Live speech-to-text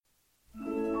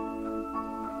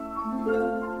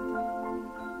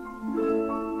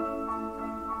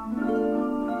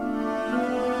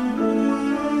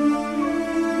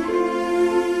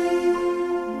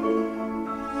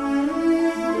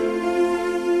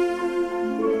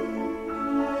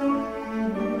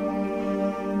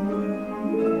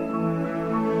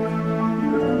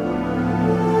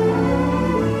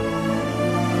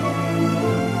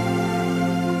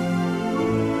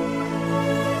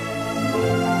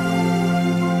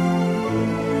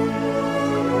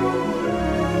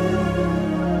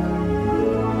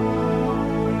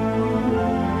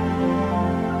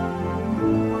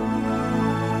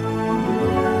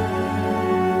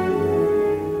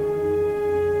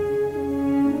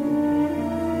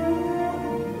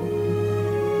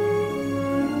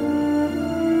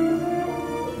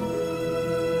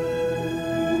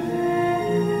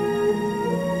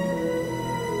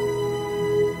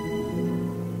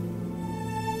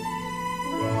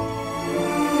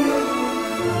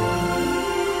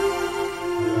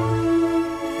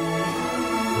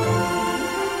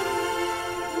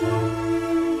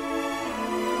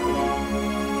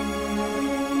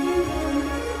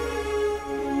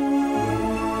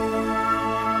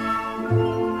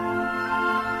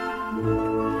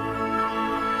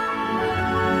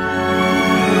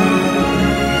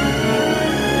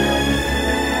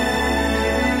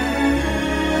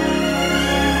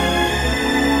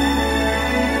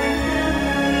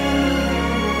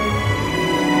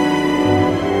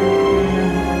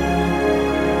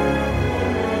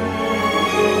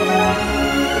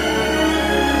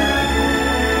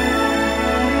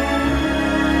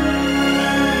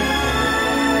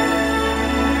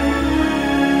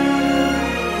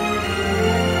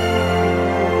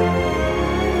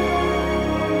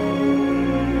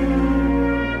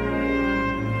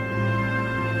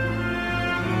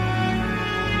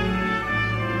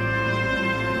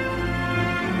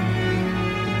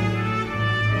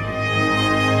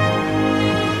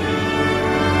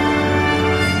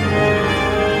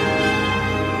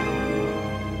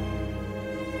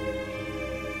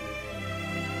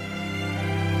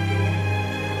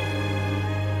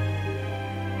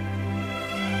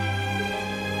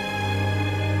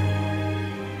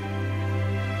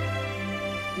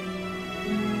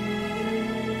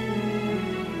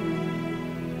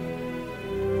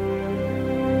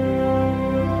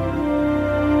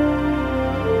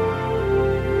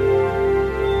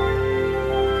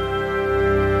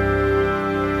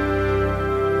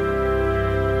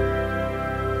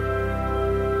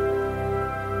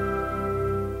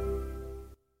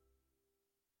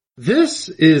This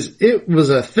is It Was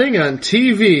a Thing on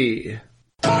TV.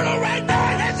 Total Red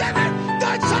Man has ever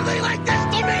done something like this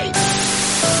to me!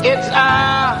 It's,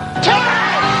 time!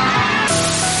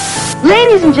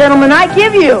 Ladies and gentlemen, I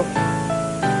give you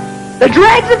the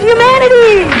dregs of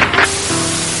humanity!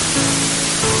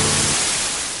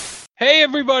 Hey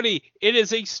everybody, it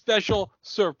is a special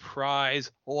surprise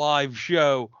live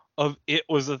show of It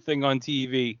Was a Thing on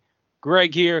TV.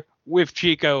 Greg here with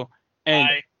Chico and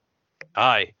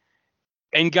Hi.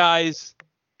 And guys,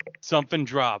 something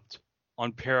dropped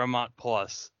on Paramount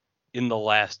Plus in the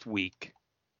last week.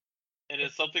 It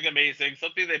is something amazing,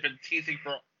 something they've been teasing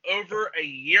for over a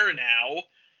year now,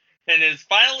 and is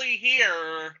finally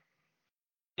here,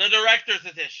 the director's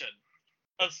edition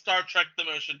of Star Trek The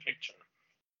Motion Picture.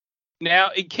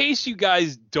 Now, in case you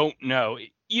guys don't know,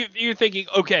 you're thinking,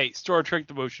 okay, Star Trek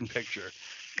The Motion Picture.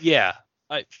 Yeah,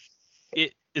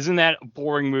 isn't that a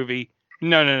boring movie?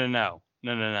 No.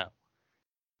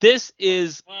 This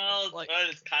is... Well, that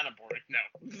is kind of boring.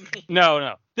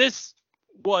 No. This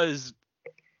was...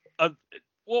 to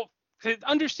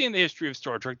understand the history of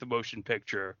Star Trek The Motion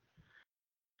Picture,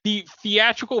 the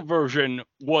theatrical version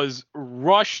was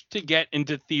rushed to get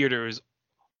into theaters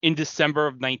in December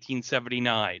of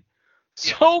 1979.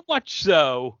 So much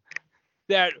so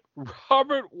that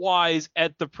Robert Wise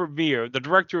at the premiere, the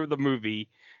director of the movie,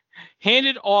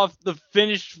 handed off the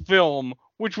finished film,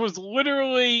 which was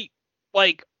literally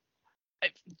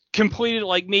completed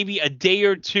maybe a day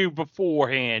or two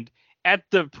beforehand at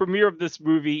the premiere of this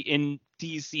movie in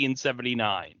DC in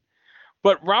 79.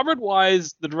 But Robert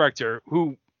Wise, the director, who,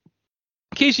 in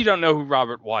case you don't know who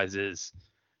Robert Wise is,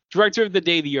 director of The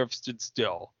Day the Earth Stood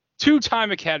Still, two-time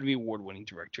Academy Award-winning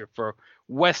director for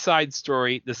West Side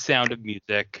Story, The Sound of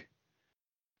Music.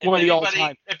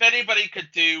 If anybody could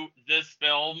do this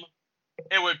film,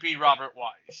 it would be Robert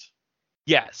Wise.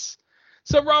 Yes.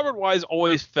 So Robert Wise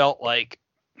always felt like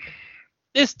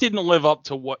this didn't live up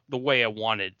to the way I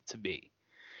wanted it to be.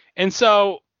 And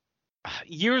so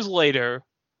years later,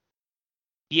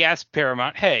 he asked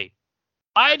Paramount, hey,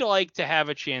 I'd like to have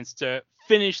a chance to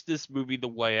finish this movie the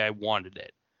way I wanted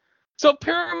it. So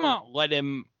Paramount let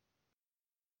him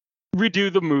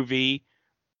redo the movie,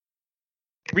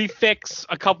 refix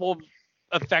a couple of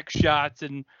effect shots,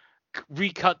 and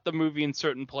recut the movie in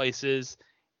certain places.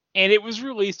 And it was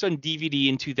released on DVD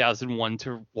in 2001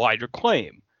 to wide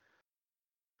acclaim.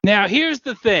 Now, here's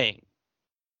the thing.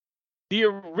 The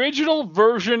original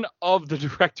version of the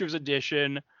director's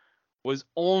edition was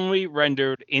only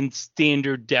rendered in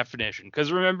standard definition.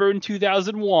 Because remember, in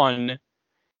 2001,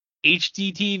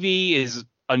 HDTV is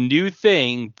a new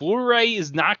thing. Blu-ray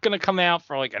is not going to come out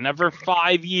for another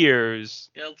 5 years.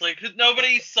 Yeah, it's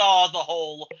nobody saw the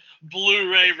whole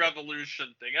Blu-ray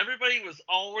revolution thing. Everybody was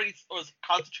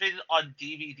concentrated on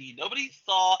DVD. Nobody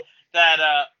saw that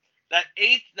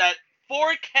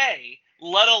 4K,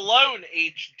 let alone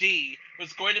HD,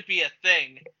 was going to be a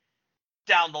thing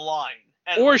down the line.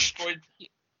 Or streaming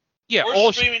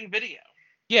video.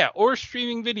 Yeah, or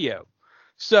streaming video.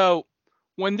 So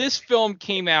when this film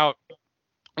came out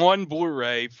on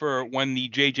Blu-ray for when the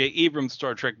J.J. Abrams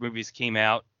Star Trek movies came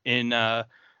out in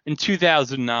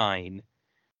 2009,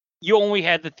 you only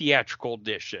had the theatrical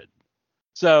edition.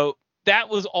 So that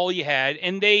was all you had.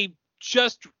 And they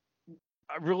just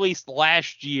released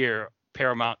last year,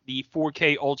 Paramount, the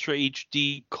 4K Ultra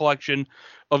HD collection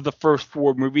of the first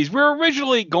four movies. We were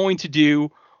originally going to do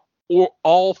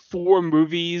all four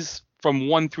movies from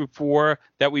 1 through 4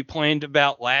 that we planned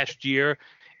about last year.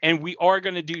 And we are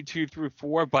going to do 2 through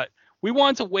 4, but we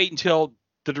wanted to wait until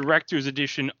the director's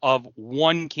edition of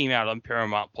 1 came out on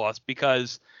Paramount Plus,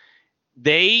 because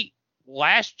they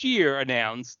last year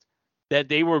announced that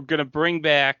they were going to bring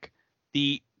back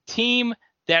the team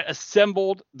that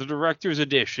assembled the director's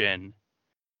edition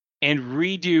and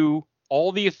redo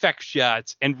all the effect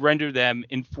shots and render them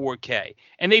in 4K.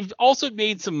 And they've also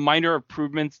made some minor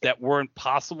improvements that weren't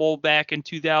possible back in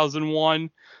 2001.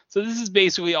 So this is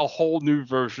basically a whole new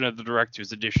version of the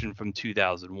director's edition from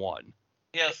 2001.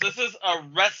 Yes, this is a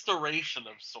restoration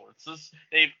of sorts.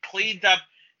 They've cleaned up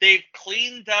the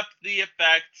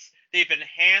effects. They've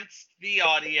enhanced the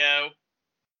audio.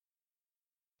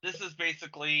 This is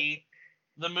basically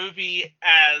the movie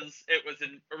as it was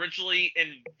originally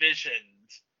envisioned.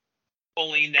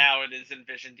 Only now it is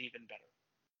envisioned even better.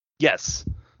 Yes.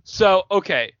 So,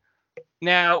 okay.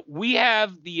 Now, we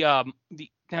have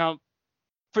now,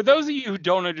 for those of you who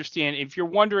don't understand, if you're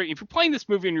playing this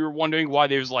movie and you're wondering why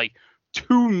there's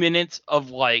 2 minutes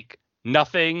of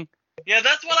nothing. Yeah,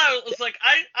 that's what I was like.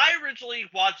 I originally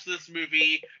watched this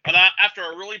movie after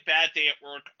a really bad day at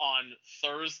work on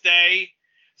Thursday.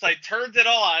 So I turned it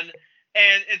on,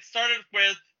 and it started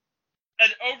with an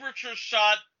overture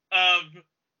shot of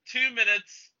 2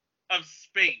 minutes of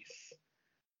space.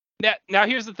 Now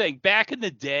here's the thing. Back in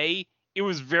the day, it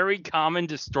was very common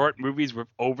to start movies with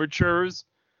overtures.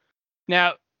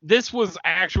 Now, this was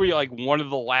actually like one of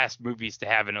the last movies to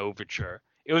have an overture.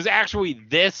 It was actually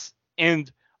this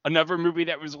and another movie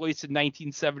that was released in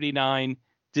 1979,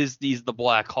 Disney's The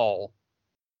Black Hole.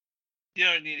 You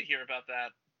don't need to hear about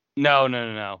that. No.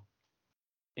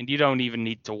 And you don't even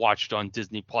need to watch it on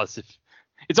Disney Plus. If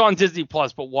it's on Disney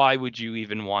Plus, but why would you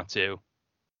even want to?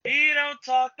 We don't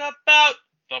talk about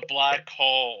the black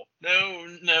hole.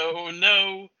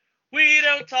 No. We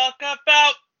don't talk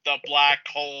about the black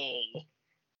hole.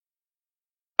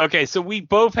 Okay, so we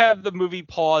both have the movie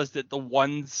paused at the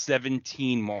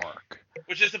 117 mark.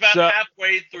 Which is about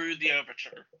halfway through the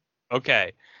overture.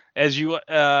 Okay. As you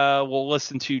will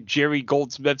listen to Jerry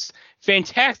Goldsmith's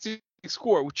fantastic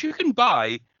score, which you can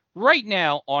buy right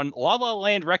now on La La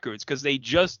Land Records, because they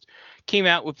just came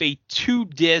out with a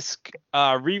 2-disc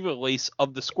re-release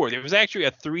of the score. There was actually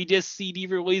a 3-disc CD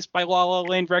release by La La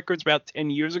Land Records about 10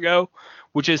 years ago,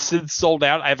 which has since sold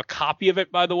out. I have a copy of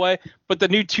it, by the way. But the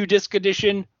new 2-disc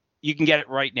edition, you can get it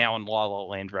right now on La La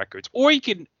Land Records. Or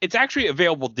it's actually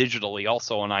available digitally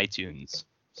also on iTunes.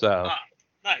 So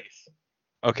Nice.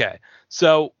 Okay,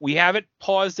 so we have it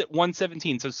paused at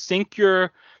 117. So sync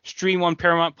your stream on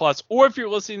Paramount Plus, or if you're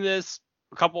listening to this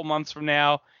a couple months from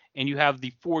now and you have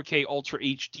the 4K Ultra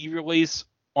HD release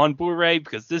on Blu-ray,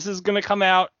 because this is going to come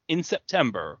out in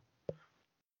September,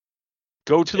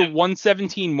 go to the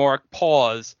 117 mark,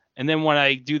 pause, and then when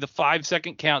I do the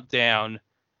 5-second countdown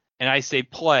and I say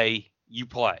play, you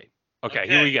play. Okay,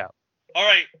 here we go. All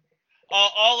right.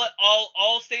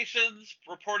 All stations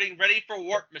reporting ready for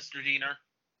warp, Mr. Diener.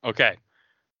 Okay.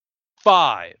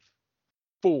 5,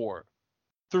 4,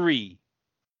 3,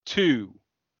 2,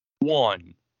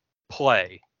 1,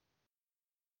 play.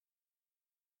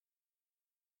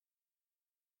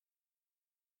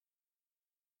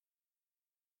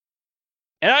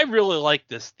 And I really like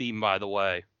this theme, by the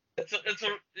way. It's a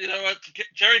you know what,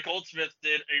 Jerry Goldsmith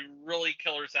did a really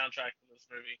killer soundtrack for this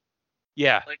movie.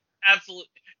 Yeah. Like absolutely.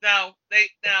 Now,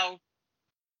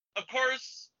 of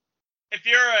course, if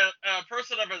you're a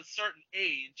person of a certain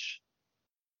age,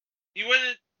 you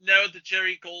wouldn't know the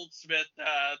Jerry Goldsmith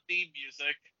theme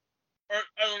music,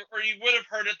 or you would have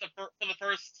heard it for the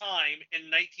first time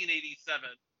in 1987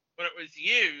 when it was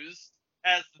used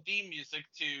as the theme music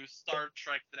to Star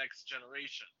Trek: The Next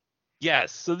Generation.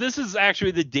 Yes, so this is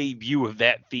actually the debut of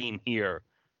that theme here.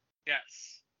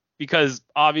 Yes. Because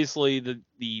obviously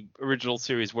the original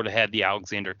series would have had the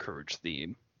Alexander Courage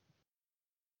theme.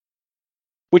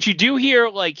 Which you do hear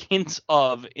like hints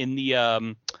of in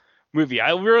the movie.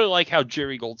 I really like how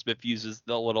Jerry Goldsmith uses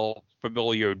the little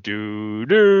familiar do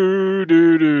do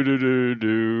do do do do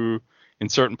do in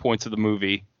certain points of the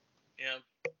movie. Yeah.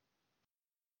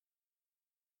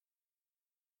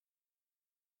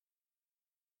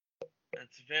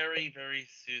 It's very, very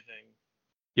soothing.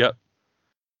 Yep.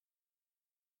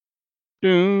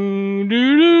 Do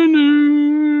do do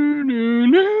do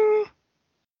do do.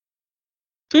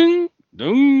 Ding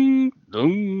dong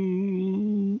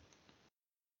dong.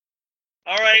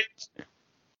 All right.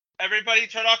 Everybody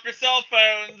turn off your cell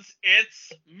phones.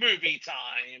 It's movie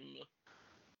time.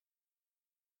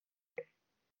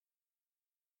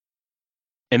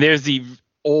 And there's the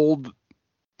old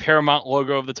Paramount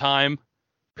logo of the time.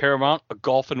 Paramount, a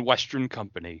golf and western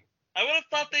company. I would have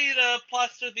thought they'd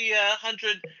plaster the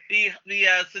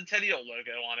Centennial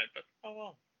logo on it, but oh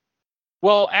well.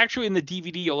 Well, actually, in the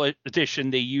DVD edition,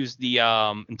 they used the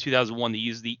in 2001 they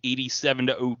used the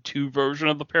 87-02 version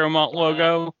of the Paramount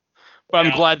logo. But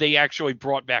I'm glad they actually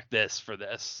brought back this for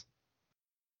this.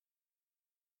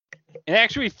 And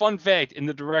actually, fun fact, in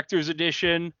the director's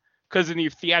edition, because in the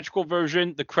theatrical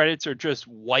version, the credits are just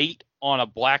white on a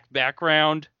black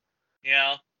background.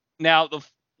 Yeah. Now, the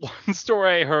one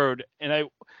story I heard, and I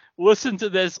listened to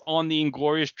this on the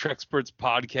Inglorious Trexperts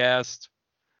podcast.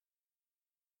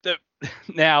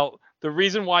 Now, the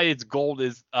reason why it's gold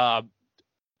is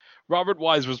Robert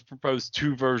Wise was proposed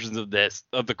 2 versions of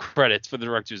the credits for the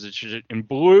director's edition, in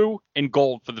blue and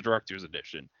gold for the director's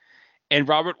edition. And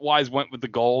Robert Wise went with the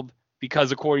gold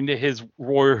because, according to his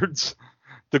words,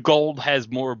 the gold has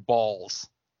more balls.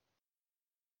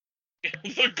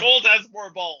 The gold has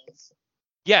more balls.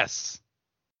 Yes.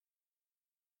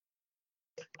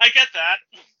 I get that.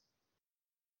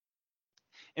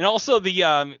 And also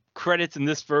the credits in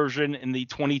this version, in the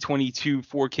 2022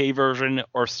 4K version,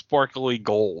 are sparkly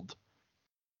gold.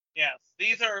 Yes,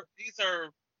 these are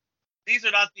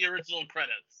not the original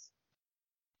credits.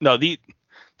 No,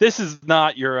 This is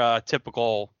not your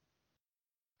typical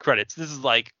credits. This is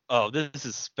like, oh, this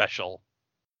is special.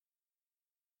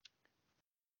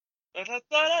 And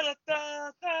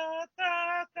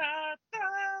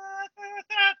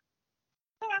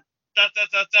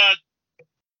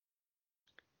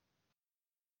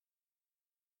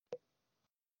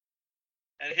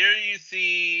here you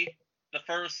see the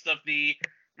first of the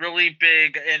really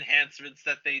big enhancements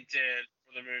that they did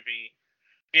for the movie.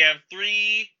 We have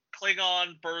 3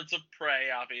 Klingon birds of prey,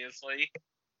 obviously.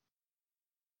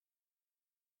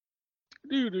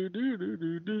 They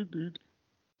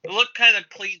look kind of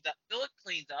cleaned up. They look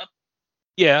cleaned up.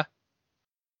 Yeah.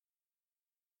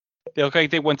 They look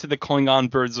like they went to the Klingon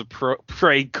Birds of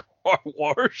Prey car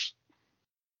wash.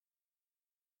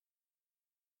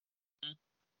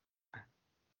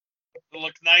 They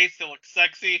look nice. They look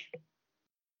sexy.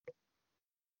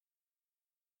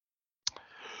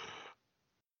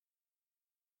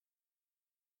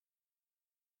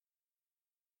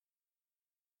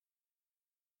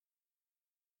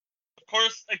 Of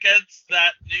course, against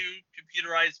that new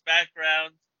computerized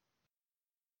background,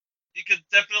 you can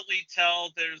definitely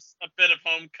tell there's a bit of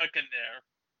home cooking there.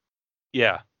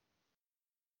 Yeah.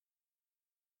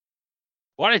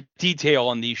 A lot of detail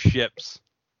on these ships.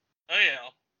 Oh, yeah.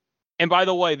 And by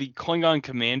the way, the Klingon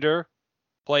commander,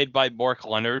 played by Mark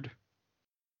Leonard.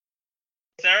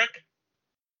 Sarek?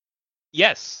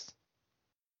 Yes.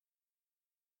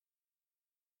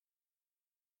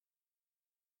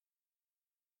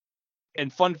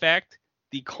 And fun fact,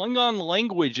 the Klingon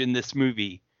language in this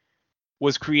movie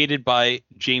was created by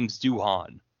James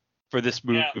Doohan for this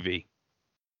movie.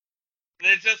 Yeah.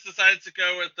 They just decided to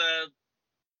go with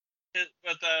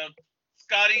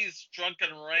Scotty's drunken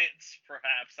rants,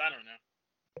 perhaps. I don't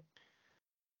know.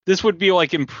 This would be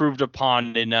like improved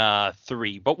upon in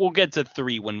 3, but we'll get to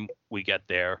 3 when we get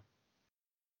there.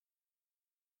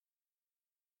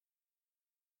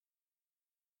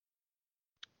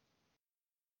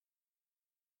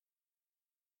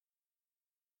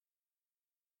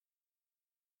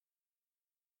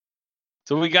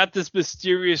 So we got this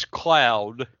mysterious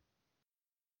cloud.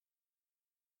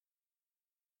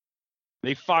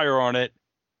 They fire on it.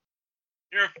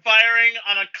 You're firing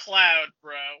on a cloud,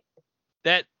 bro.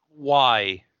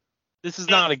 Why? This is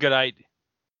not a good idea.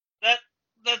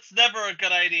 That's never a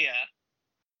good idea.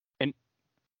 And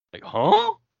like,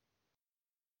 huh?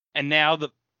 And now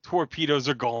the torpedoes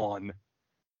are gone.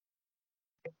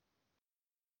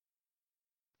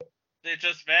 They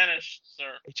just vanished,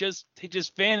 sir. They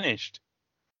just vanished.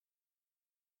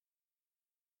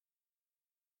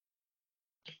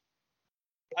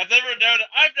 I've never known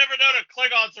a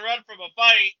Klingon to run from a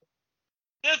fight.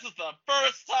 This is the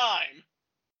first time.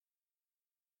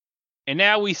 And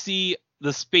now we see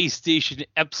the space station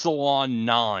Epsilon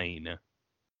 9.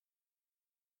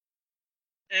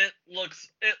 It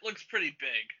looks pretty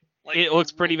big. Like, It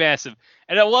looks pretty massive.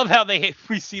 And I love how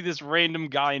we see this random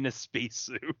guy in a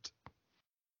spacesuit.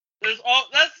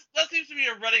 That seems to be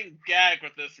a running gag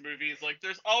with this movie. Is like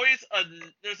there's always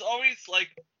like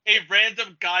a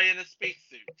random guy in a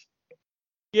spacesuit.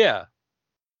 Yeah.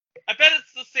 I bet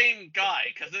it's the same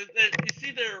guy because you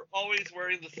see they're always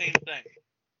wearing the same thing.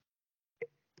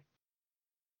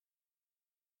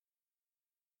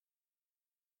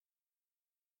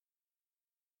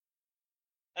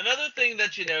 Another thing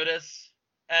that you notice,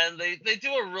 and they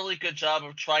do a really good job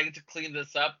of trying to clean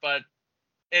this up, but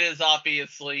it is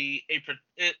obviously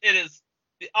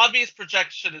the obvious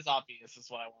projection is obvious, is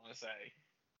what I want to say.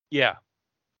 Yeah.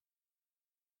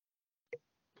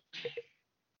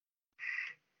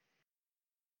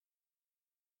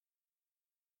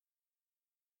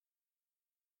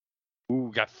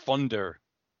 Ooh, got thunder.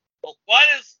 Well, why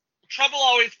does trouble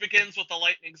always begins with a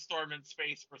lightning storm in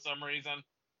space for some reason?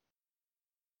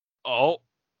 Oh.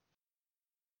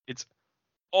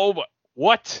 But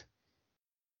what?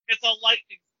 It's a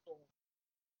lightning storm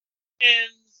in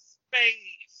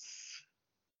space.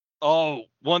 Oh,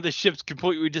 one of the ships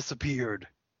completely disappeared.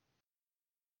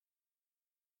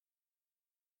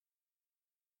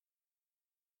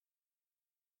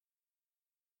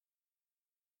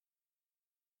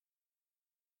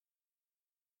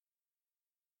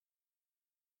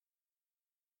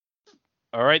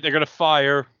 All right, they're going to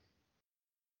fire.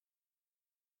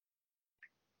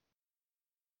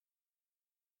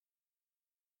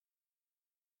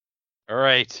 All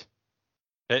right.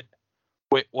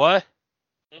 Wait, what?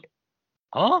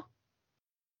 Huh?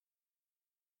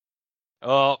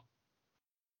 Oh.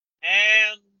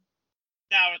 And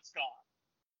now it's gone.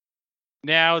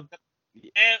 Now. And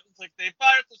it's like they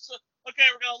fired okay,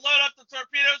 we're going to load up the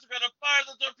torpedoes. We're going to fire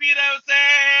the torpedoes,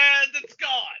 and it's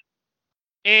gone.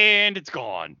 And it's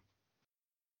gone.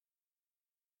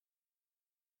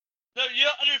 No, you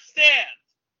don't understand.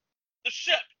 The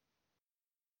ship.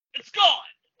 It's gone.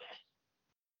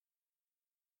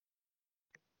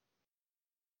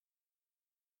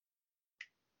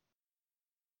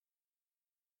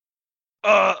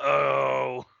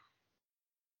 Uh-oh.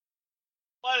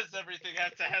 Why does everything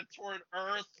have to head toward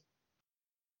Earth?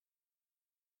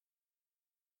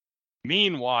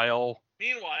 Meanwhile,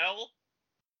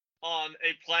 on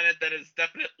a planet that is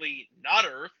definitely not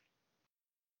Earth,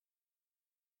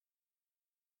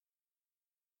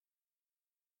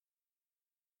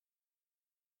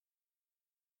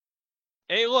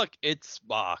 hey, look, it's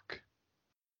Spock.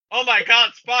 oh my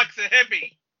god, Spock's a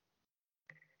hippie.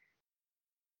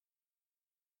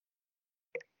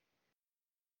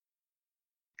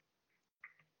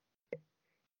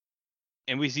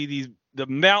 And we see the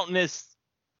mountainous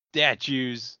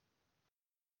statues.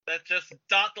 That just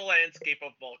dot the landscape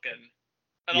of Vulcan.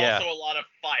 And Yeah. also a lot of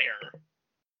fire.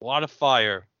 A lot of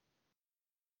fire.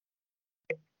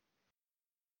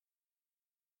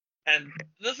 And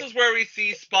this is where we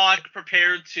see Spock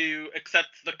prepared to accept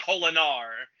the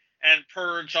Kolinar and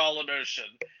purge all emotion.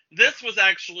 This was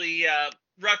actually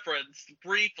referenced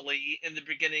briefly in the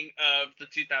beginning of the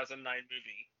 2009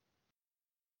 movie.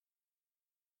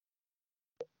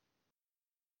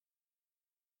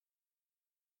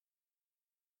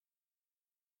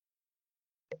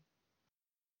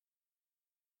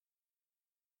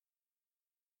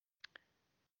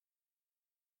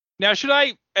 Now, should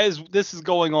I, as this is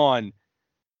going on,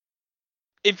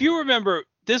 if you remember,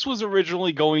 this was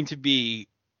originally going to be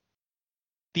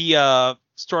the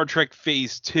Star Trek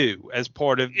Phase 2 as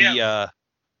part of the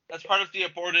That's part of the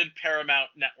aborted Paramount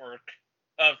network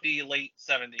of the late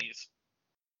 70s.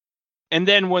 And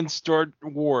then when Star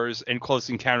Wars and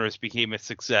Close Encounters became a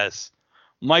success,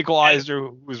 Michael Eisner,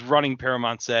 who was running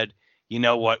Paramount, said, you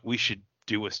know what, we should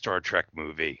do a Star Trek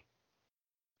movie.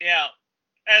 Yeah.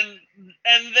 And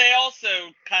they also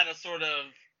kind of sort of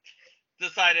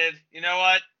decided, you know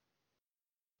what?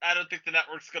 I don't think the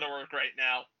network's going to work right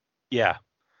now. Yeah.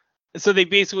 So they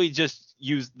basically just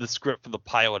used the script for the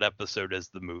pilot episode as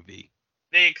the movie.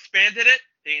 They expanded it.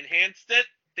 They enhanced it.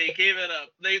 They gave it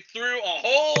they threw a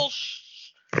whole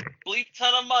bleep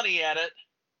ton of money at it.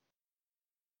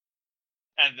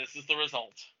 And this is the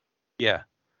result. Yeah.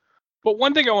 But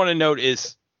one thing I want to note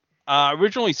is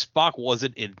originally Spock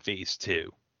wasn't in Phase 2.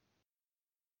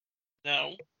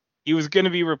 No. He was going to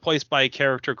be replaced by a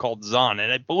character called Zahn,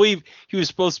 and I believe he was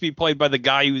supposed to be played by the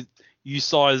guy who you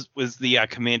saw was the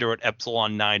commander at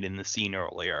Epsilon 9 in the scene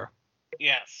earlier.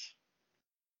 Yes.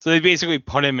 So they basically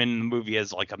put him in the movie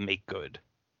as like a make good.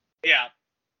 Yeah.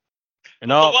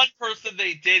 And the one person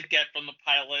they did get from the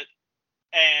pilot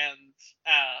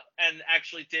and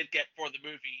actually did get for the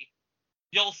movie,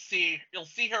 you'll see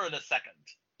her in a second.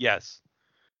 Yes.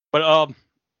 But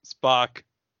Spock,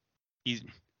 he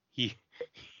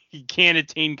can't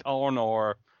attain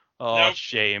Kolinar. Oh, nope.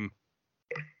 Shame.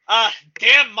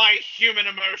 Damn my human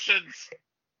emotions.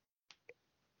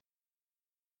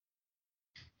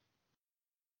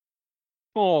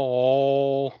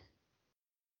 Oh.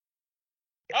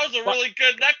 That was a really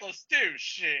good necklace too.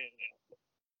 Shit.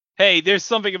 Hey, there's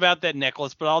something about that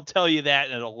necklace, but I'll tell you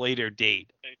that at a later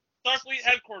date. Starfleet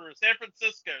Headquarters, San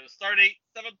Francisco, Stardate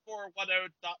 7410.2.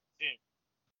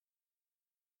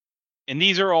 And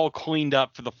these are all cleaned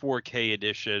up for the 4K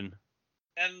edition.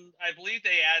 And I believe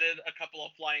they added a couple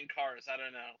of flying cars. I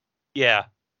don't know. Yeah.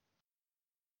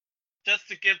 Just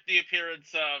to give the appearance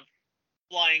of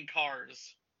flying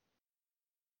cars.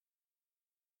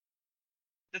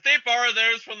 Did they borrow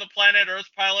those from the Planet Earth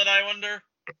pilot, I wonder?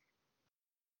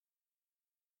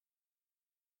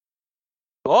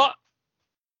 Oh.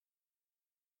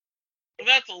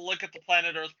 Let's look at the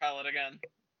Planet Earth pilot again.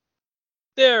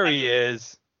 There he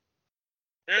is.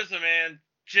 There's the man,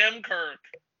 Jim Kirk.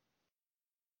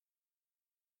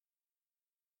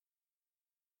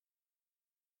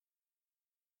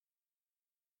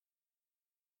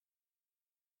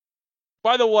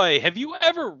 By the way, have you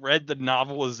ever read the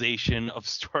novelization of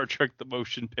Star Trek the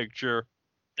Motion Picture?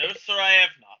 No, sir, I have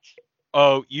not.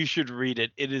 Oh, you should read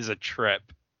it. It is a trip.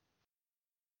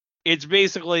 It's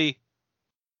basically,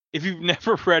 if you've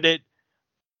never read it,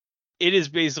 it is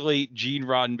basically Gene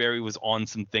Roddenberry was on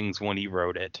some things when he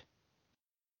wrote it.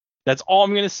 That's all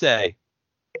I'm going to say.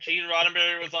 Gene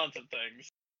Roddenberry was on some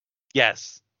things.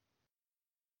 Yes.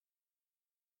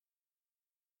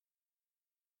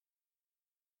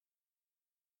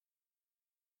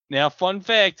 Now, fun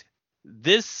fact,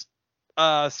 this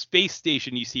space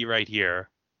station you see right here,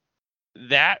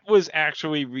 that was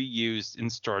actually reused in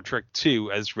Star Trek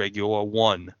II as Regula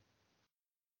 1.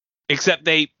 Except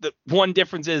the one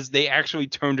difference is they actually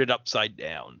turned it upside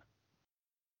down.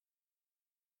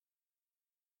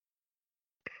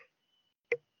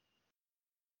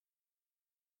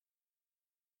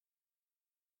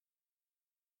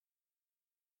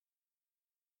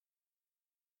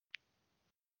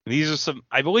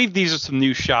 I believe these are some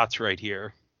new shots right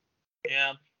here.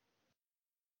 Yeah.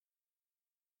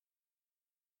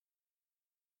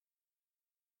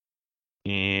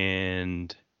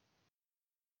 And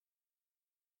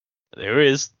there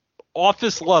is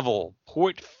office level,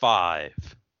 port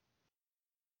 5.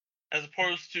 As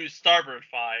opposed to starboard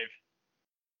 5.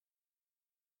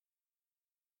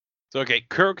 So, okay,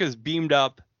 Kirk is beamed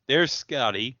up. There's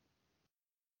Scotty.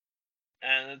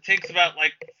 And it takes about,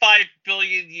 5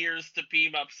 billion years to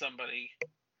beam up somebody.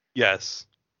 Yes.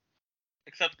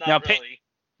 Except not really.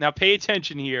 Now pay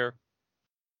attention here.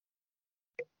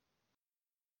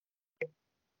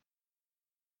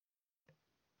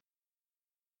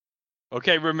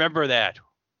 Okay, remember that.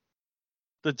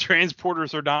 The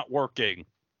transporters are not working.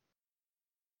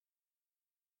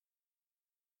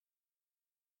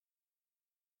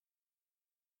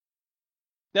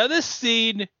 Now this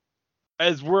scene,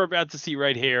 as we're about to see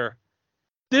right here,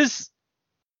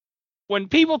 when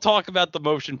people talk about the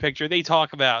motion picture, they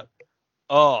talk about,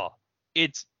 oh,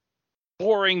 it's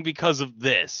boring because of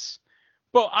this.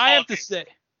 But I have to say,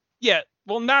 yeah,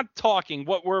 well, not talking,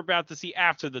 what we're about to see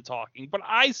after the talking, but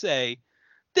I say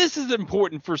this is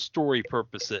important for story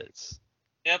purposes.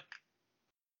 Yep.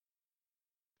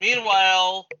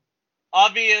 Meanwhile,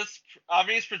 obvious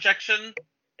projection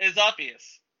is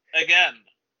obvious. Again.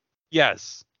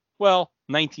 Yes. Well,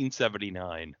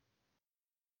 1979.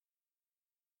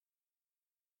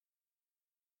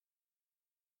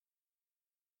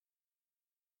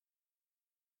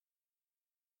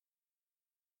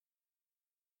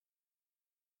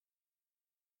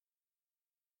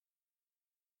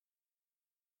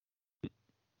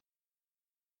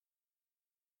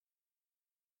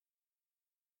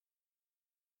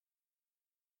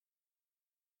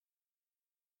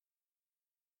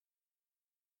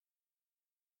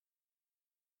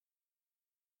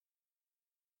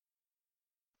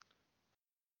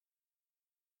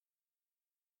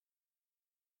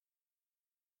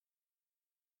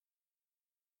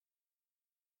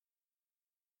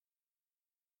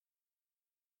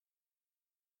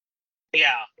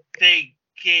 Yeah, they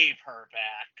gave her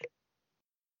back.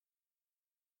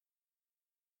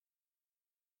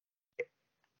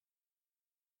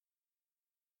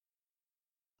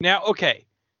 Now, okay,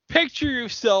 picture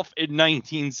yourself in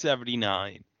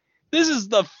 1979. This is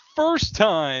the first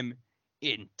time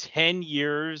in 10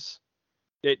 years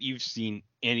that you've seen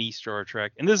any Star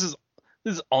Trek, and this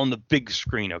is on the big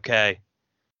screen, okay?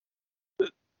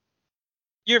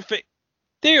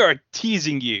 They are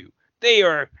teasing you. They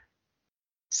are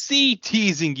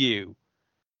teasing you.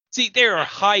 See, they are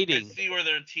hiding. I see where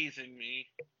they're teasing me.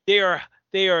 They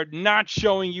are not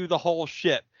showing you the whole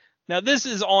ship. Now, this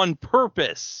is on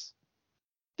purpose.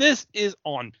 This is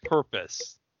on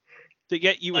purpose to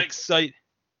get you excited.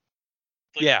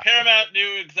 Yeah. Paramount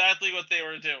knew exactly what they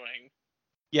were doing.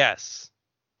 Yes.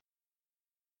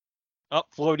 Oh,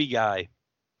 floaty guy.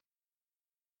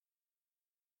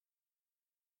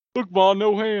 Look, Ma,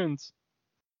 no hands.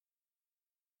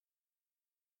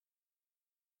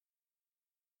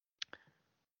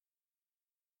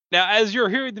 Now, as you're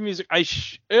hearing the music, I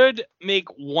should make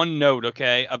one note,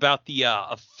 okay, about the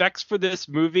effects for this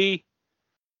movie.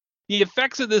 The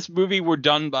effects of this movie were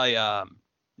done by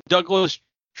Douglas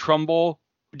Trumbull,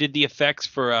 who did the effects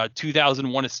for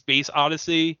 2001: A Space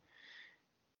Odyssey.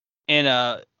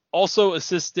 And also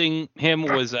assisting him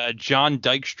was John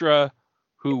Dykstra,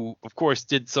 who, of course,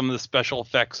 did some of the special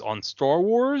effects on Star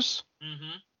Wars.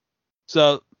 Mm-hmm.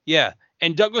 So, yeah.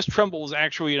 And Douglas Trumbull was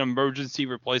actually an emergency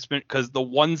replacement because the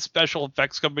one special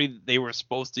effects company that they were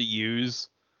supposed to use,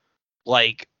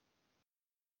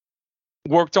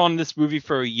 worked on this movie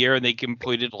for a year and they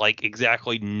completed,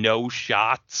 exactly no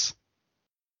shots.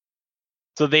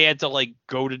 So they had to,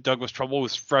 go to Douglas Trumbull, who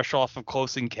was fresh off of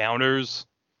Close Encounters.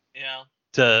 Yeah.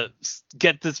 To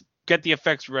get the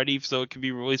effects ready so it can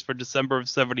be released for December of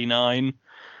 79.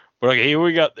 But okay, here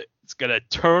we go. It's gonna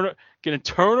turn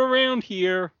around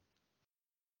here.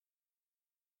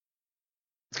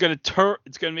 It's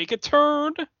gonna make a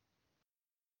turn.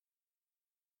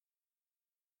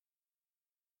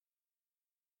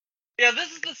 Yeah,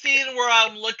 this is the scene where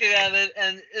I'm looking at it,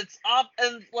 and it's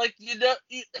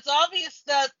it's obvious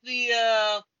that they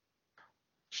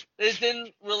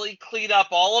didn't really clean up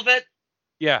all of it.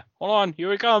 Yeah, hold on,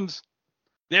 here it comes.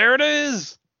 There it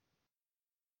is.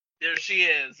 There she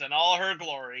is in all her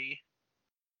glory.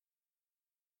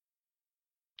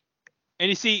 And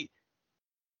you see,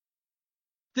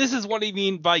 this is what I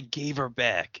mean by gave her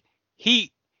back.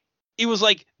 It was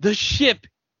like the ship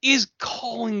is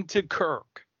calling to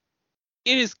Kirk.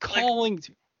 It is calling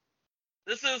to.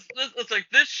 It's like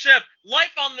this ship,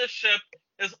 life on this ship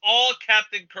is all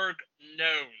Captain Kirk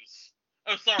knows.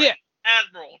 Oh, sorry, Yeah.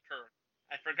 Admiral Kirk.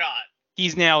 I forgot.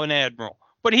 He's now an admiral,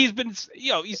 but he's been,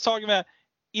 he's talking about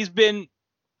he's been,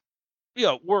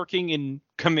 working in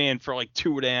command for like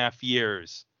 2.5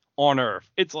 years on Earth.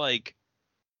 It's like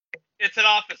it's an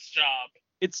office job.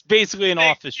 It's basically an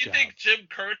office job. You think Jim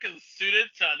Kirk is suited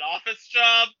to an office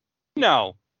job?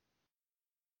 No.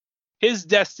 His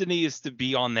destiny is to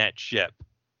be on that ship.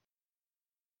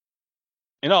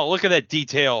 And oh, look at that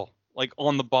detail, like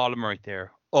on the bottom right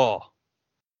there. Oh.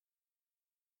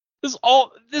 This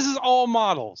is all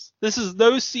models. This is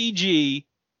no CG.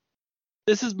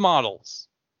 This is models.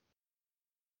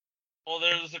 Well,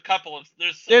 there's a couple of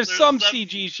there's some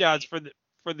CG shots for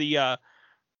the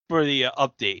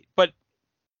update, but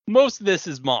most of this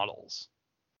is models.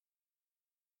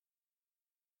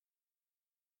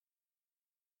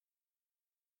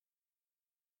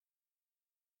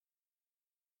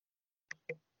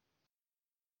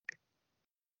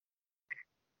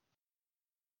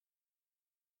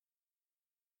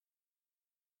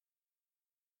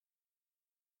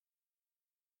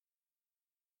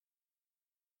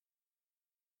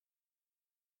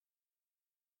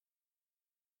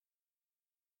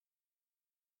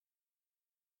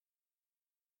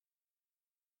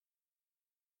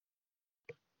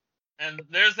 And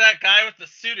there's that guy with the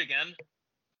suit again.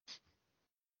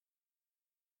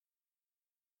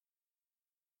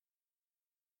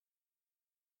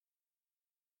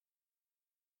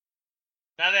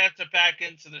 Now they have to back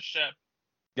into the ship.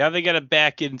 Now they got to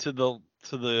back into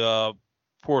the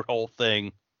porthole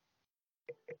thing.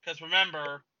 Because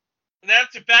remember, they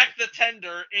have to back the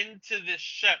tender into this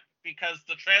ship because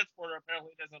the transporter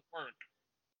apparently doesn't work.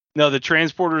 No, the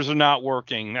transporters are not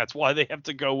working. That's why they have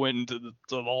to go into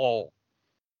the hull.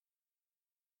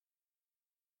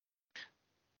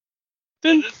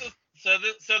 Then, so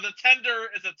the tender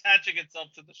is attaching itself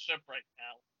to the ship right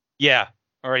now. Yeah.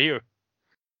 All right, here.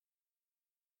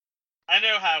 I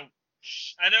know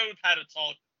how to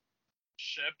talk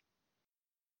ship.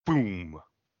 Boom.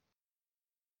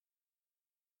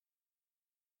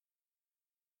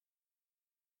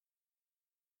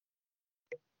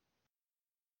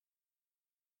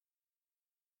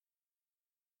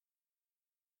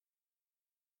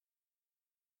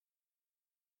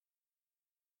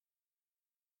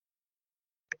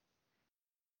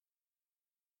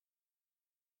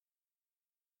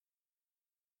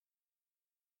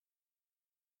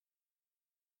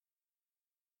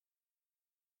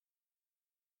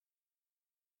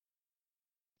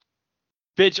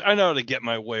 Bitch, I know how to get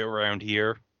my way around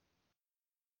here.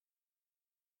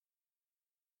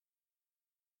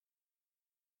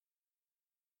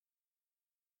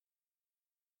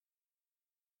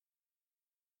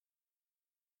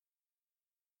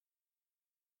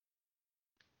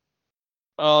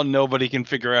 Oh, nobody can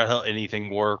figure out how anything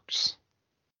works.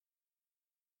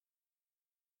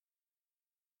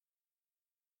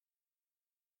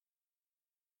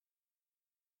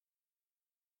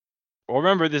 Well,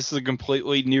 remember, this is a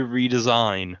completely new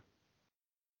redesign.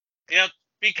 Yep,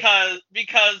 because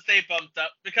they bumped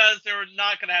up, because they were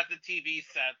not going to have the TV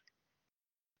set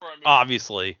for a movie.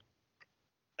 Obviously.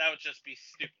 That would just be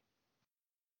stupid.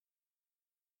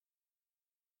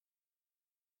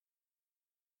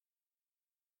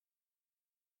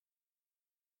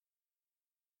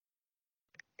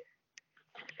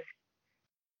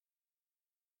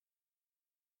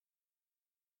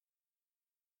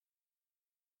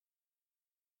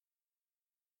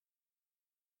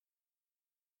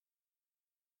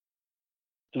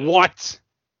 What?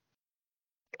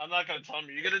 I'm not going to tell him.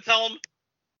 You're going to tell him?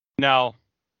 No.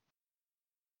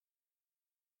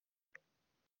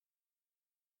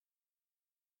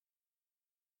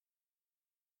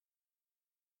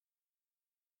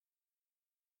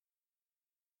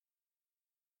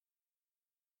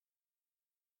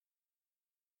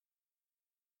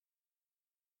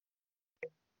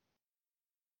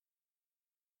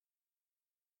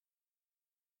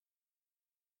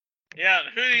 Yeah,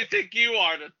 who do you think you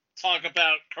are to talk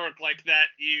about Kirk like that,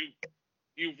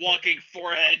 you walking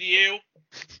forehead, you?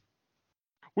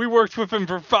 We worked with him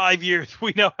for 5 years.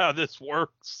 We know how this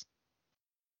works.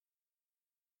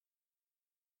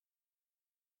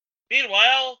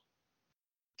 Meanwhile,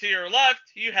 to your left,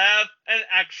 you have an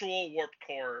actual warp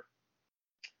core.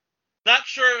 Not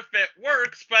sure if it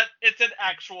works, but it's an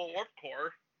actual warp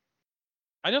core.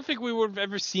 I don't think we would have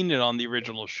ever seen it on the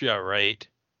original show, right?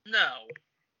 No.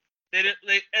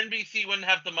 NBC wouldn't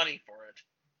have the money for it.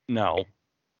 No.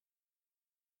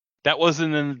 That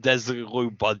wasn't in the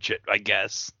Desilu budget, I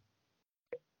guess.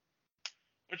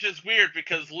 Which is weird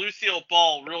because Lucille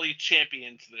Ball really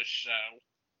championed this show.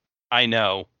 I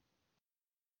know.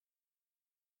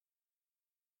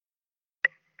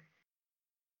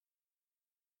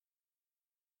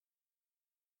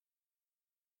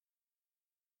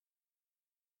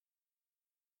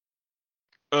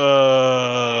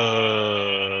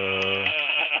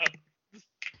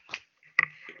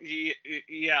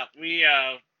 Yeah,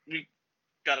 we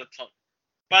gotta talk.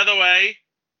 By the way,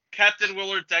 Captain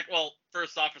Willard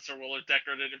First Officer Willard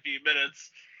Deckard in a few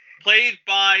minutes, played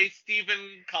by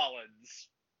Stephen Collins.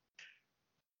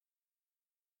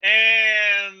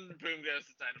 And boom goes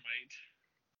the dynamite.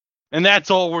 And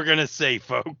that's all we're gonna say,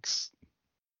 folks.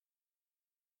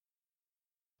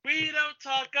 We don't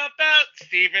talk about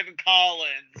Stephen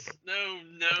Collins. No,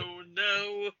 no,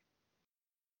 no.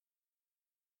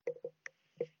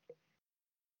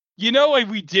 You know,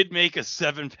 we did make a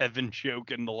Seventh Heaven joke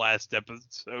in the last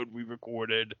episode we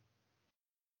recorded.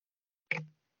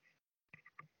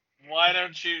 Why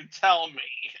don't you tell me?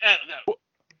 No.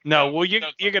 No, well, you're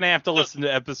going to have to listen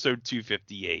to episode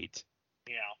 258.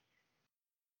 Yeah.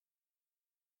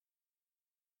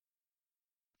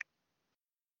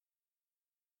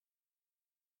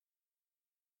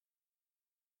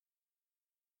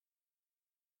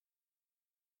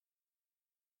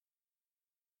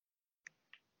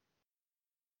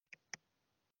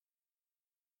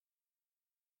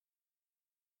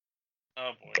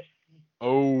 Oh, boy.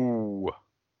 Oh.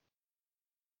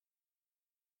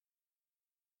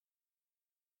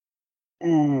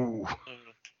 Ooh.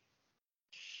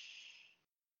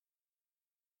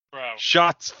 Bro.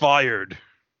 Shots fired.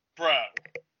 Bro.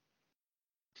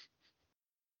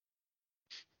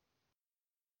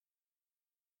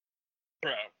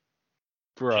 Bro.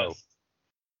 Bro. Just-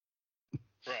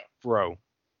 Bro. Bro.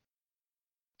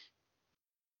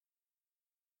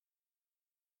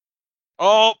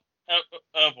 Oh,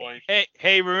 Oh boy.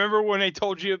 hey, remember when I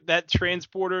told you that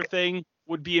transporter thing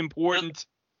would be important?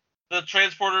 The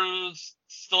transporters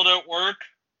still don't work?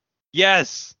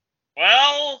 Yes.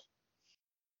 Well,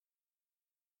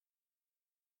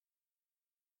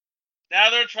 now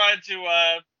they're trying to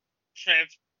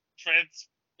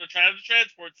they're trying to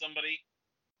transport somebody.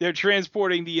 They're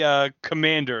transporting the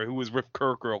commander who was with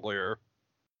Kirk earlier.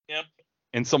 Yep.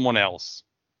 And someone else.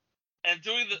 And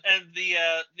the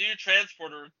new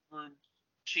transporter group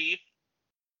chief,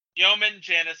 Yeoman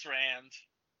Janice Rand.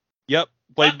 Yep.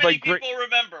 Not many people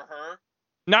remember her.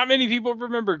 Not many people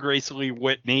remember Grace Lee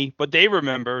Whitney, but they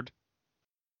remembered.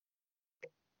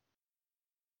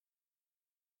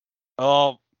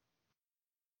 Oh.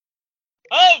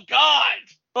 Oh God!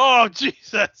 Oh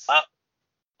Jesus!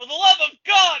 For the love of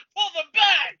God, pull them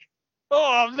back!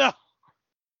 Oh no!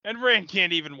 And Rand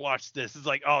can't even watch this. It's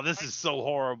like, oh, this is so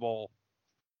horrible.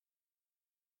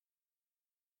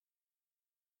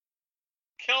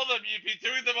 Kill them, you'd be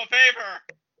doing them a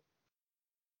favor.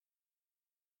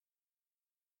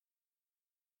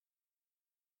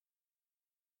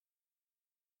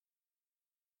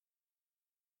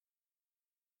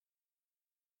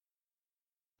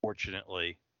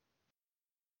 Fortunately.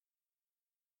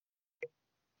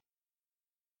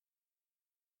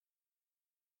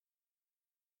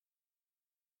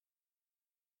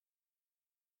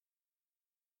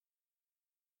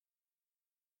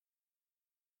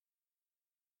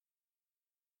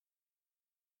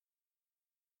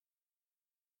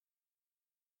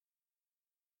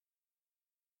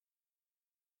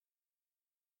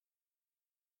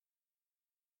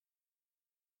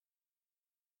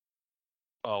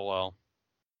 Oh well.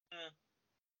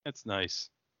 That's nice.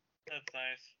 That's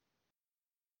nice.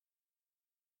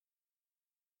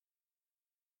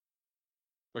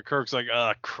 But Kirk's like,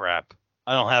 ah, crap.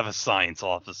 I don't have a science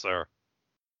officer.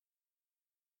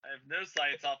 I have no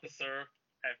science officer.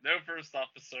 I have no first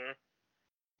officer.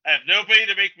 I have nobody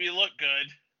to make me look good.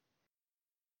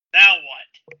 Now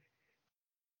what?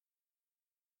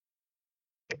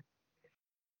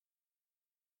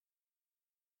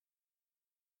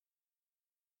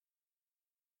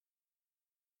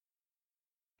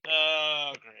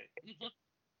 Oh, great.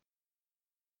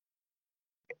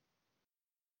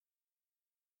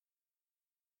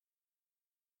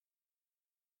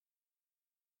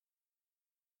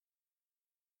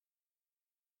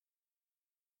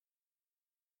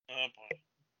 Oh, boy.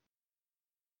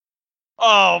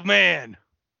 Oh man.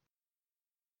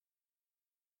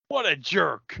 What a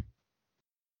jerk.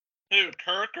 Who,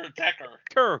 Kirk or Decker?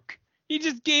 Kirk. He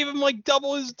just gave him like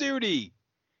double his duty.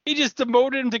 He just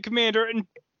demoted him to commander and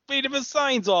made him a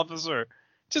science officer.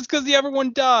 Just because the other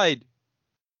one died.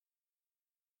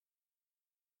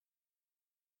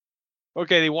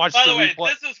 Okay, they watched By the the way, replay.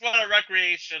 this is what a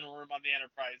recreation room on the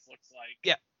Enterprise looks like.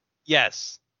 Yeah.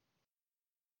 Yes.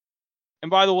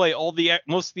 And by the way,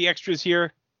 most of the extras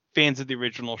here, fans of the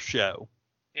original show.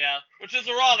 Yeah, which is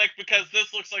ironic because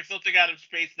this looks like something out of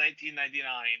Space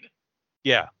 1999.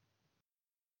 Yeah.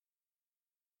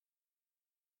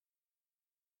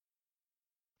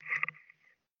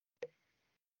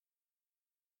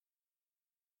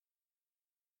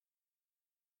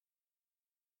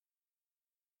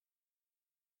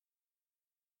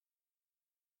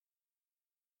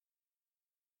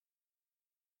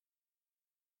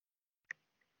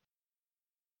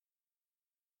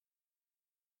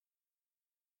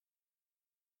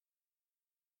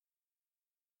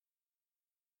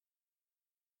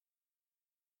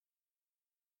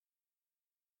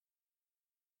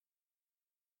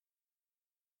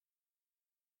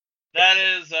 That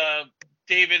is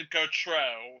David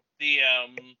Gautreaux,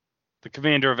 the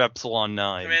commander of Epsilon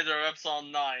 9. commander of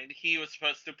Epsilon 9. He was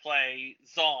supposed to play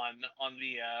Zahn on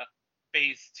the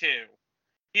Phase 2.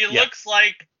 He looks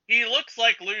like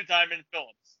Lou Diamond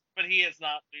Phillips, but he is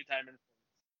not Lou Diamond Phillips.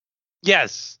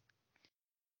 Yes.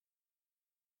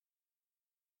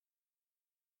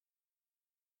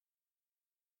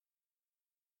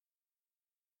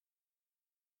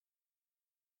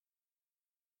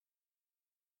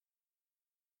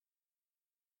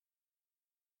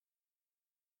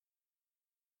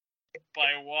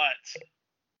 By what?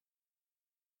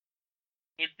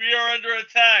 Like, we are under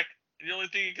attack. And the only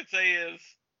thing you can say is,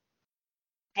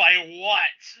 by what?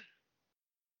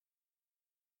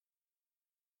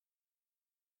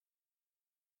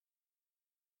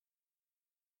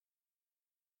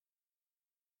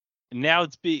 Now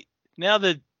now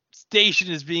the station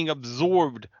is being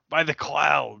absorbed by the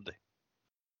cloud.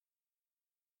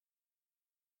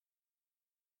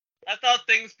 I thought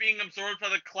things being absorbed by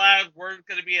the cloud weren't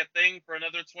going to be a thing for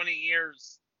another 20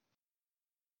 years.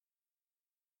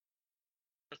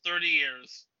 Or 30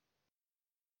 years.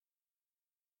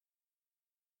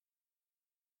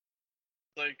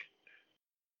 Like,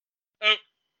 oh,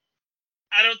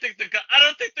 I don't think the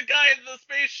guy in the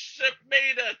spaceship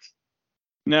made it.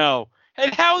 No.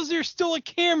 And how is there still a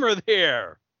camera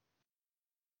there?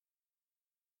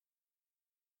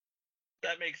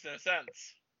 That makes no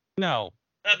sense. No.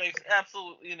 That makes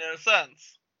absolutely no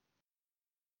sense.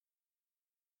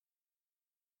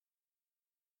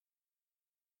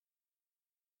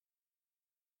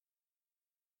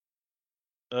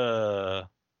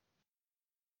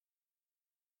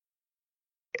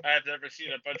 I've never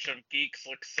seen a bunch of geeks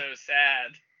look so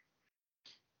sad.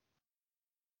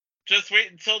 Just wait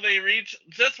until they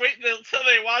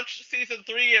watch season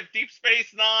 3 of Deep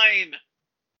Space Nine.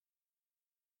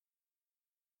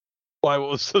 Why, what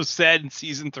was so sad in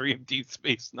season 3 of Deep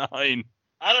Space Nine?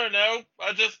 I don't know.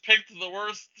 I just picked the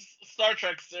worst Star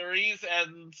Trek series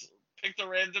and picked a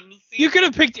random season. You could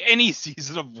have picked any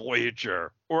season of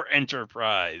Voyager or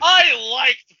Enterprise. I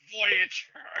liked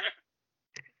Voyager.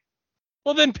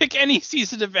 Well, then pick any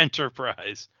season of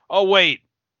Enterprise. Oh, wait.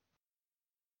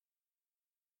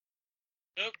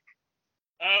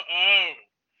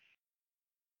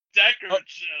 Decker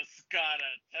just got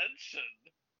attention.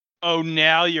 Oh,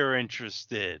 now you're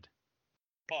interested.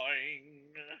 Boing.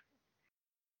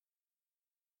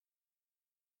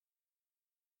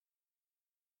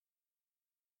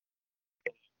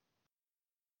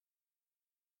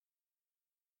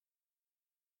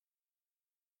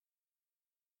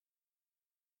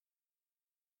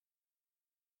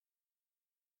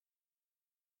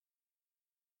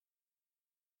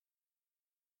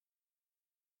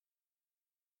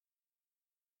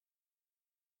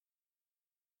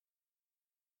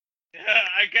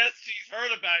 I guess she's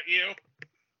heard about you.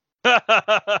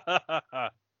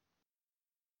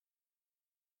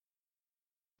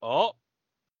 Oh.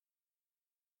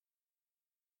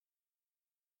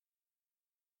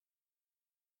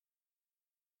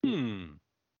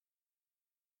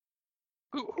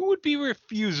 Who would be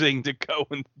refusing to go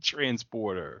in the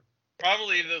transporter?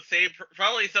 Probably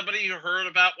somebody who heard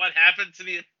about what happened to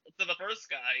the first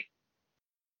guy.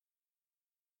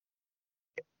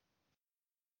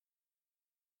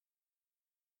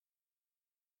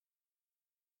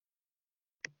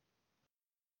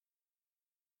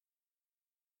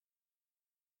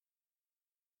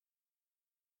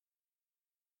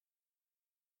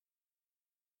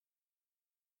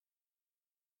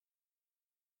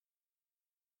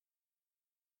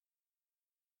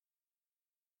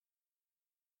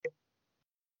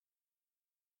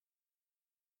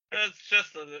 It's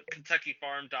just a Kentucky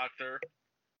farm doctor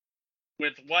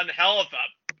with one hell of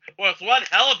a With one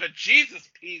hell of a Jesus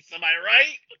piece, am I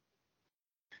right?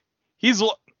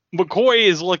 McCoy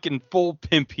is looking full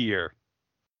pimp here.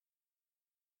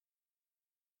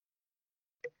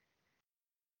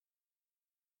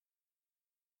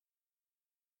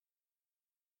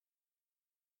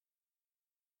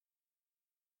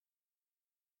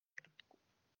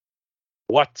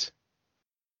 What?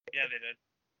 Yeah, they did.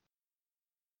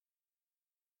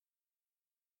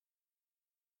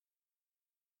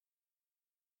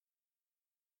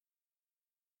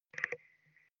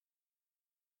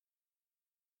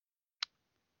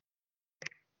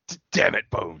 Damn it,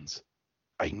 Bones.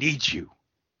 I need you.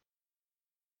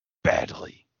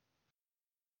 Badly.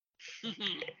 I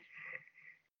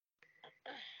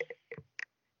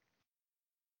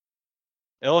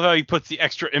love how he puts the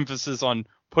extra emphasis on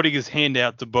putting his hand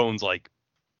out to Bones like,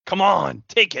 come on,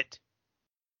 take it.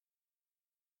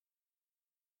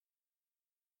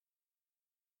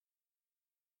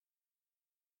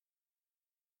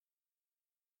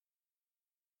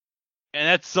 And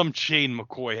that's some chain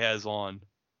McCoy has on.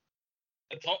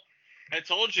 I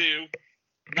told you.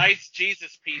 Nice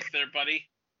Jesus piece there, buddy.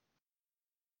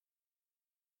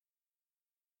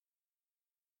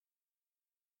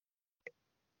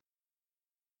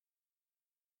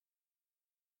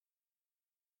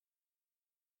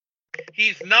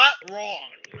 He's not wrong.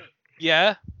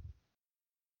 Yeah?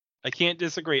 I can't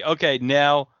disagree. Okay,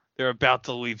 now they're about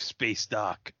to leave Space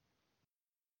Dock.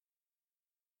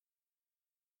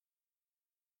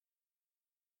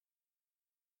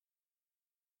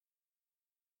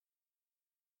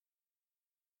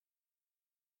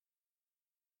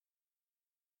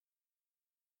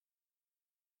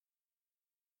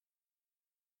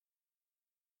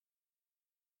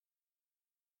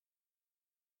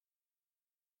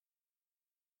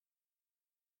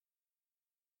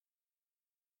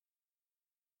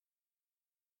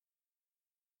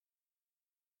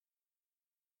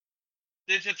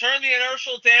 Did you turn the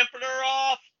inertial dampener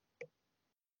off?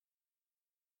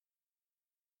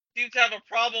 Seem to have a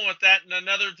problem with that in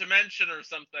another dimension or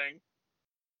something.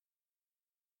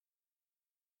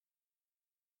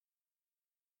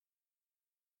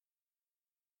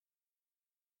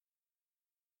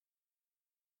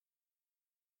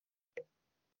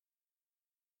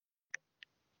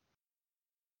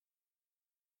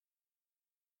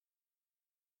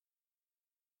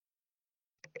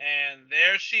 And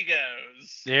there she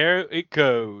goes. There it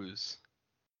goes.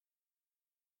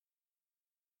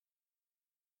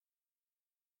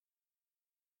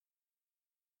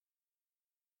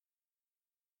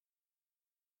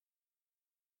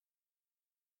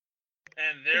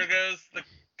 And there goes the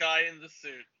guy in the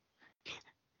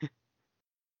suit.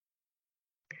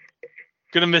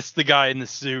 Gonna miss the guy in the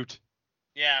suit.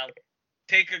 Yeah.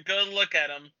 Take a good look at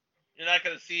him. You're not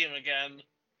going to see him again.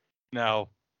 No.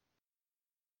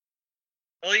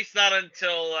 At least not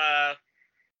until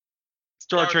Star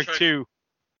Star Trek Trek 2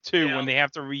 yeah. when they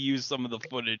have to reuse some of the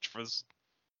footage for.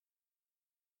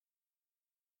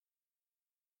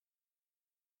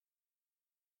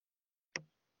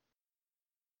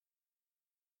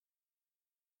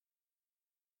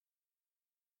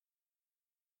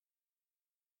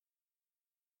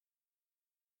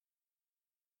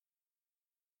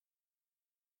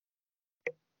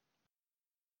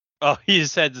 Oh, he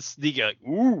just had to sneak like,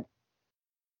 ooh.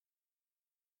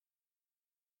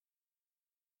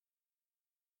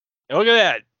 And look at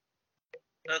that.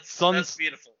 That's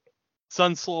beautiful.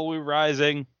 Sun slowly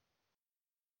rising.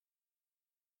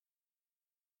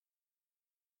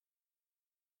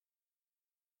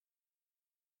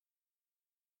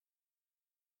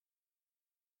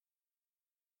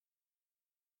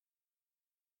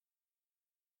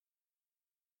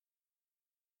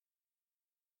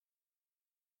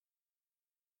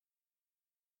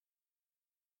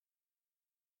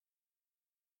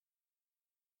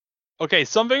 Okay,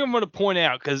 something I'm going to point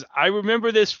out because I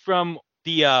remember this from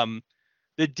the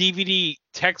DVD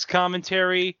text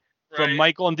commentary from Right.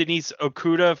 Michael and Denise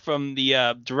Okuda from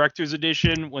the director's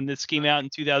edition when this came out in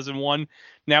 2001.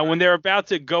 Now, when they're about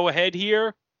to go ahead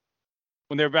here,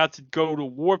 when they're about to go to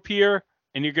warp here,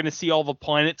 and you're going to see all the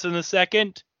planets in a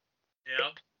second, Yeah.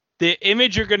 the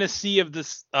image you're going to see of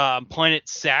this planet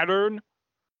Saturn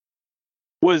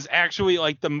was actually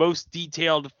like the most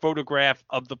detailed photograph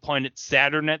of the planet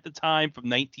Saturn at the time from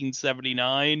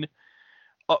 1979,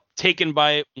 taken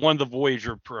by one of the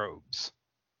Voyager probes.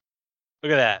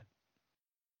 Look at that.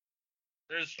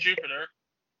 There's Jupiter.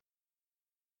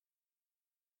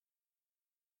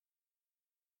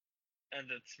 And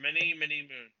its many, many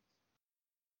moons.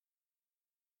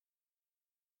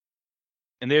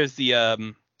 And there's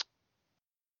the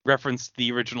reference to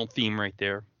the original theme right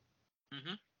there.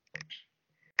 Mm-hmm.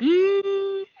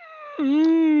 No.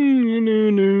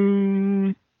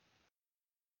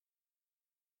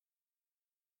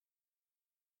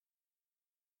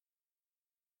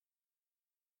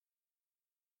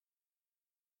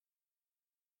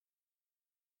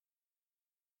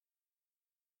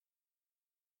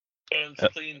 Jones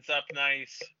cleans up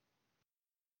nice.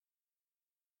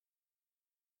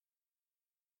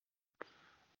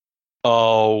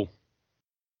 Oh.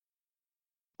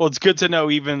 Well, it's good to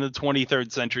know even in the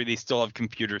 23rd century they still have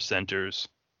computer centers.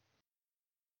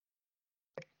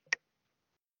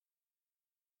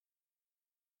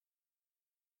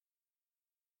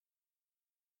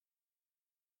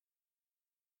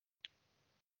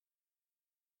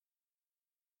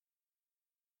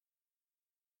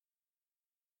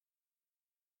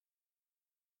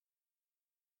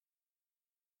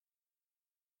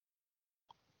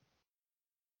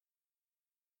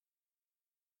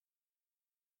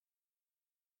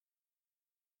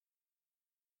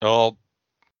 Oh.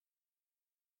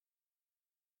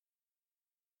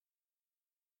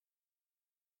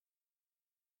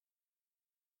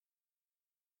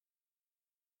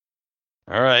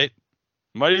 All right.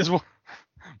 Might as well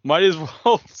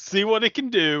see what it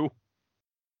can do.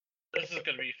 This is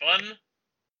gonna be fun.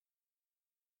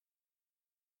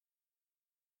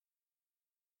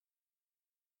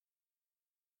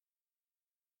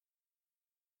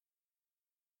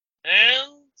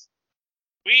 And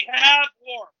we have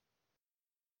war.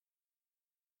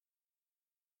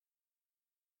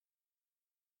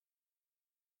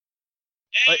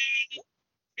 And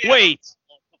we have Wait.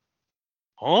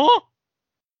 Huh?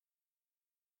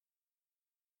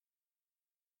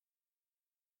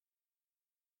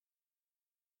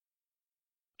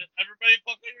 everybody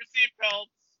buckle your seatbelts.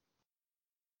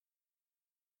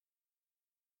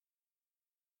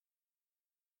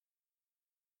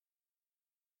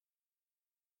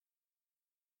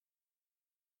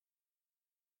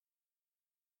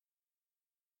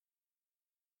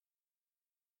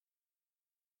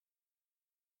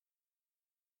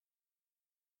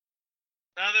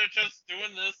 Now they're just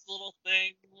doing this little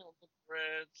thing on the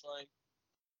bridge, like.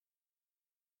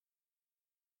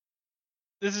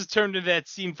 This has turned into that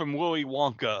scene from Willy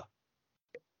Wonka.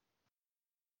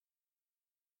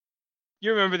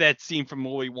 You remember that scene from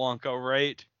Willy Wonka,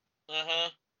 right? Uh-huh.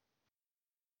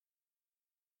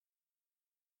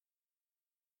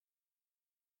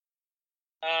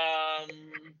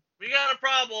 We got a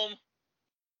problem.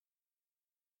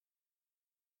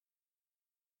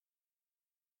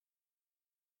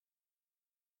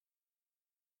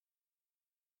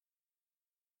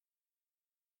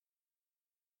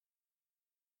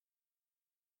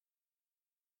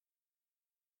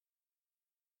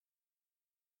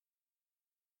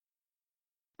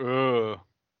 Ugh.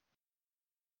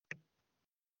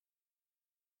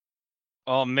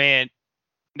 Oh man.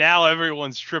 Now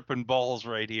everyone's tripping balls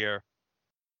right here.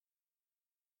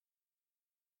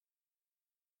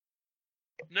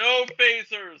 No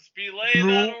phasers. Belay that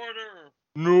No. order.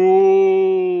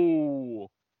 No.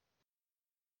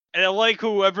 And I like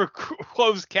whoever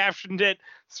closed captioned it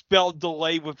spelled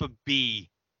delay with a B.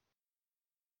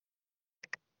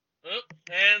 Oh,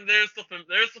 and there's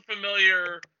the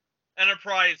familiar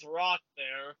Enterprise rock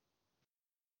there.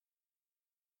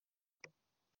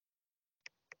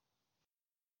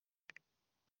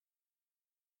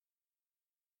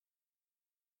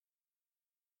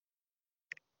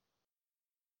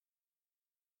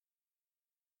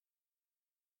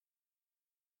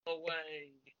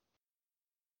 Away.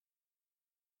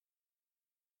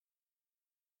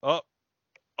 Oh,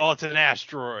 it's an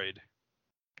asteroid.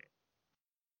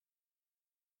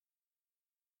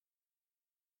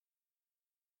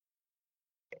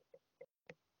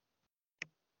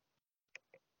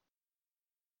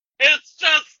 It's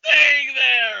just staying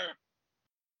there.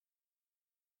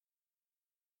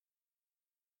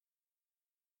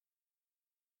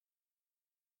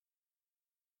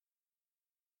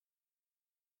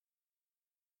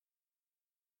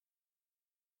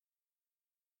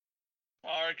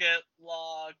 Target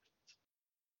locked.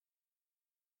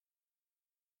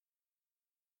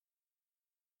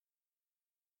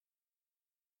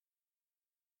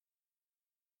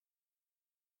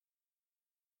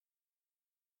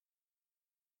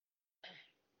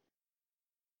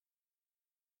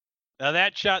 Now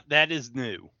that shot, that is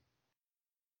new.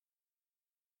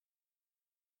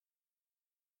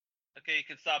 Okay, you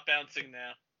can stop bouncing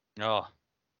now. Oh.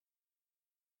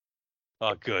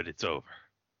 Oh, good. It's over.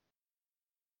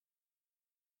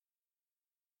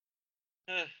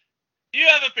 You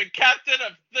haven't been captain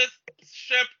of this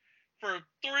ship for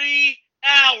 3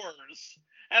 hours,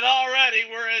 and already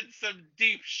we're in some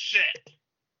deep shit.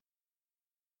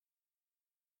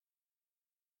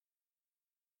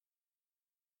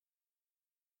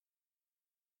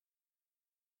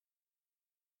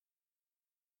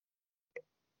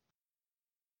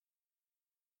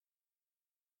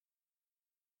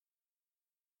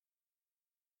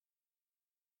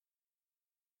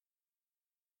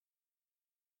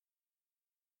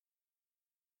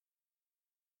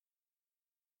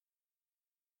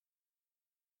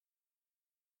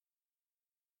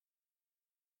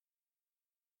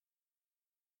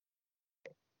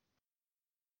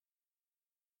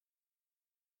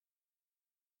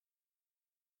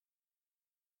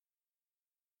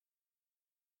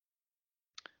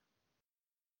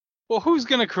 Well, who's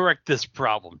going to correct this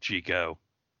problem, Chico?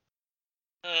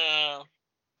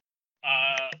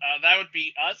 That would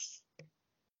be us.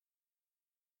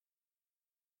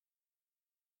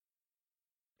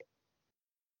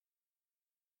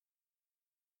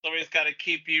 Somebody's got to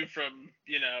keep you from,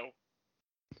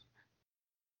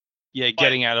 Yeah,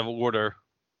 getting out of order.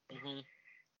 Mm-hmm.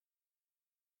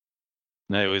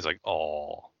 And he was like,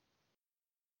 oh.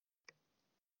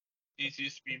 These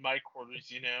used to be my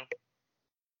quarters,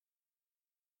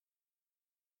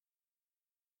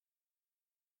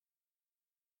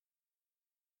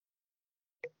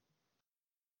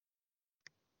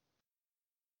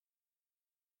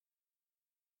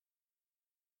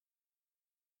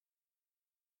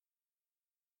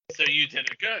 So you did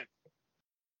it good.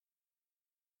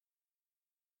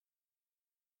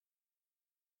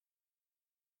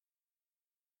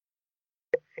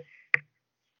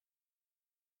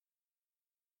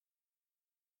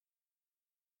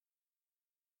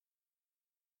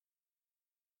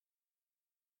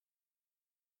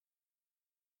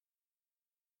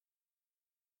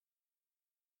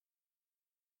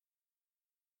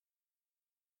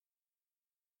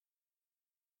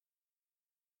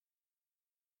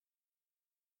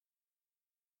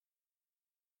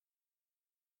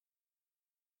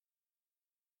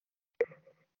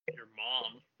 Your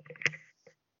mom.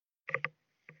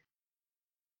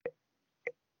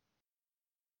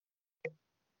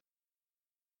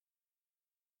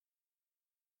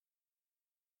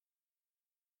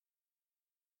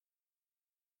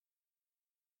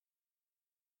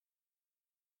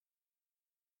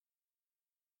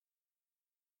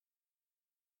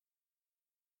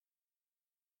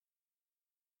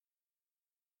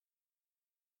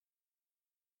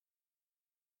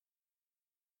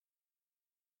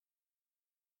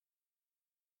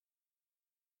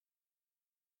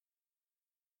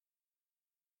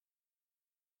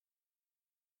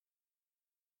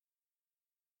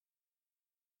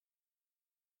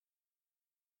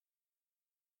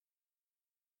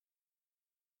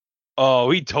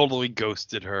 Oh, he totally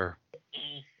ghosted her.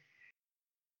 Mm.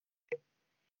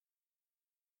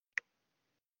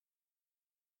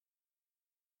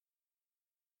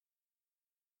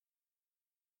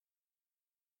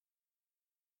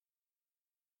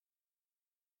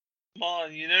 Come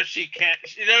on, she can't.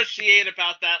 She ain't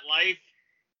about that life.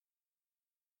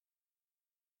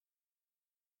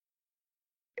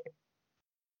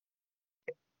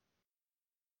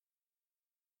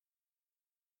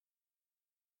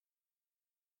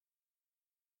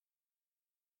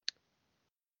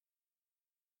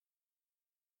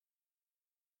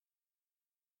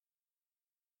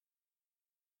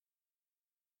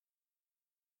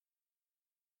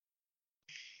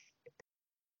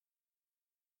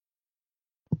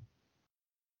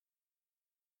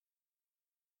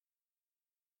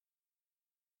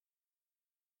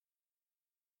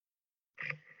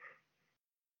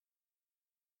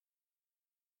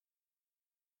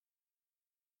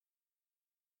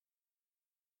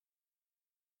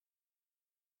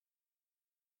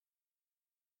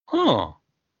 Huh.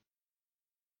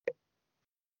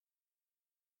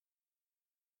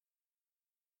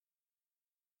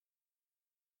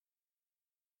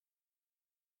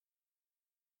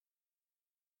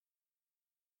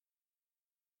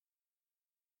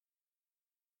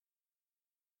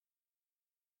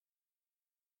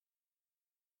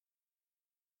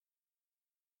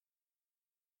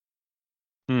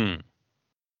 Hmm.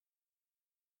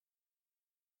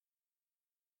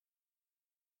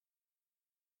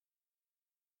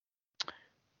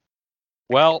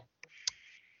 Well,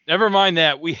 never mind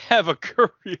that. We have a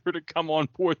courier to come on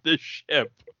board this ship.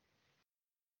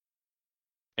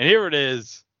 And here it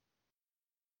is.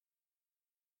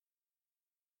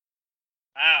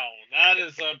 Wow, that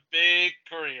is a big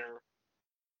career.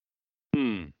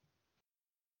 Hmm.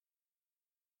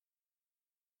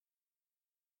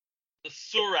 The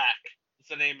Surak is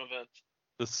the name of it.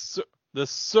 The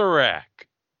Surak.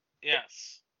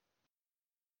 Yes.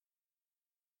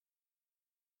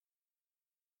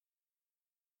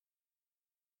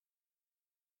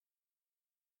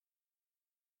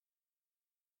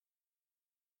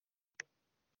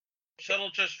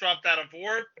 Shuttle just dropped out of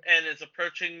warp and is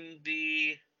approaching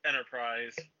the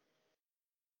Enterprise.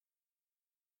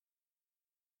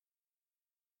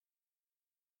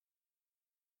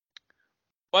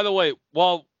 By the way,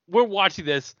 while we're watching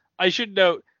this, I should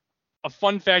note a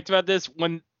fun fact about this.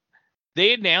 When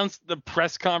they announced the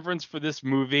press conference for this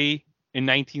movie in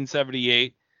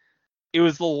 1978, it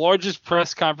was the largest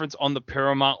press conference on the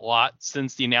Paramount lot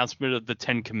since the announcement of the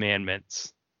Ten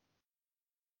Commandments.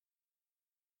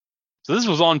 So this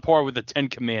was on par with the Ten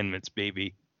Commandments,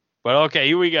 baby. But okay,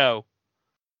 here we go.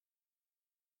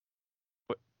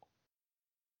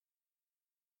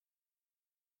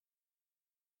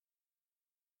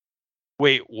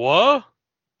 Wait, what?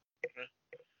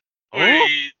 Oh,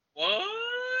 Wait, what?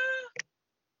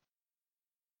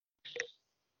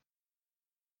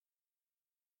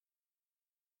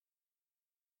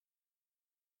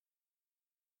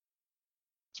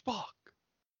 Spock.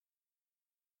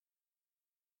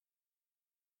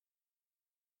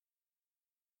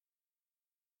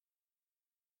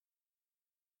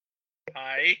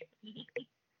 Hi.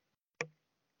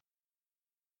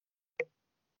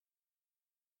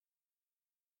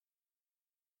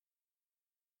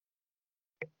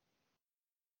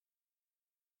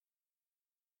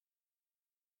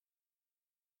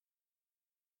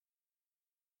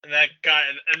 And that guy,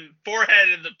 and forehead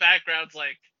in the background's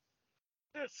like,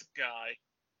 this guy.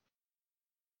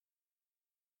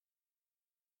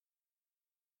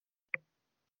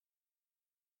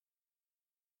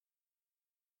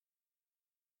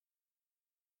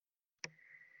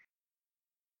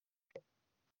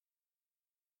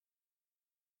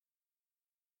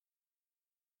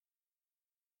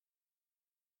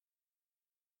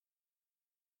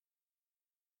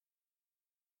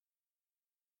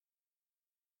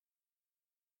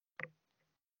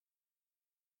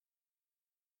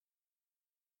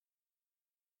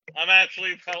 I'm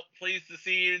actually pleased to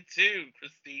see you too,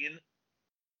 Christine.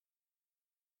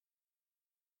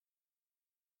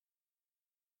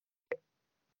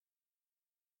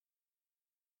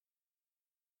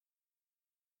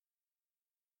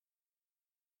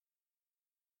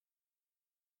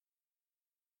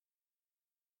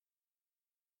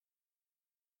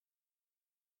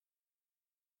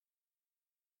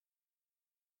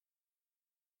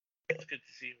 It's good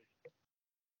to see you.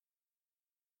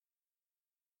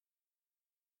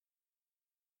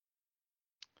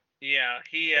 Yeah,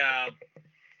 he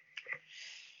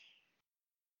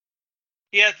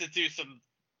has to do some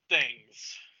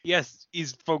things. Yes,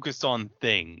 he's focused on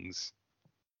things.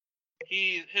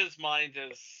 His mind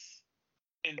is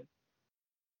in.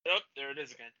 Oh, there it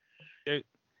is again.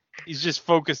 He's just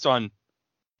focused on,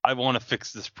 I want to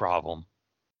fix this problem.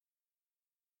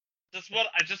 I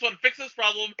just want to fix this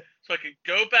problem so I can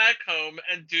go back home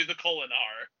and do the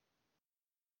Kolinar.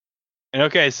 And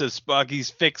okay, so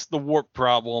Spock, fixed the warp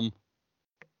problem.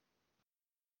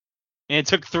 And it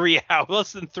took 3 hours,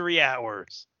 less than 3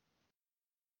 hours.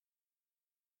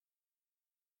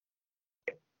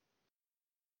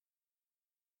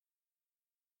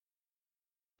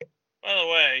 By the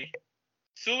way,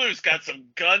 Sulu's got some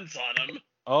guns on him.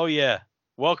 Oh yeah.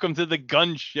 Welcome to the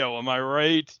gun show, am I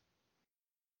right?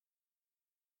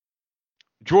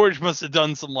 George must have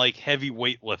done some like heavy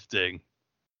weightlifting.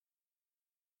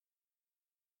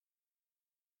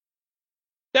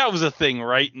 That was a thing,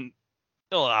 right? And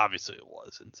well, obviously it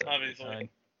wasn't. Obviously.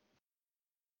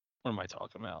 What am I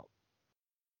talking about?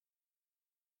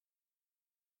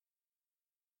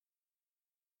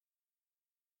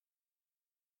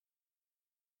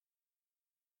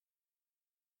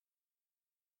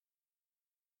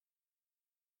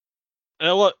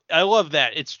 I love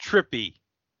that. It's trippy.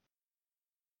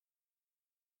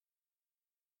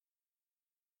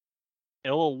 A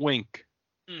little wink.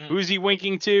 Mm-hmm. Who's he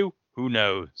winking to? Who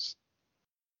knows?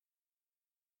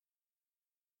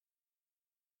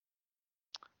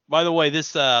 By the way,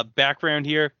 this background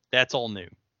here, that's all new.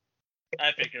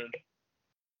 I figured.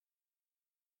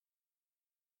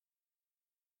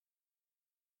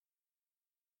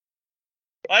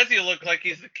 Why does he look like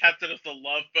he's the captain of the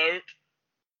Love Boat?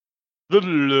 The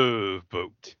Love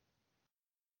Boat.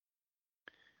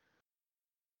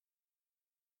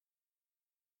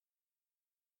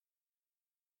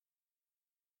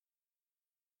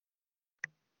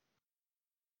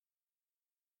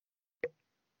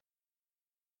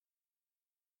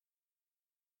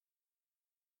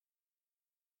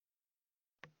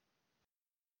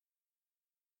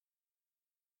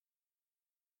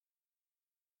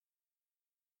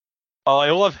 Oh,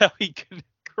 I love how he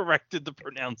corrected the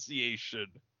pronunciation.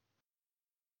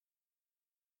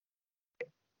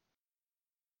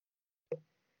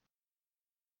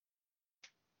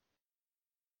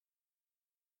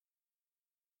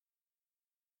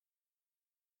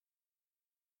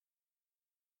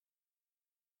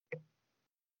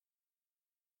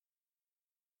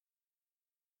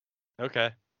 Okay.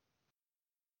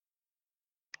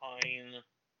 Fine.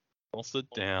 I'll sit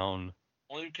down.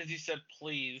 Only because you said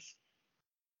please.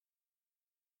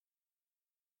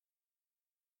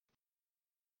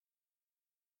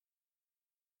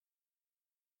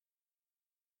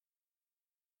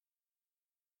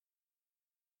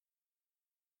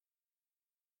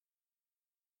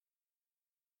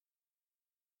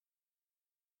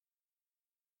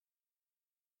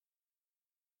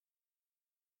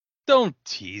 Don't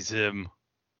tease him.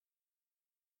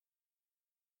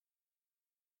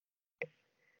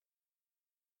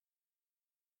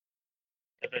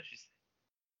 I bet she's.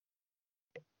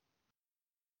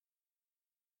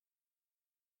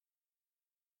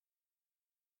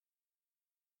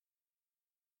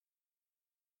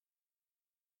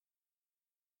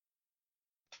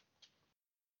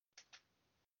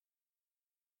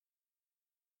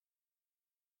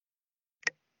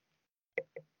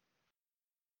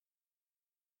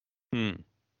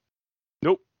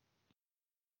 Nope.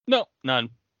 No, none.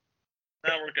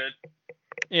 No, we're good.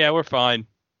 Yeah, we're fine.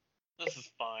 This is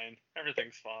fine.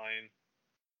 Everything's fine.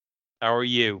 How are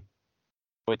you?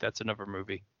 Wait, that's another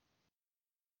movie.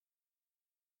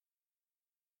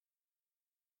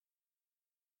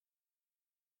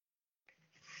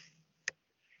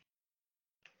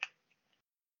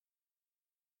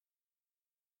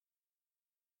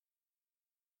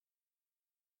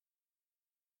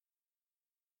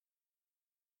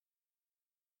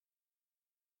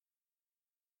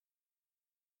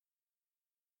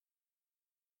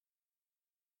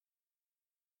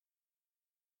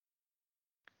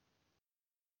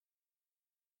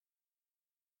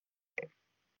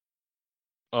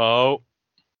 Oh,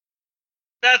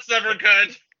 That's never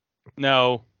good.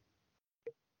 no.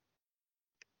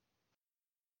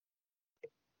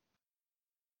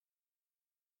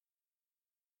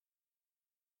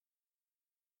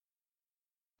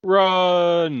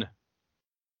 Run!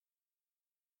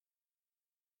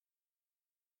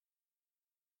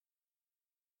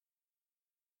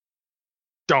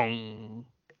 Dong!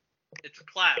 It's a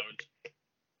cloud.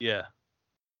 Yeah.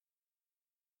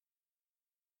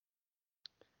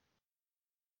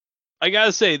 I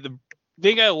gotta say, the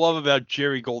thing I love about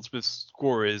Jerry Goldsmith's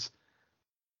score is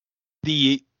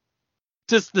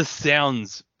just the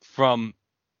sounds from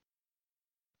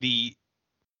the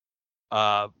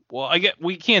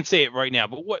we can't say it right now,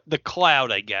 but what the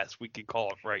cloud, I guess we could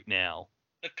call it right now.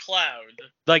 The cloud.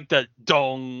 Like the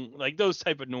dong, like those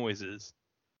type of noises.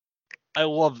 I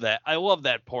love that. I love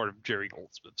that part of Jerry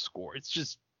Goldsmith's score. It's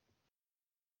just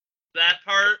That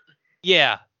part.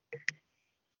 yeah.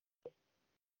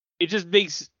 It just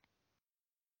gives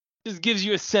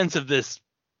you a sense of this,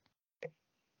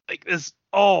 like this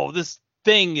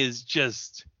thing is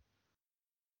just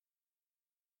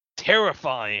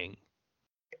terrifying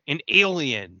and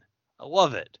alien. I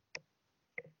love it.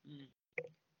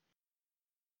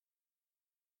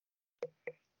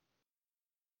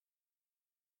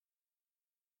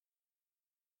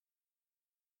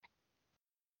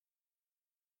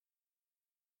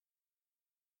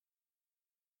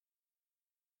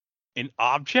 An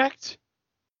object?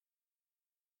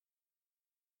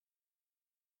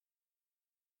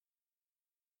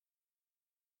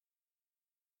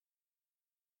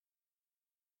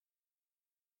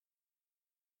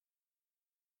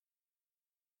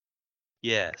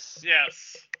 Yes.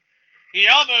 Yes. He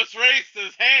almost raised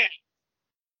his hand.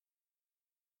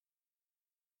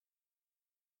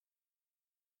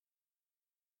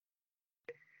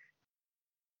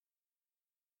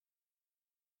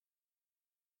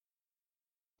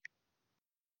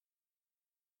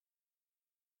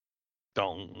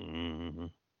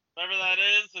 Dong. Whatever that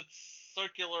is, it's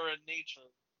circular in nature.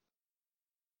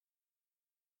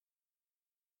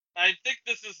 I think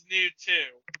this is new too.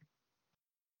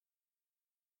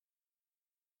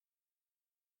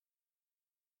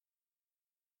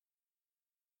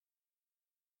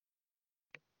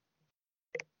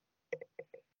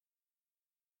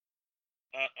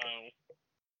 Uh-oh.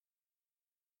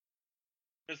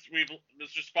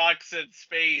 Mr. Spock's in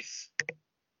space,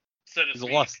 so to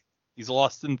speak. He's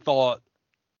lost in thought.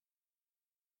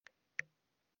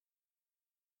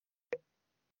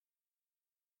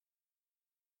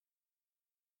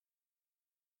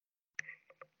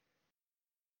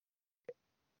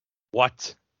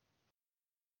 What?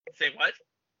 Say what?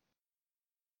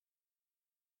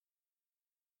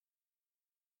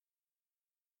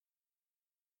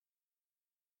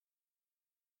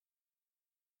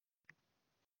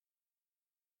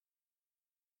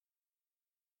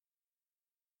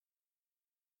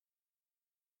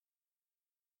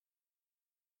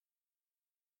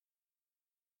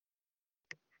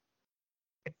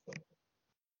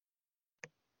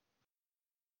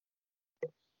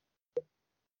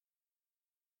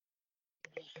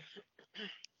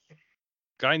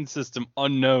 Guidance system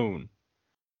unknown.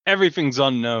 Everything's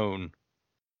unknown.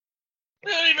 I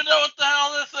don't even know what the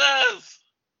hell this is!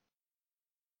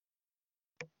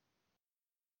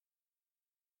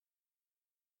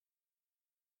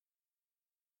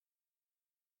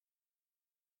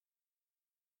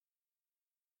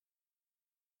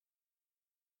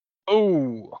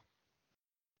 Oh.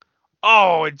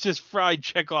 Oh, it just fried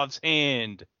Chekhov's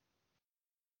hand.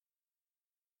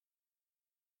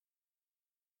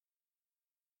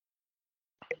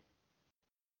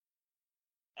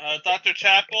 Dr.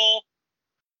 Chapel.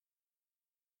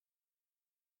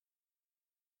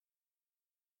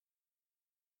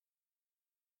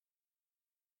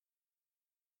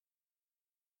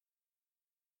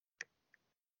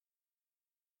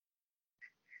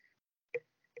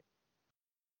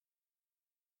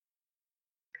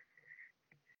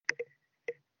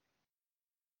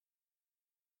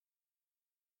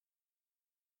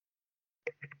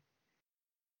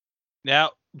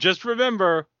 Now, just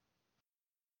remember,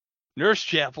 Nurse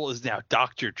Chapel is now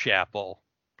Dr. Chapel.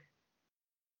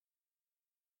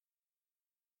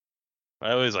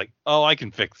 I was like, oh, I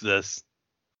can fix this.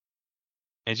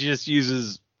 And she just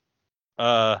uses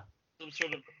Some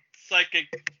sort of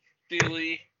psychic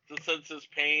dealy to sense his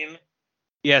pain.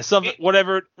 yeah, something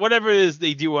whatever it is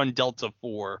they do on Delta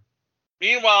 4.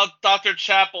 Meanwhile, Dr.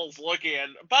 Chapel's looking at...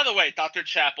 By the way, Dr.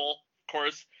 Chapel, of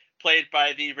course, played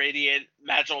by the radiant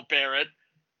Majel Barrett.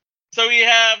 So we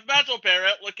have Majel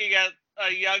Barrett looking at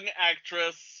a young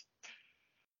actress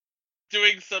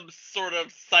doing some sort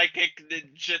of psychic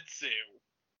ninjutsu.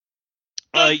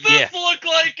 Does this look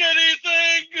like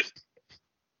anything?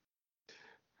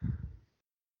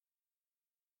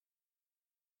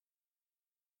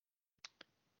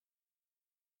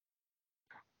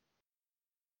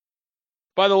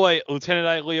 By the way,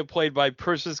 Lieutenant Ilia played by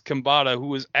Persis Kambata, who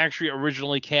was actually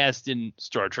originally cast in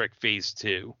Star Trek Phase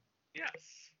 2. Yes.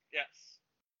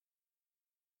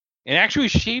 And actually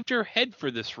shaved her head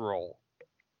for this role.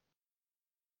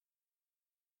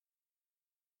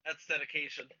 That's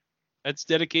dedication. That's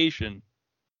dedication.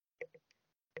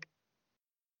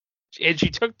 And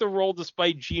she took the role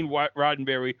despite Gene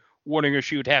Roddenberry warning her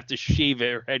she would have to shave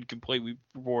her head completely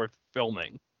before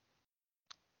filming.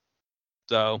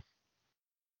 So...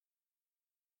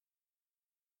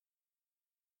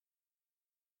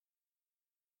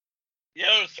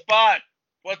 Yo, Spot,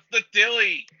 what's the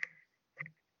dilly?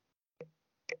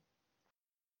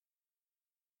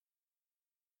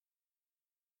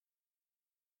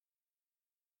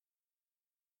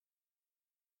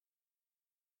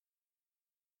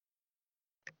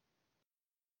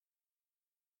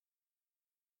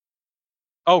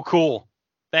 Oh, cool.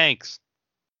 Thanks.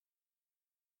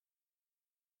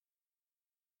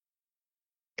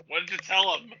 What did you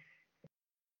tell him?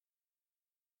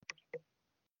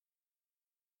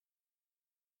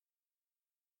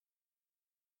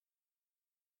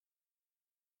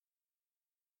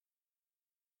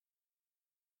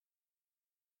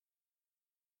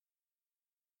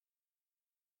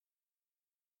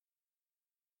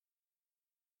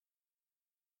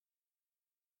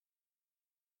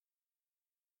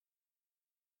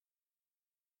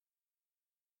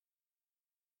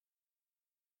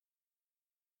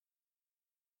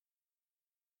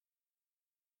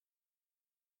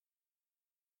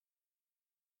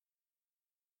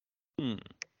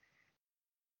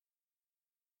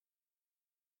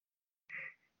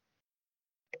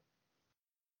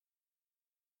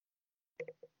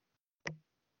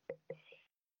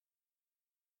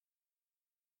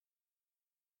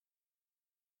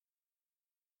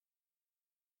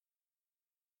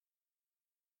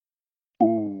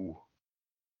 Ooh.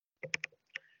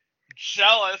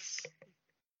 Jealous.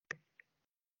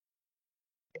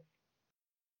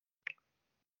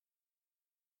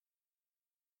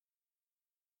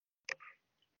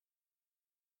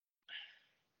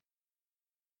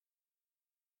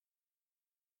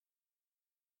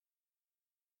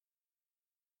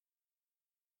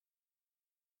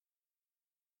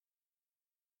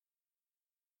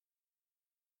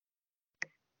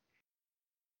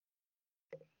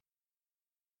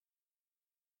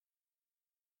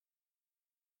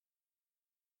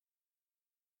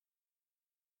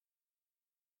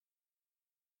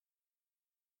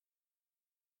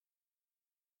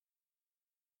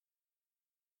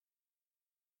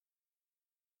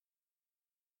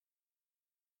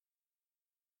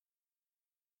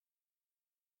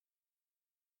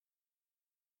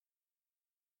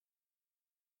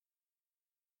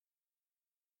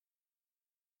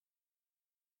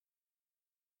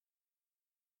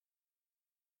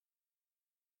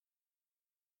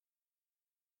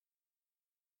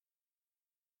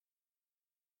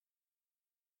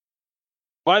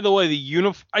 By the way,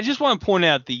 I just want to point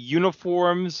out the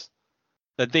uniforms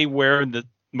that they wear in the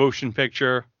motion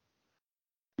picture,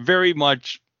 very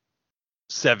much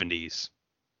 70s.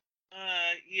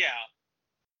 Yeah.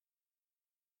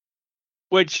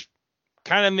 Which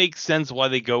kind of makes sense why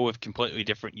they go with completely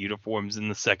different uniforms in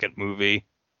the second movie.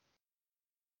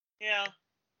 Yeah.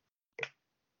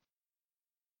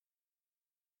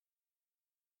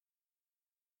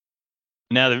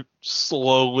 Now they're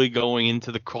slowly going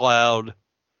into the cloud.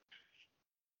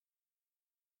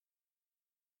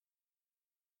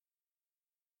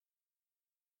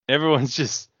 Everyone's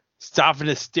just stopping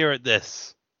to stare at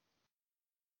this.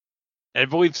 And I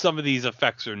believe some of these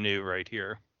effects are new right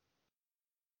here.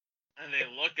 And they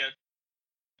look at.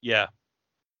 Yeah.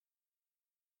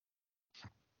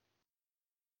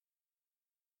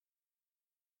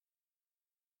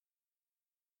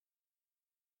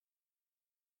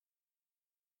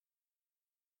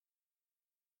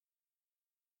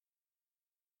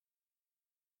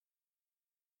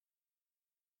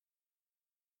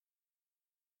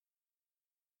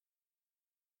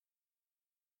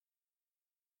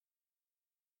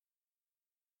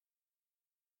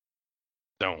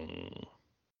 Don't.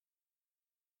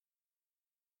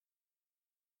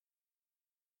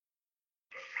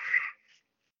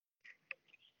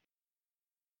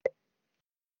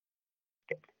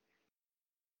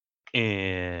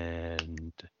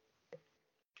 And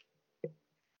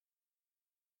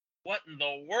What in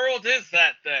the world is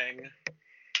that thing?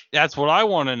 that's what I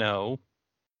want to know.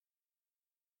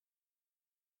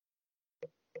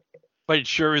 But it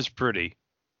sure is pretty.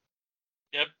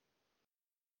 Yep.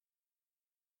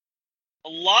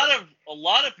 A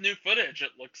lot of new footage,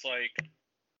 it looks like.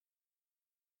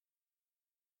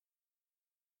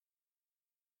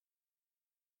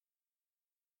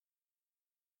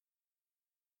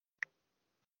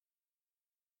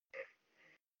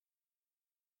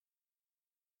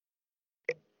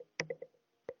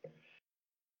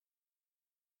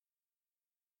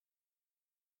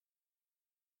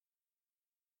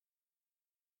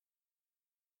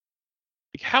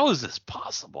 Like, how is this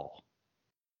possible?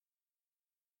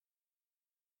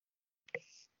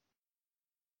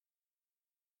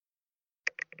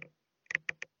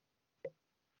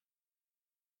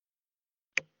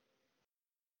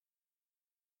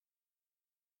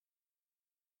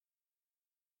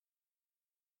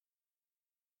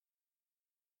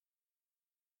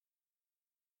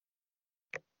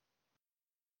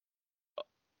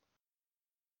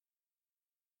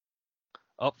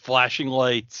 Oh, flashing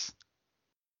lights.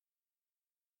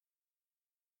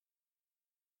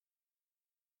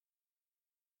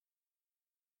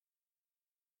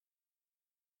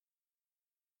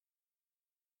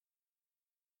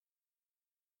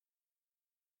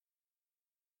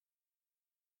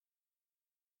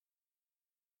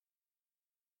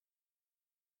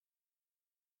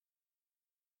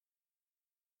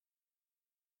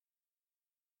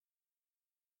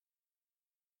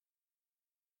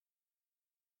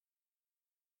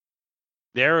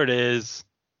 There it is.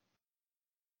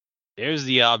 There's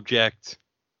the object.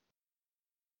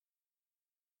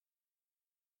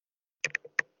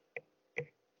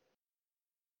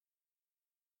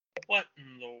 What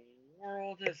in the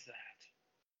world is that?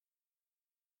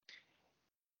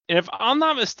 And if I'm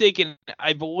not mistaken,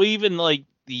 I believe in like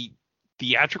the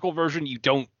theatrical version, you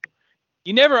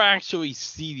never actually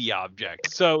see the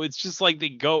object. So it's just like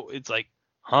it's like,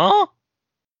 huh?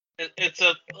 It's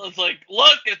like,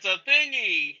 look, it's a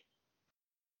thingy.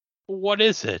 What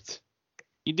is it?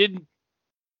 You didn't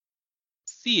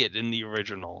see it in the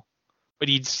original, but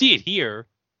you'd see it here.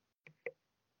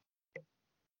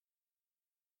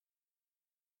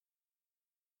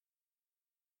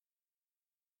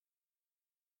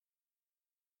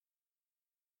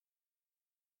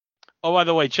 Oh, by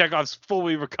the way, Chekhov's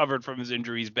fully recovered from his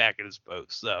injuries, back at his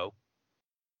post. So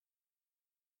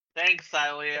Thanks,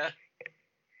 Silia.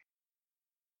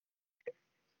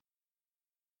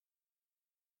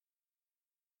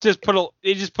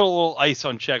 they just put a little ice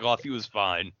on Chekhov. He was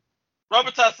fine.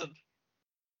 Robitussin.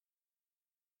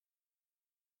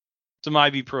 Some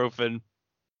ibuprofen.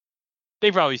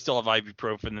 They probably still have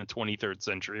ibuprofen in the 23rd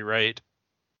century, right?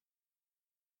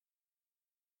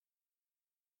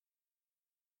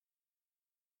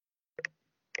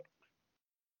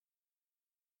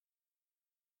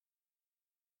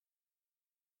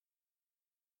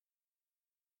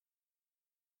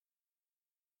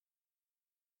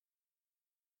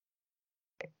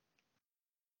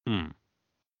 Hmm.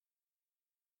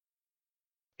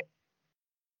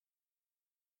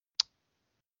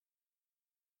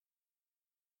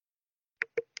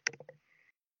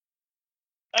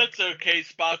 That's okay,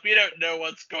 Spock. We don't know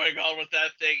what's going on with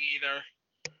that thing either.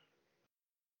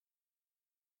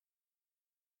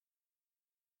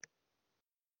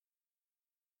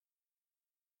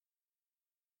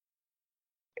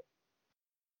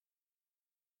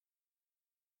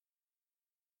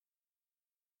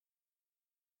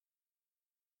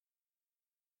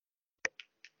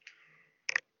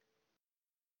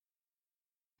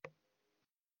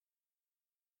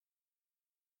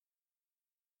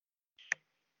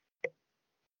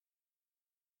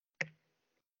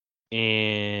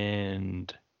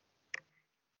 And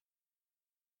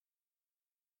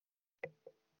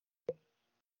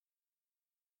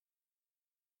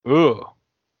ooh.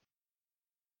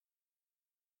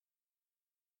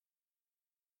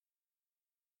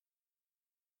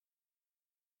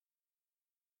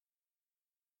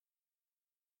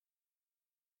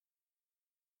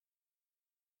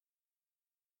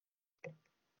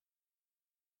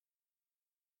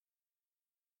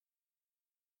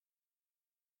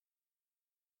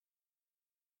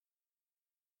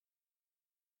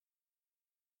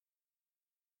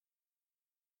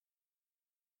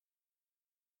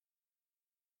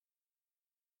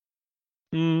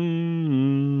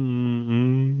 Mm-hmm.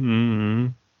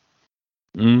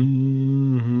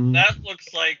 Mm-hmm. That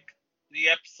looks like the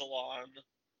Epsilon.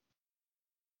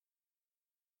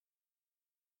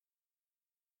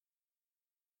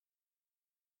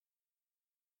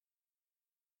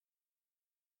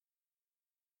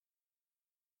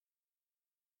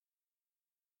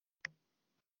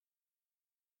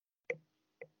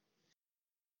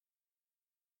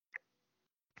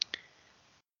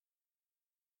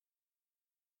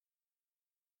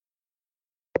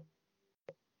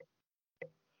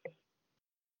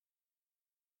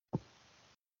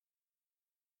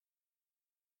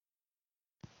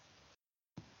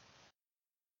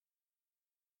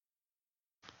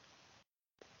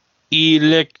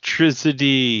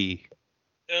 Electricity.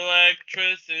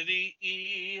 Electricity,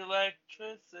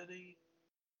 electricity.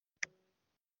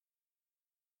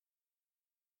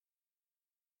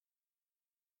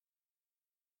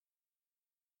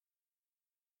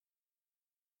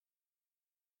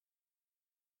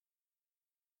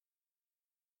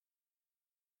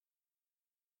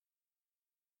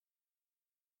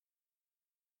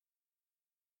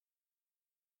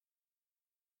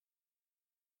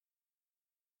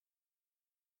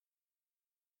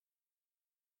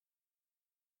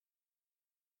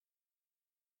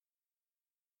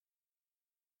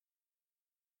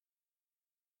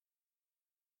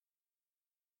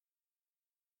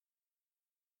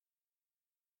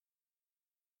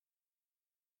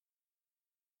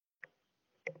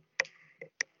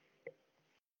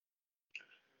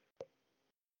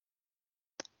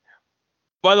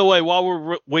 By the way, while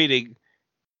we're waiting,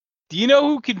 do you know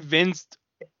who convinced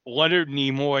Leonard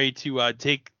Nimoy to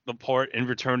take the part and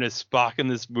return as Spock in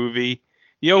this movie?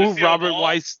 You know who Lucille Robert Ball?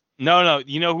 Weiss? No.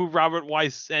 You know who Robert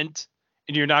Weiss sent?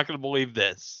 And you're not going to believe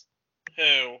this.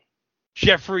 Who?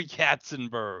 Jeffrey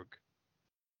Katzenberg.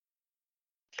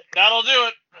 That'll do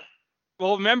it.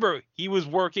 Well, remember, he was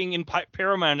working in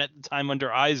Paramount at the time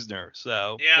under Eisner,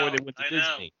 so Yeah, before they went to I know.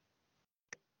 Disney.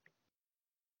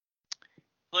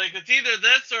 Like, it's either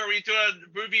this or we do a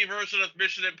movie version of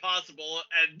Mission Impossible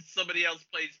and somebody else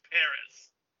plays Paris.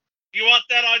 You want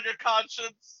that on your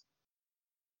conscience?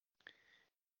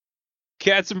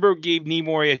 Katzenberg gave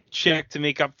Nimoy a check to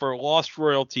make up for lost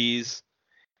royalties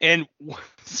and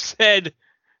said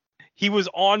he was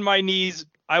on my knees.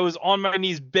 I was on my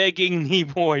knees begging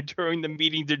Nimoy during the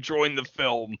meeting to join the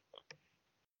film.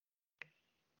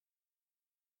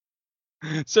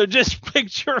 So just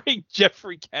picturing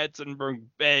Jeffrey Katzenberg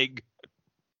beg.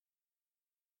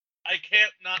 I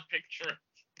can't not picture it.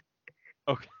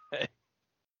 Okay.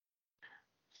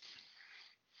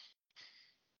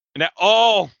 Now,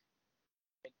 oh,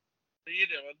 What are you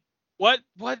doing?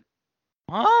 what?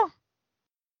 Huh?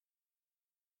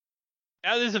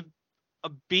 Now there's a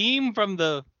beam from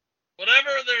the. Whatever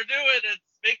they're doing, it's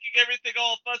making everything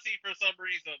all fuzzy for some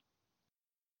reason.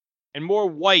 And more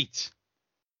white.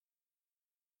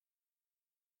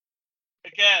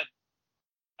 Again,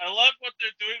 I love what they're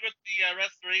doing with the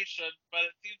restoration, but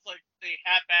it seems like they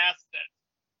half-assed it.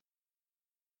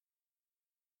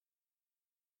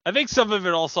 I think some of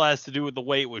it also has to do with the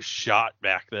way it was shot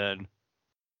back then.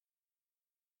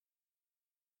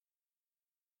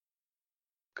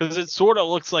 Because it sort of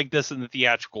looks like this in the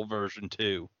theatrical version,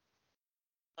 too.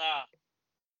 Ah.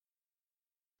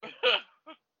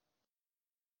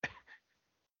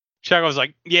 Chuck was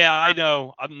like, yeah, I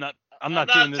know. I'm not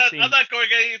doing this scene. I'm not going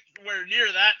anywhere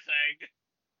near that thing.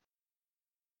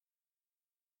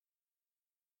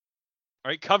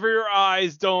 All right, cover your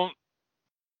eyes. Don't.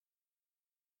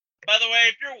 By the way,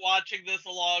 if you're watching this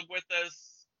along with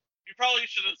us, you probably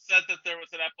should have said that there was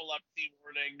an epilepsy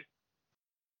warning.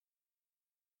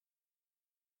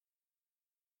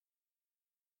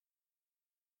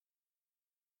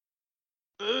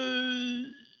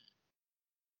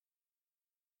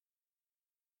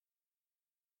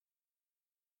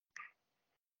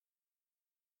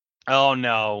 Oh,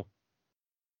 no.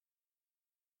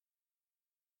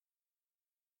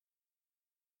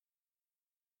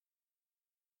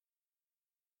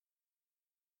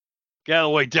 Get out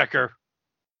of the way, Decker.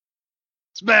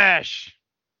 Smash!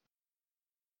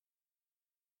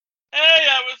 Hey,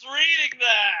 I was reading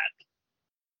that.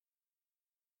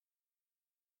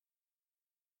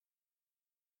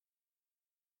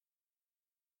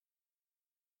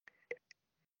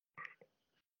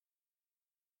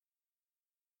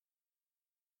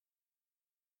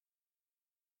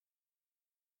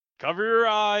 Cover your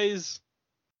eyes.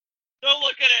 Don't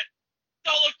look at it.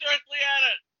 Don't look directly at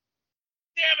it.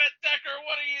 Damn it, Decker,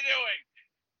 what are you doing?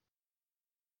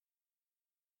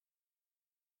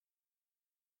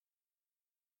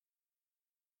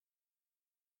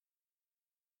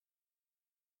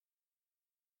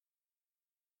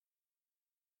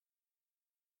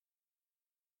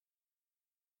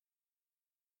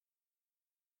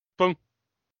 Boom.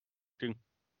 Ding.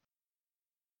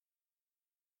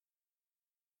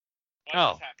 What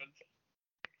Oh. just happened?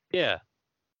 Yeah.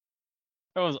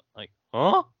 I was like,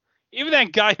 huh? Even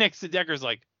that guy next to Decker's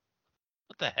like,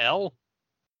 what the hell?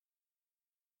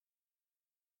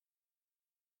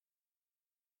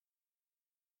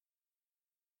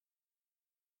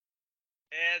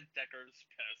 And Decker's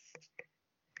pissed.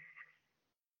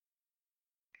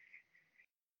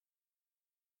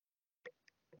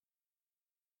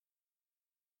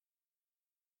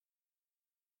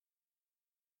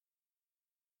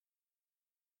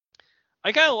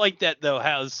 I kind of like that, though,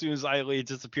 how as soon as Eileen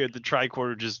disappeared, the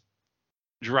tricorder just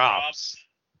drops.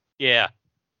 Yeah.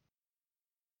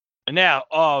 And now,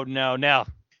 oh no, now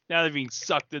they're being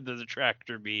sucked into the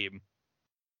tractor beam.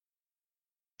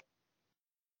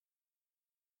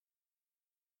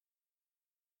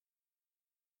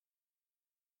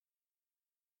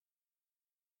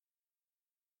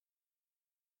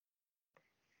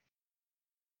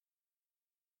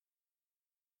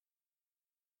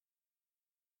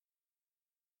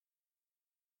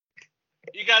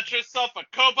 You got yourself a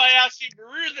Kobayashi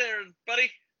Maru there, buddy.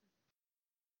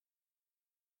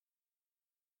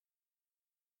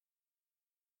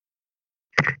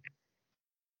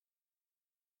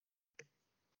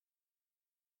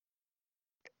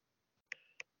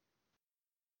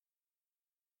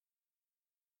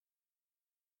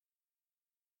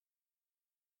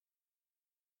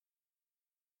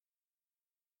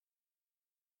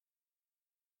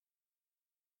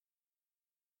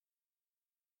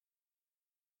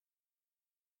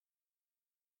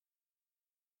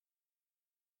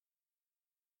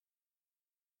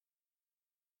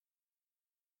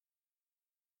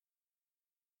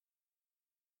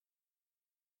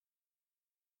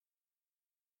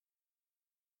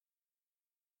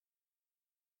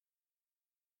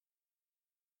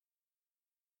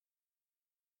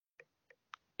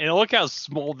 And look how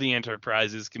small the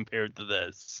Enterprise is compared to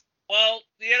this. Well,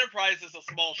 the Enterprise is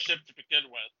a small ship to begin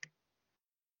with.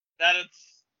 That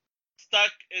it's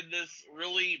stuck in this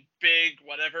really big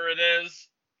whatever it is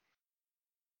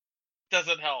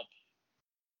doesn't help.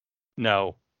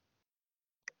 No.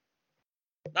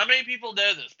 Not many people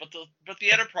know this, but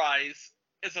the Enterprise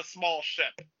is a small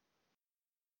ship.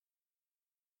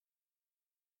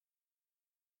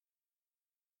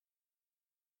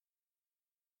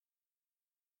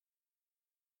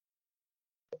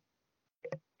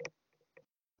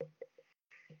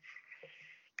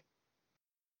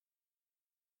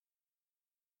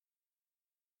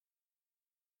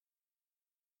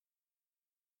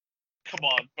 Come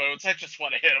on, Bones. I just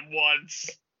want to hit him once.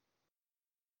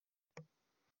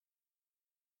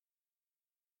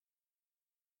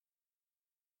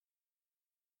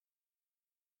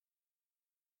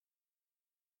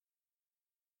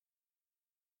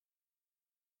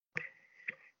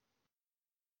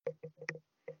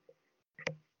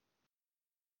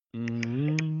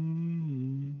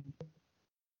 Mm-hmm.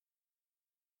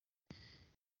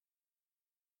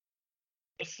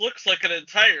 This looks like an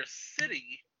entire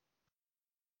city.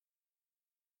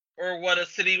 Or what a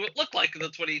city would look like in the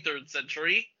 23rd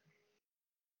century.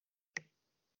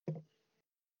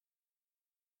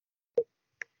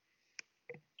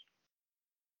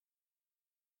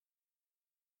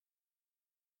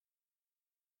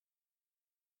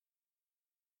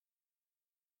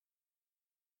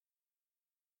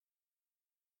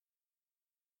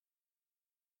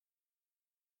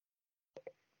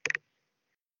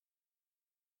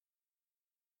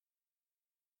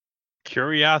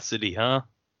 Curiosity, huh?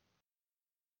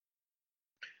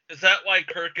 Is that why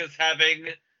Kirk is having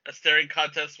a staring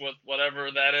contest with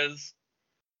whatever that is?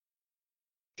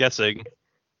 Guessing.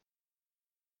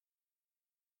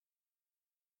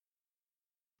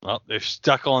 Well, they're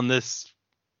stuck on this.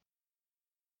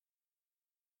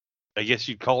 I guess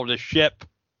you'd call it a ship.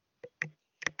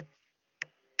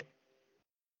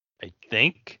 I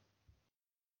think.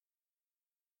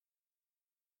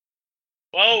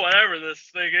 Well, whatever this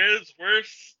thing is, we're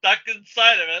stuck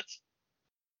inside of it.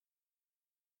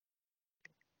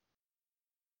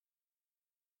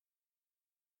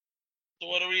 So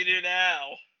what do we do now?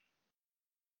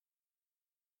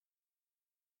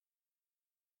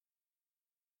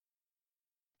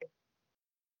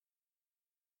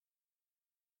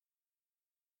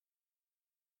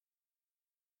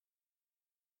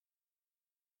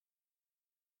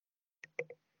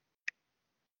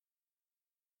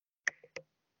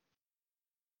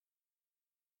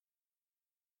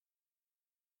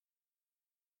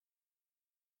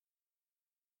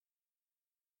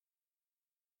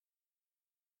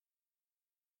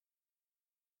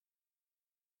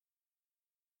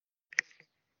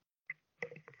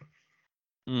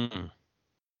 Mm.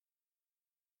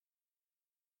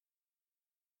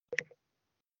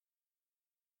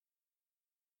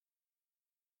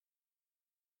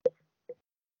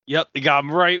 Yep, they got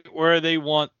him right where they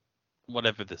want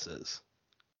whatever this is.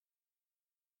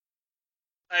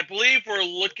 I believe we're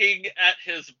looking at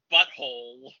his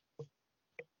butthole.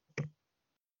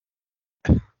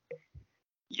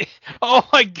 Yeah. Oh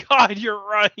my god, you're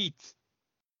right.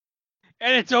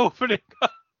 And it's opening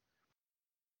up.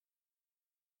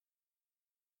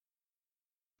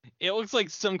 It looks like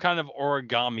some kind of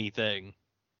origami thing.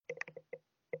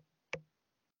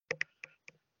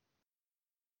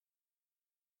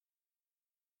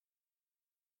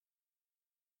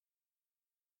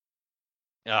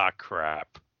 Ah, crap.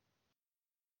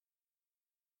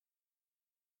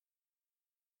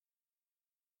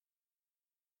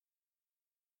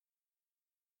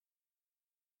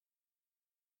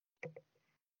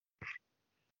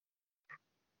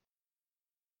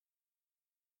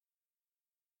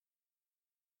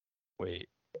 Wait.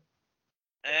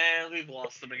 And we've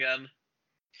lost him again.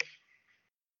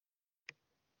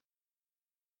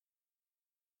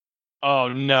 Oh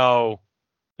no.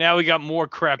 Now we got more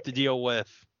crap to deal with.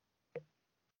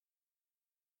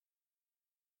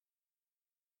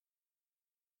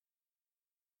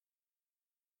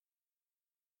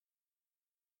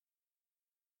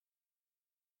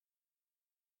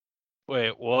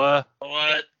 Wait, what?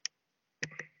 What?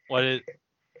 What is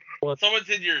Someone's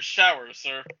in your shower,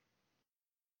 sir.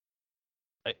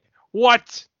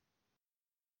 what?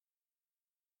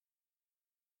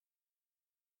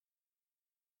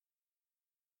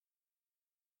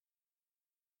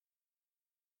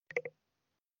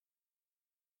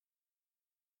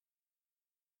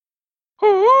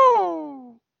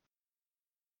 Ooh.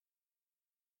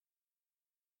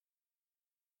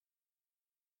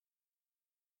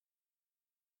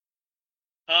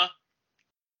 Huh?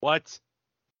 What?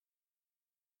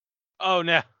 Oh,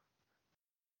 now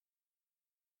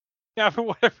for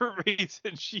whatever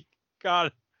reason she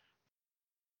got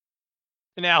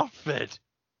an outfit.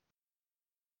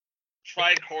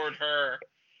 Tricord her.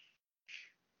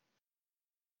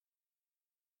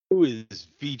 Who is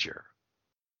Feature?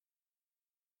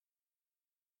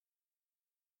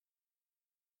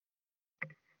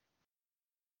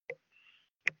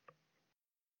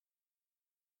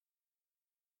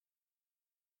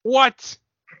 What?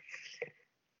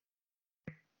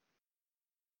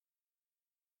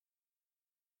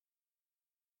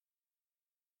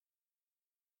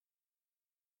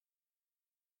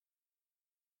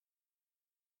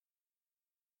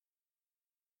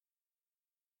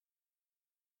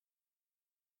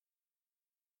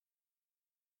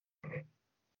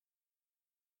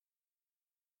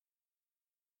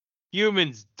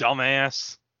 Humans,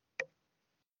 dumbass.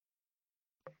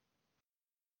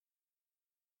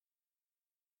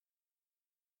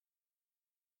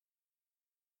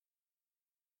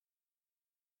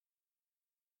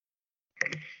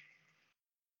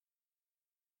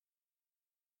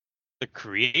 The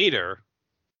creator?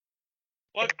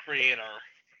 What creator?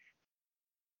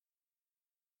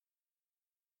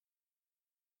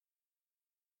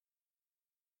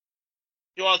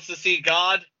 He wants to see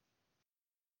God?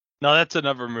 No, that's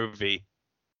another movie.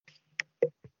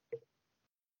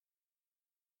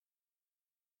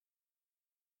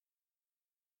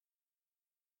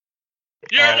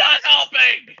 You're Oh. not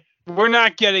helping! We're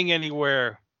not getting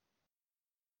anywhere.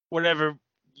 Whatever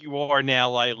you are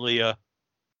now, Leah.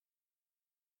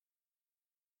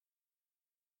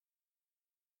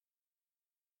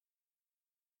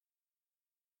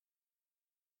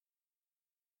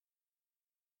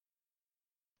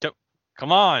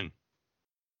 Come on.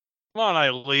 Come on,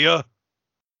 Ilea.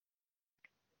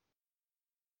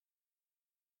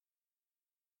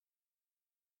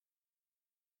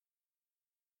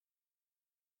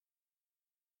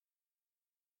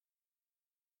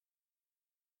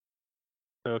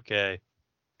 Okay.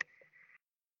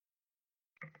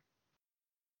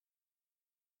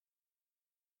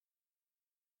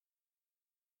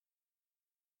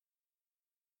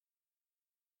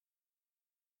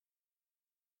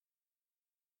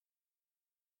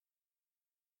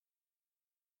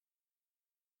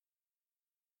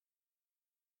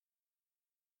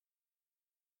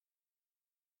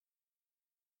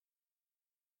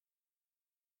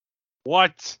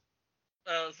 What?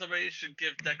 Somebody should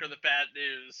give Decker the bad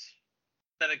news.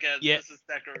 Then again, Yeah. this is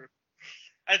Decker.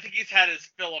 I think he's had his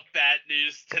fill of bad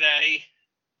news today.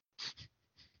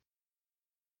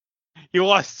 He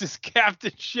lost his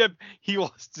captainship. He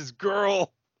lost his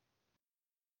girl.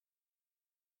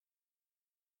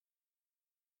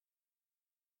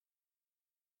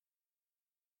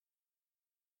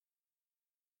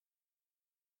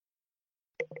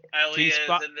 Aliyah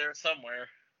Spock- is in there somewhere.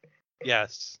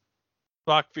 Yes.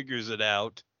 Spock figures it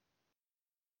out.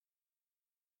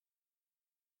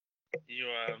 You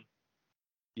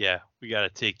Yeah, we gotta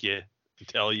take you and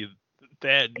tell you the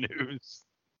bad news.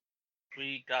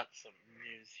 we got some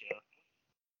news here.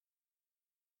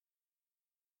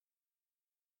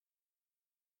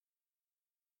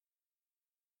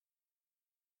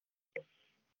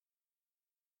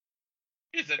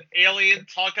 He's an alien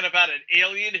talking about an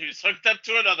alien who's hooked up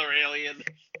to another alien.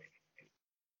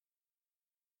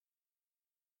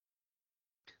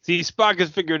 See, Spock has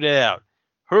figured it out.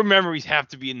 Her memories have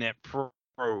to be in that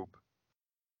probe.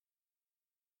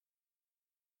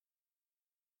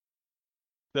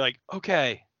 They're like,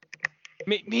 okay,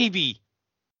 maybe.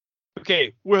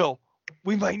 Okay, Will,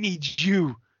 we might need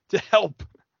you to help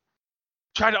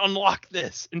try to unlock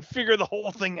this and figure the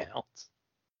whole thing out.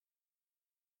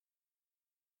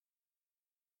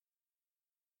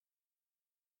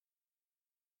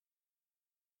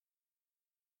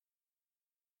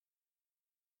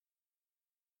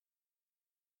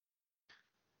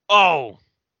 Oh,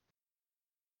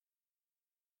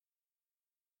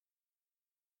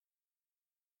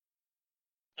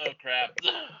 Oh crap.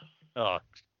 oh,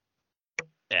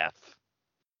 F.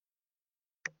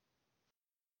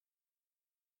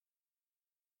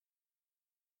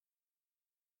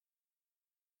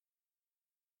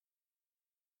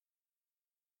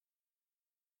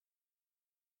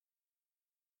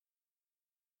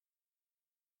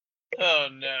 Oh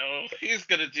no. He's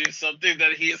gonna do something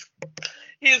that he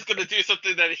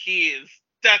is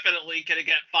definitely gonna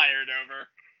get fired over.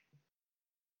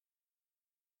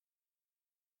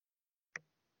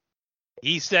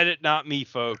 He said it, not me,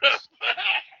 folks.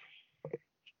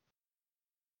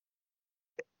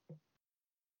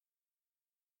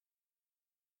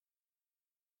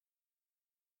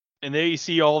 And there you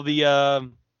see all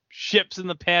the ships in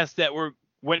the past that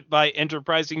went by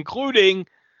Enterprise, including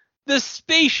the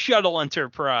Space Shuttle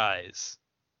Enterprise.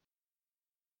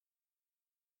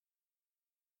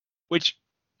 Which,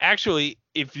 actually,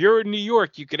 if you're in New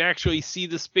York, you can actually see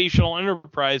the Space Shuttle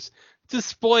Enterprise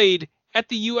displayed at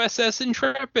the USS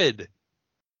Intrepid.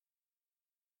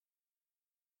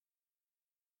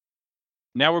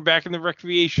 Now we're back in the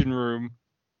recreation room.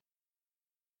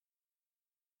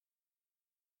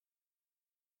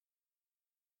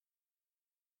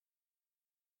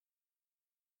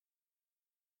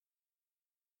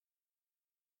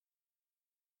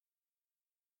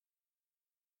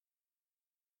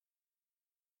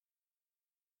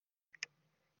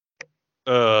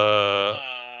 Um,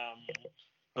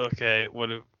 Okay,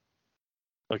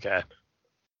 okay.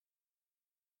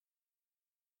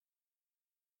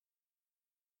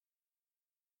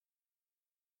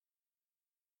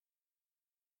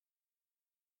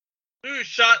 Ooh,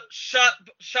 shot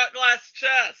glass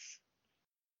chess.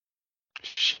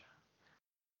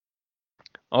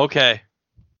 Okay.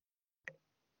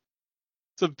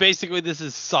 So basically this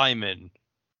is Simon.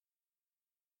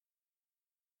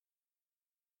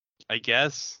 I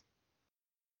guess.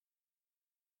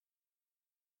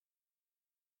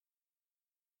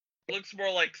 Looks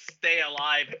more like Stay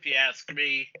Alive, if you ask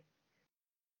me.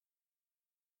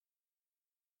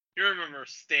 You remember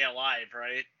Stay Alive,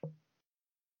 right?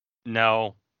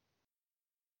 No.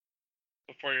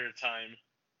 Before your time.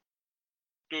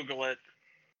 Google it.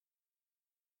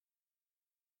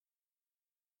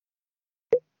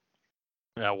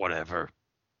 Yeah, whatever.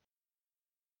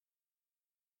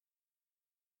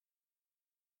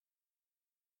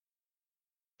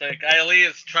 Like, Ilea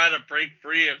is trying to break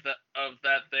free of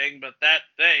that thing, but that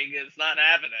thing is not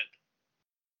having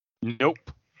it. Nope.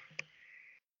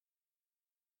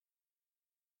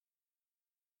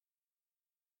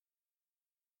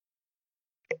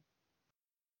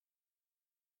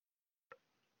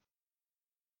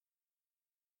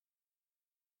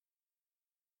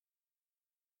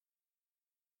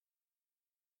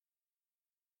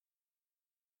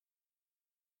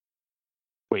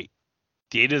 Wait.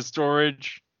 Data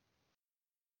storage?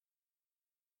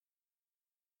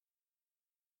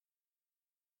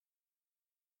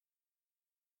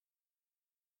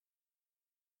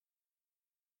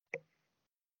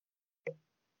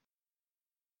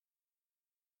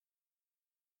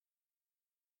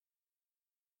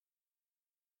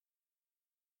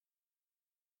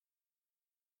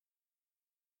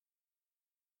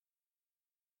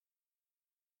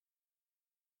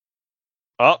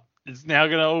 Oh, it's now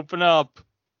gonna open up. I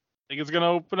think it's gonna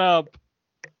open up.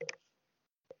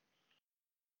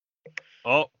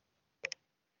 Oh.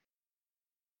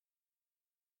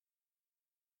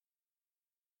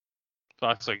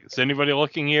 Fox, like, is anybody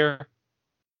looking here?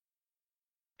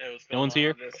 It was No one's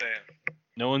here? I'm just saying.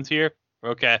 No one's here?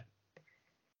 Okay.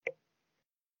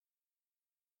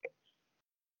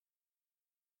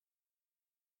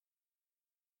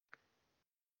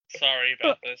 Sorry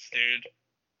about this, dude.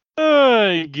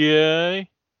 Hey, guy.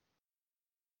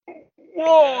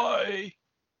 Why?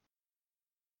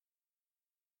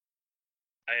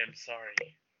 I am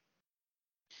sorry.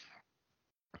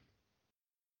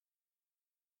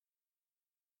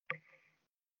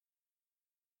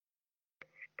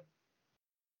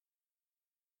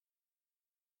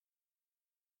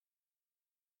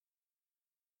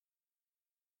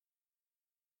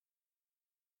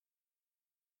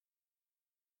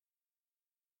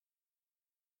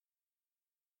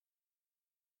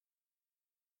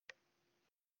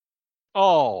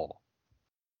 Oh.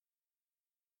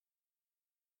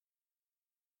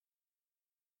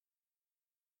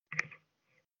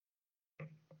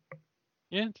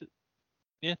 Yeah.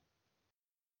 Yeah.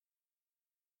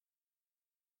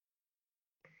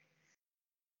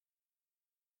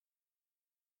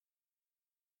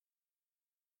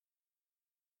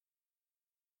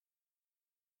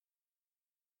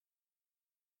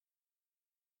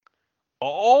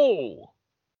 Oh.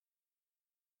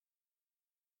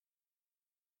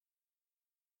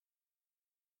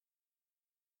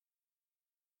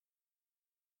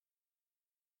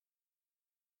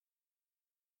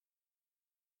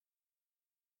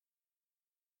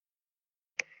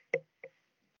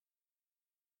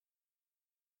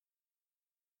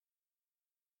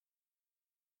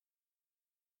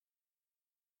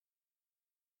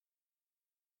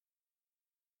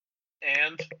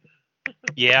 And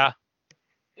Yeah.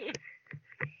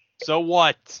 So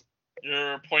what?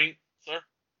 your point, sir?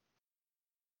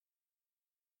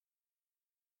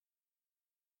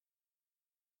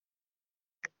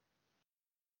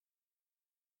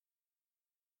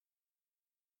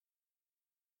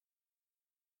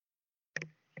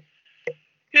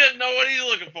 Yeah, no, what are you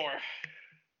looking for?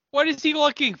 What is he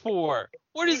looking for?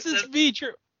 What is this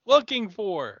feature looking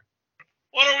for?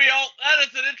 What are we all... That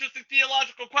is an interesting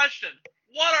theological question.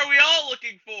 What are we all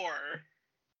looking for?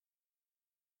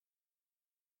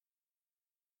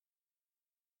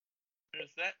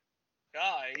 There's that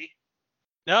guy.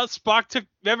 No, Spock took.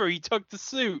 Remember, he took the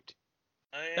suit.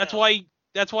 I That's why.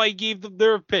 That's why he gave the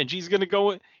nerve pinch. He's gonna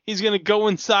go. He's gonna go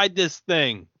inside this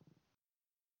thing.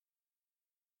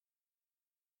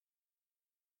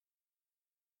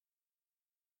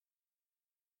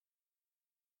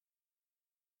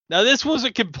 Now, this was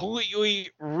a completely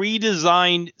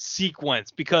redesigned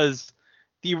sequence because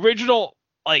the original,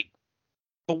 like,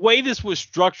 the way this was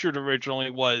structured originally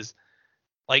was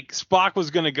like Spock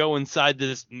was gonna go inside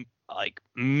this like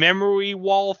memory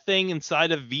wall thing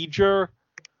inside of V'ger.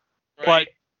 Right. But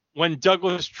when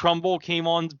Douglas Trumbull came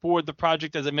on board the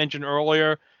project, as I mentioned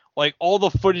earlier, like all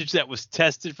the footage that was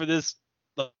tested for this,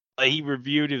 he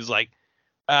reviewed, it was like,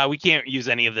 we can't use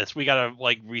any of this. We gotta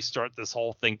like restart this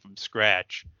whole thing from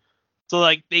scratch. So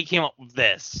like they came up with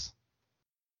this.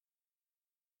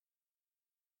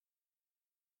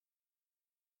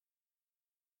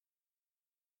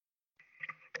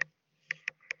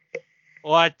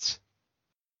 What?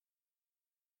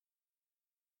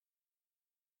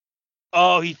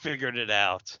 Oh, he figured it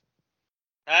out.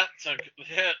 That's a...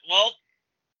 Well,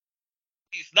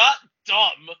 he's not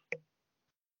dumb.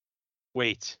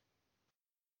 Wait.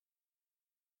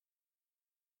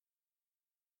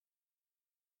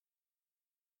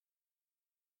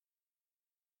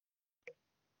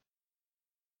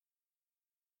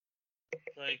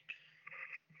 Like,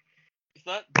 he's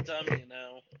not dumb, you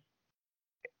know.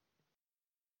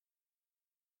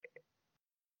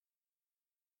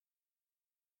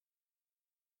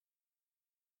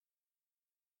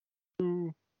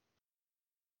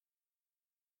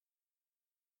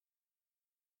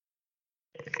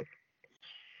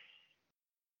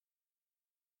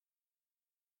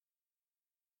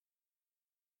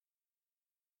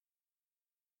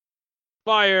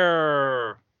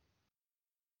 Fire.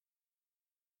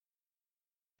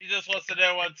 He just wants to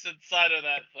know what's inside of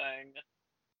that thing.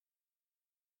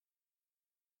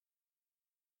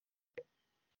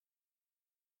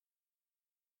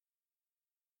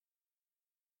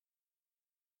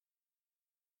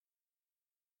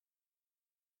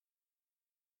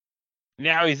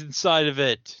 Now he's inside of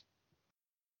it.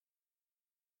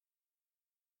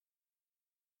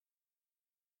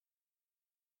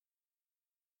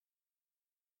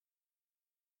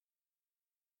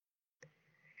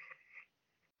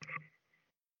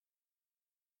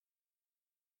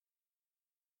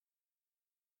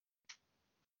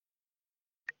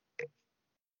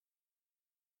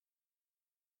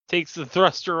 Takes the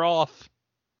thruster off.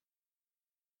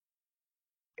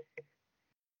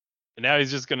 And now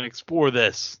he's just going to explore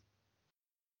this.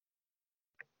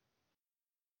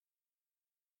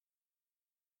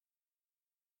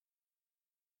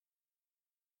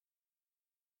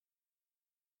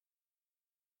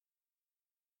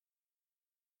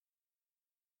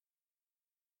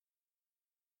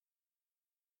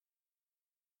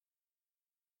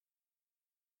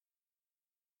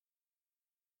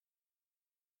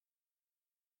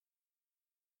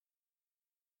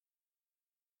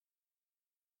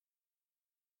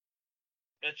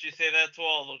 Bet you say that to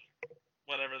all the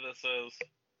whatever this is.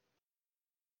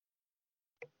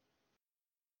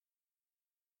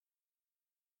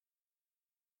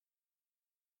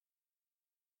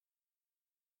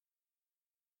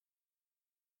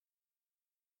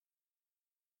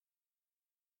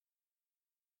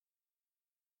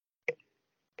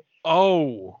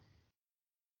 Oh.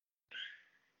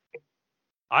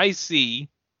 I see.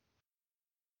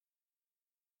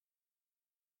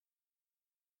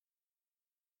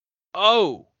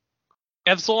 Oh.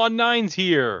 Epsilon 9's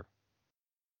here.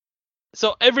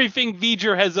 So everything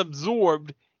V'ger has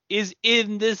absorbed is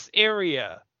in this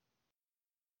area.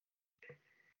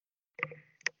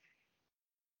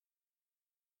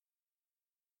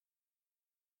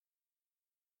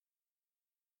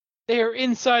 They are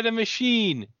inside a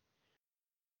machine.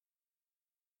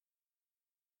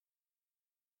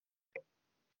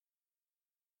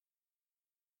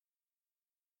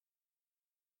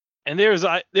 And there's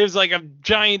like a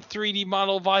giant 3D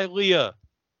model of Ilea.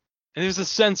 And there's a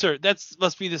sensor. That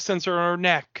must be the sensor on her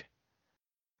neck.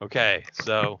 Okay,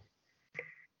 so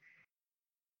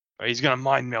he's gonna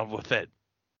mind meld with it.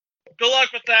 Good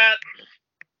luck with that.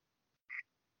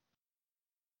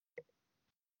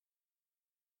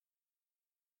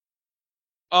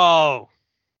 Oh.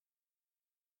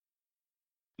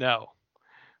 No.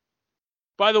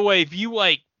 By the way, if you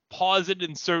like pause it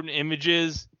in certain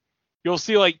images, you'll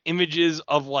see like images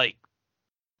of like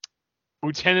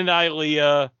Lieutenant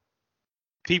Ilea,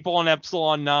 people on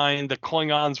Epsilon 9, the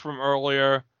Klingons from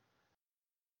earlier.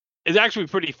 It's actually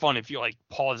pretty fun if you like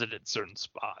pause it at certain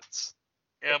spots.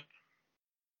 Yep.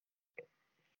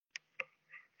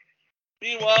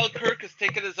 Meanwhile, Kirk has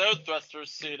taken his own thruster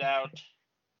suit out.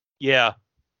 Yeah.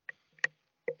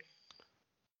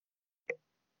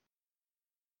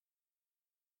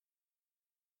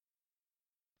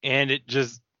 And it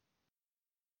just...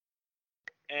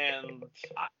 And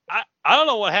I don't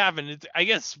know what happened. I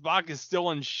guess Spock is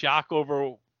still in shock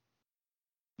over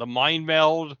the mind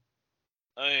meld.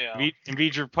 oh yeah. And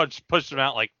V'ger pushed him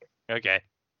out like, okay,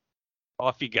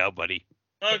 off you go, buddy.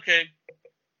 Okay.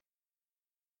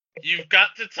 You've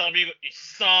got to tell me what you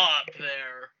saw up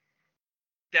there.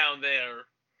 Down there.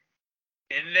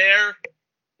 In there.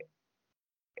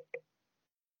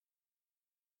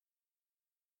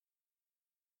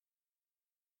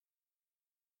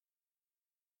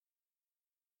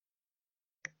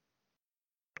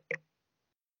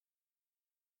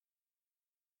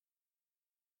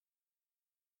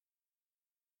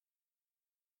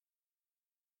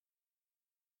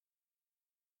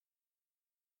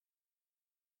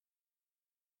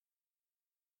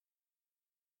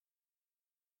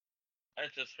 I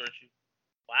just heard you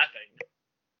laughing.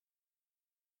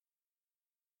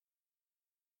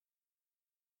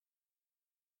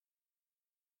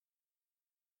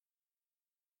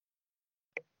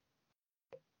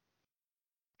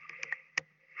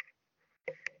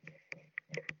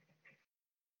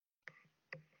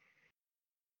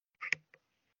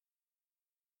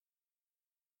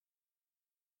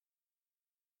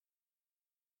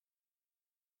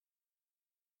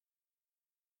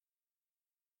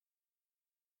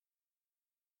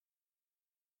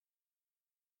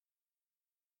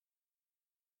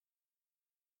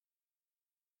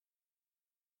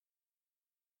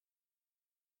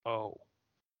 Oh.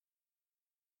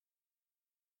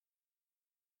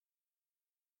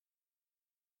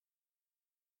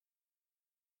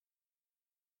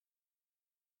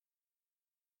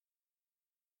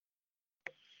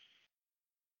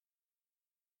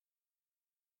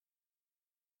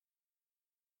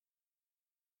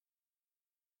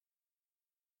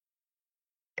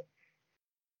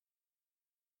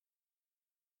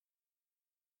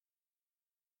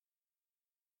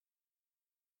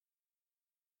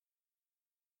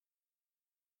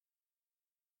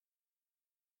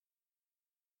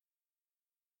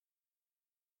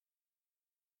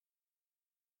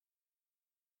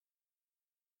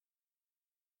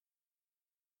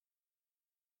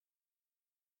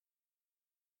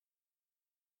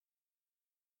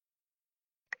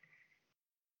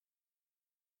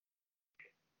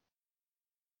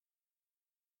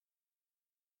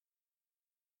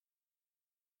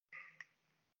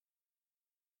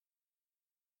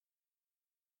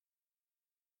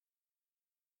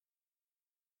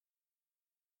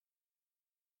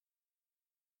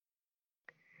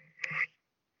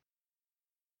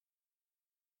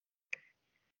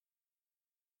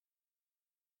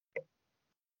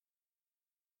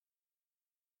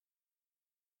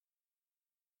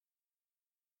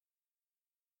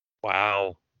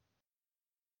 Wow.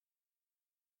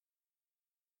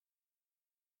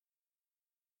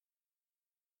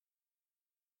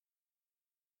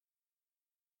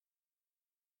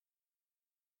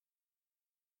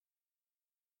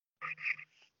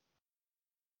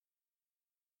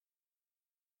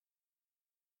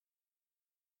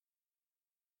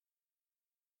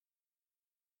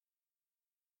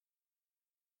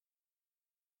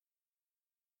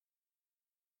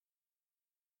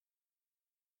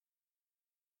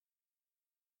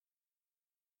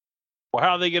 Well,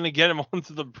 how are they going to get him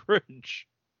onto the bridge?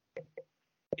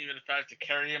 Even if I have to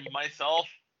carry him myself.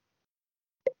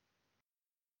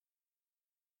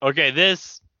 Okay,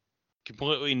 this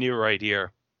completely new right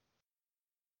here.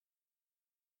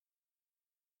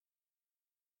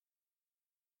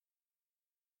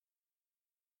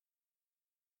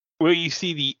 Where you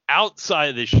see the outside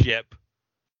of the ship,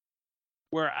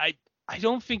 where I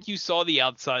don't think you saw the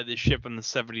outside of the ship in the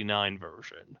 79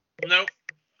 version. Nope.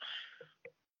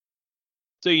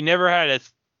 So you never had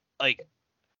an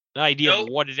idea Nope.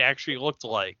 of what it actually looked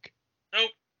like. Nope.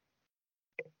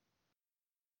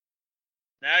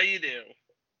 Now you do.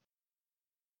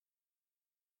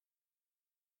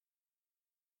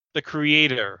 The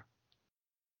creator.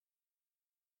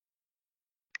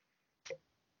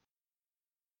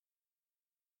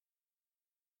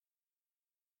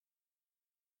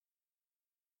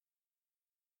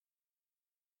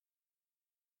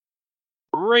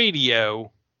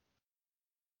 Radio.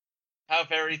 How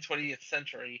very 20th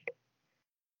century.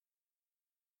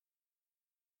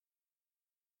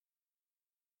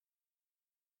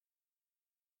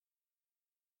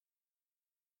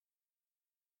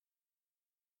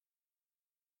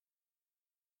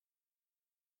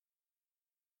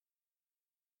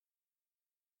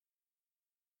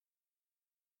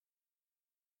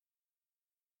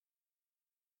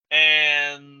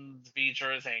 And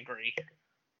V'ger is angry.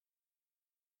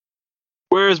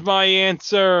 Where's my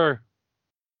answer?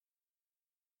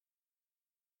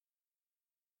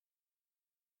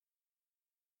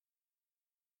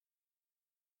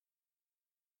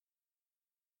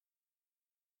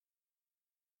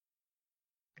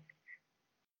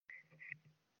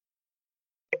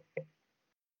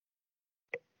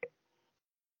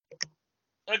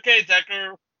 Okay,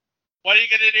 Decker. What are you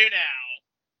gonna do now?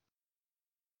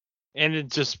 And it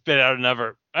just spit out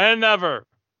another. Another.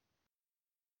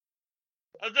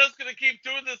 I'm just gonna keep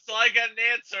doing this till I get an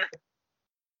answer.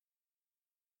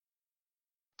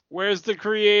 Where's the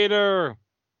creator?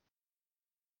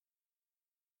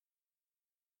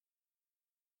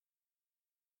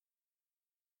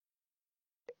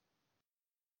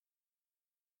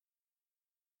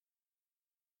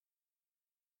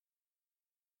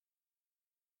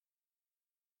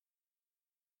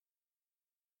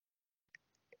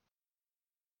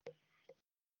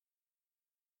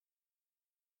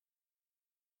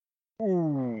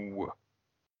 Ooh.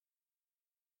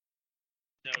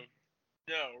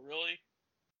 No, really?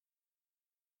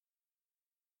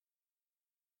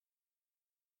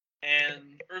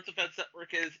 And Earth Defense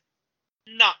Network is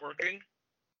not working.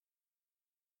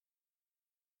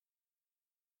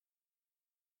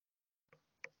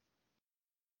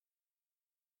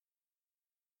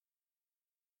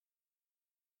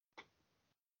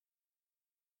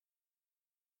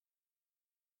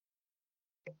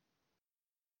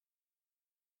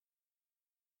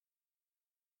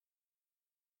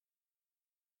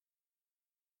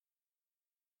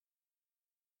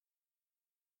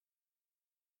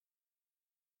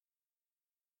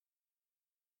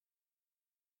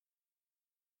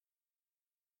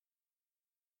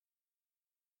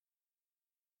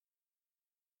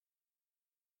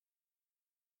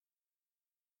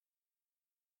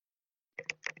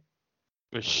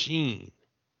 Machine.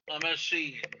 A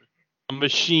machine. A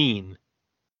machine.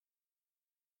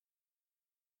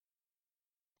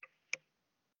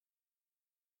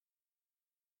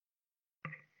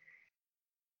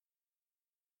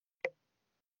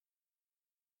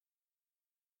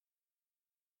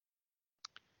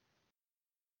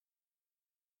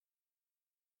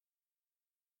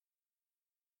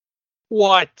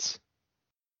 What?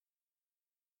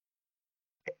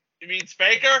 You mean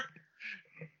Spanker?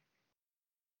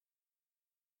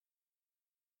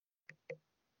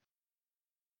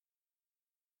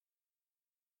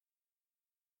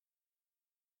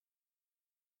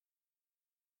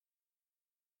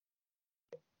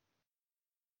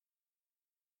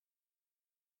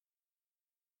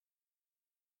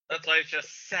 That's what I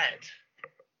just said.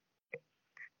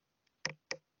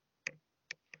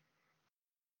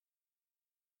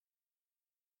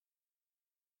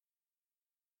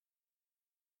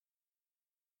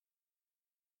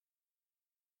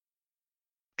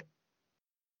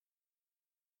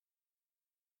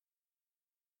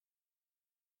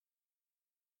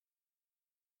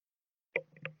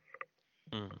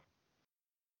 Hmm.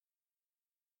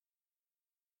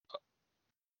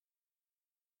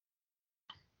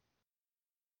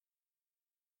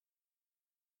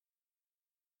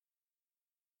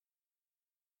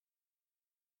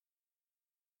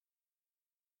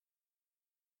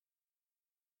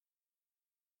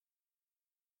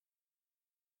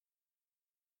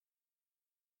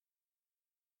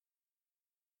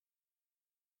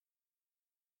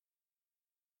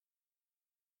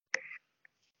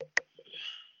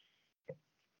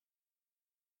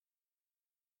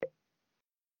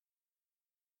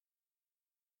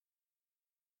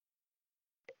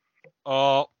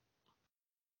 Oh.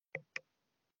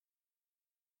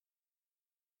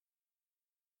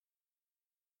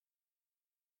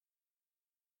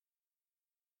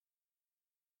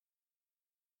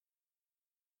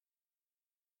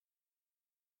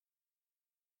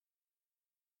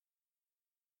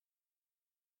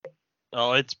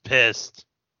 Oh, it's pissed.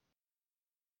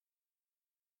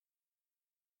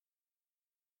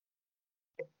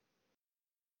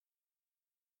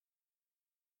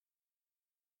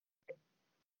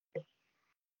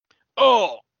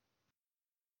 Oh.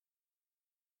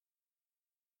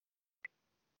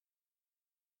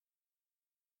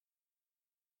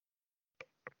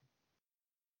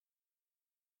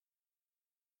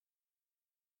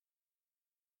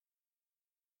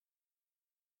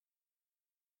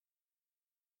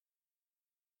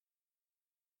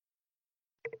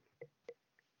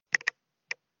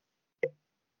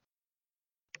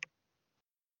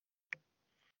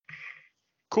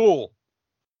 Cool.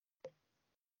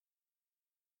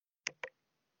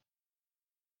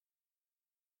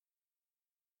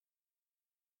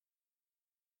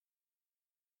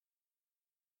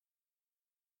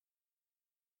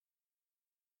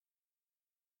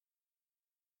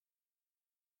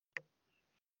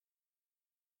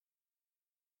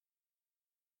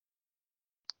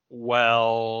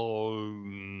 Well.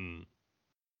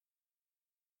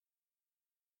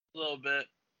 A little bit.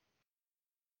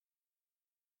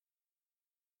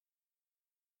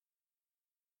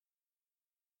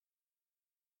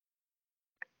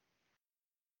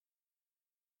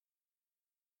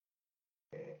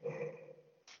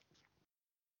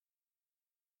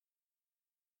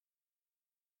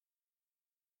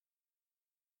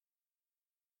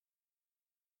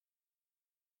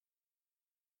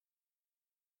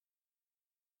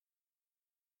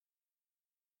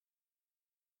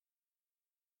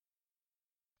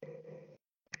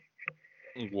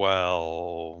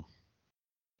 Well.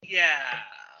 Yeah.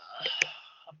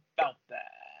 About that.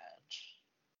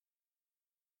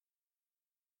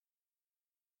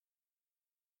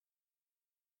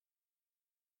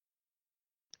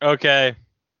 Okay.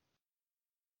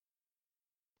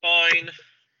 Fine.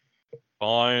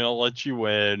 Fine. I'll let you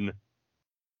win.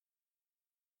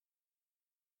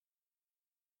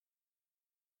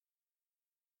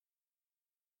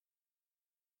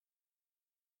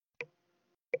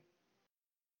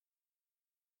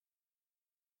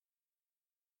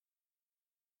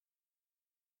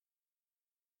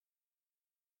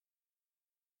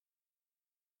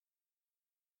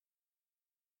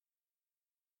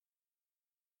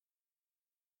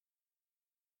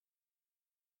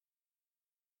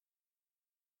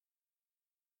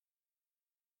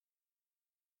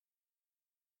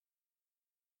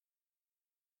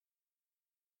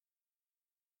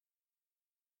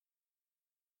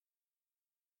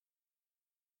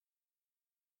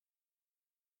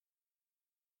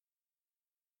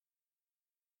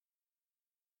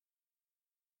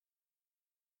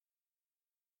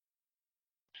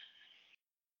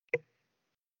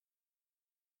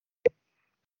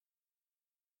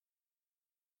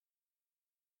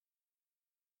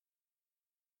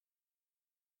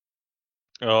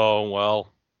 Oh,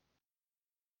 well.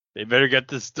 They better get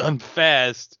this done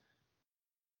fast.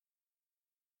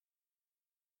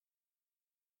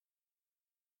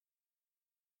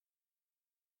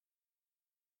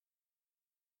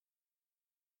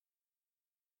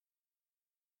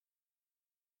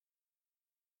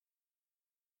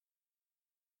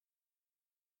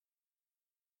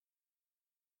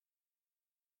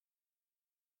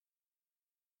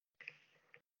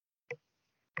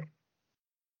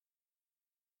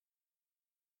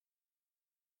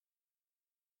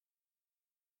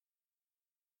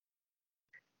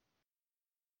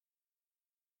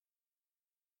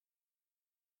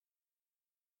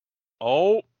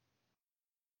 Oh.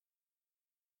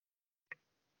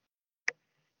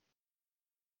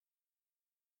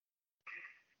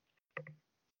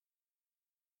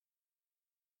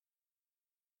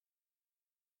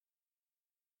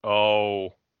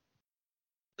 Oh.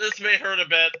 This may hurt a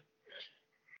bit.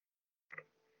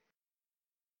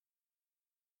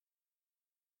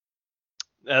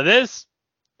 Now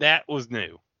that was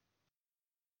new.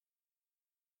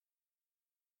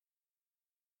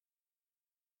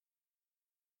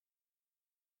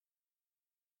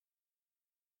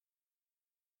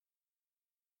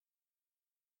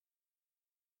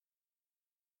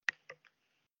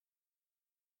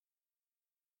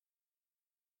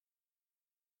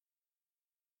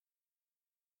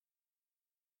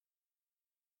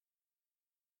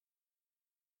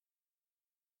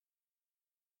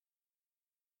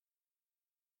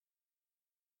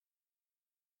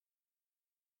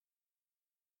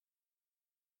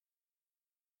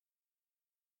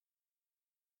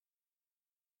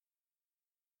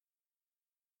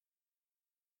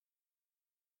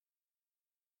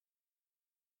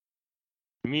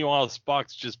 Meanwhile,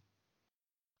 Spock's just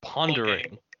pondering.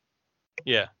 Okay.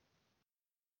 Yeah.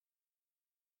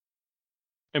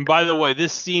 And by the way,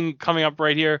 this scene coming up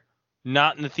right here,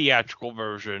 not in the theatrical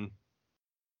version.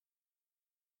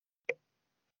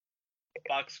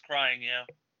 Spock's crying, yeah.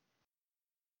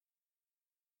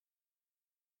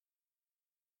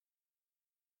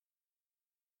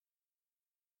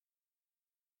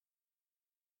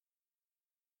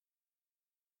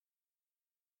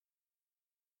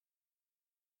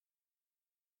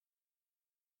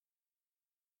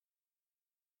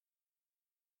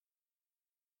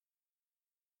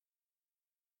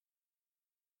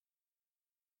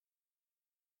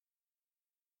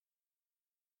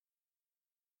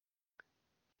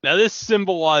 Now this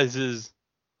symbolizes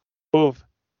both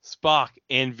Spock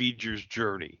and V'ger's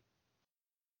journey.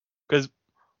 Because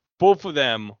both of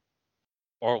them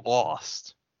are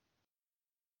lost.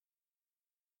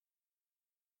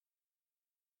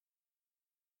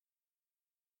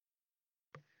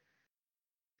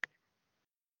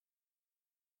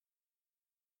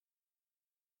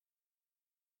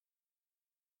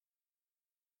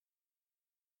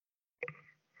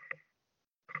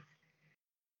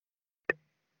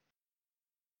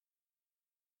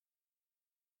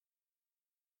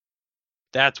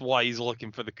 That's why he's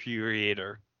looking for the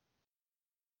Creator.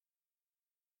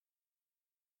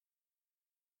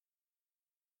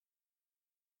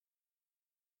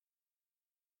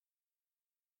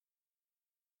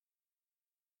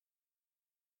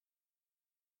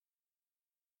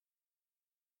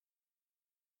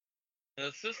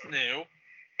 This is new.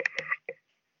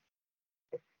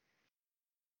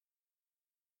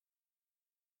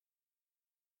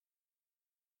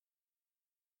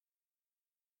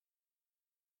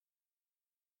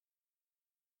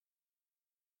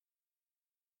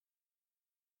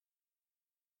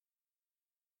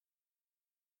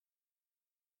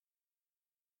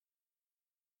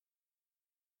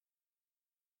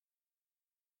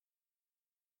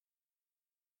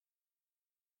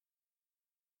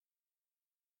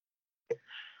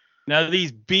 Now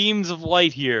these beams of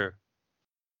light here,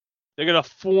 they're going to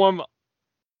form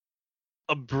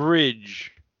a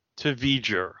bridge to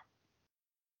V'ger.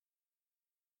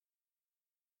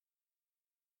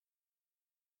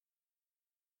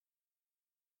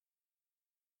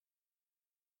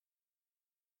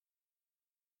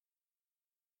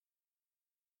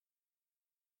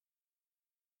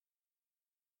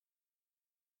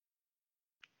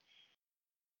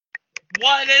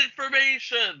 What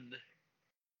information?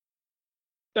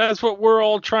 That's what we're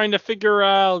all trying to figure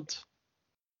out.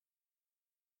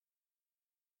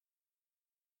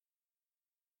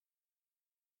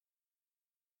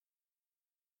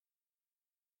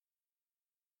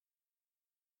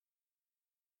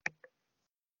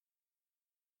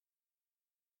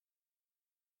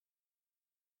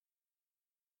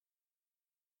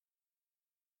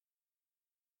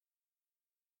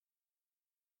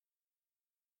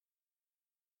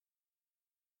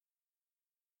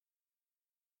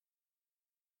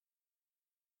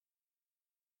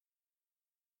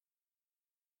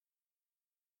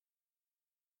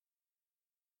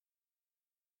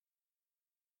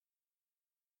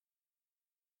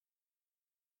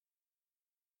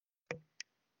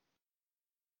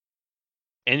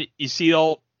 And you see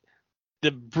all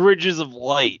the bridges of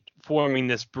light forming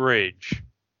this bridge.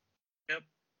 Yep.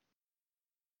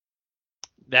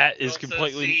 That You is also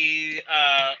completely. see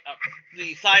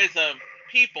the size of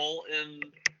people in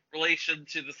relation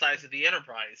to the size of the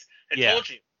Enterprise. I Yeah. told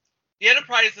you. The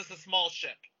Enterprise is a small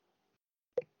ship.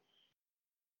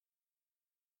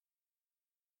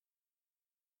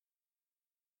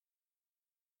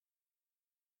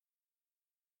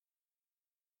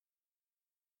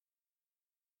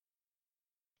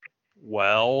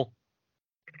 Well,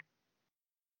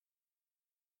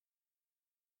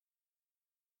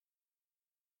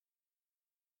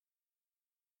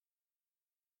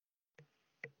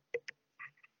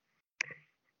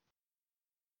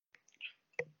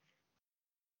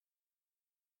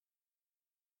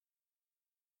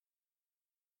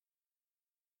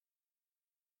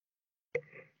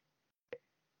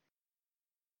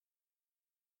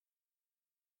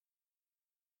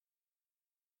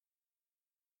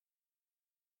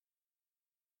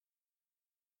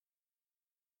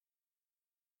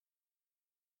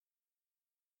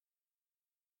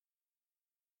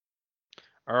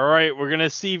 All right, we're gonna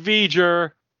see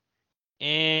V'ger,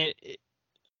 and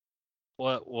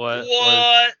what? What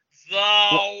the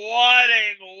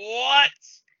wedding? What?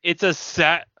 It's a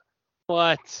set.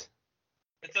 What?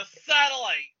 It's a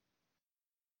satellite.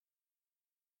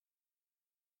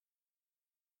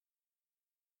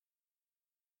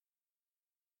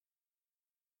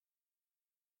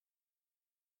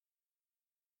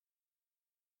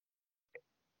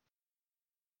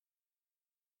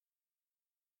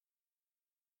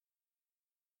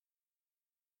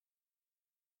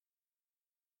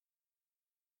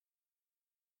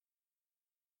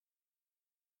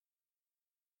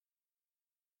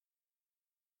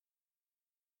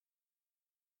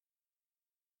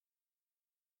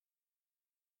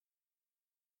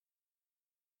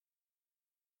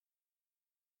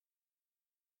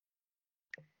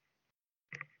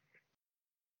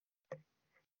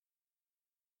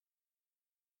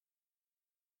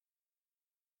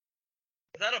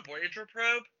 Is that a Voyager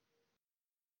probe?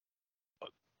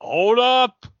 Hold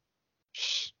up!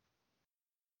 Shh.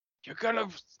 You're gonna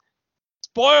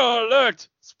spoil alert!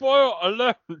 Spoil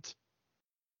alert!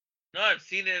 No, I've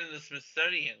seen it in the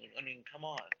Smithsonian. I mean, come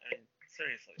on. I mean,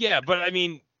 seriously. Yeah, but I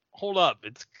mean, hold up.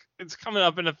 It's coming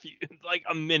up in like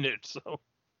a minute, so.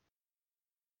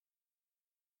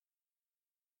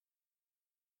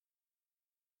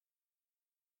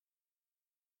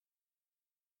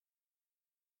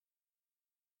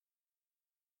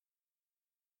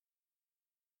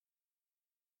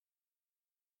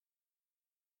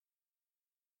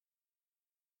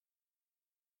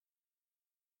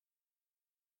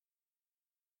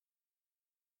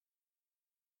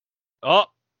 Oh.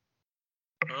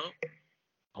 Huh?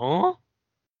 Huh?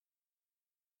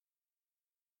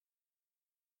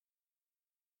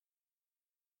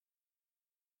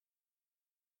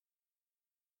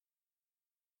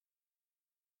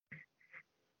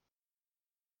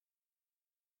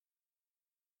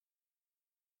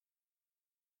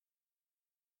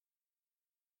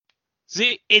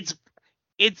 See, it's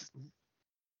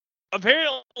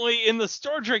apparently in the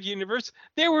Star Trek universe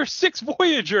there were 6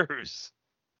 Voyagers.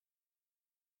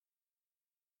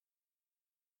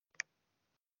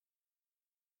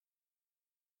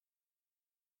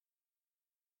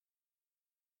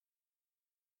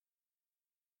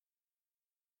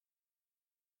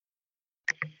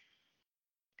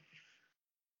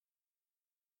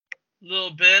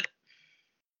 Little bit.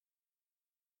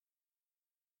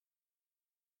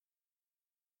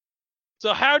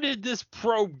 So how did this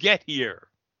probe get here?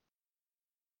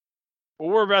 Well,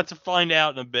 we're about to find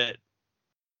out in a bit.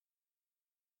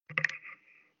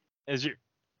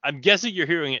 I'm guessing you're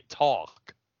hearing it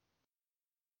talk.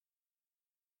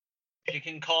 You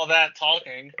can call that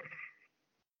talking.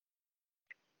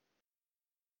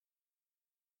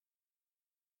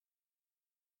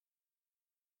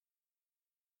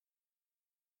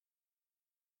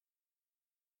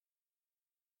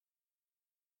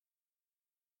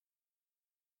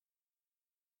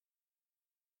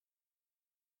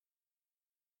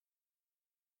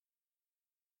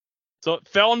 So it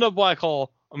fell into a black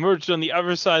hole, emerged on the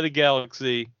other side of the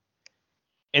galaxy,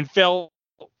 and fell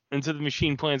into the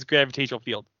machine planet's gravitational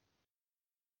field.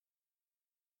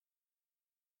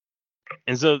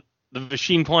 And so the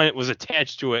machine planet was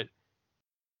attached to it,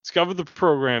 discovered the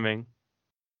programming,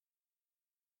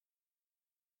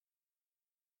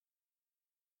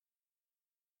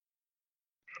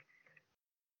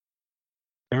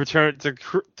 and returned it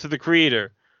to the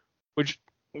creator, which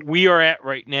we are at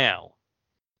right now.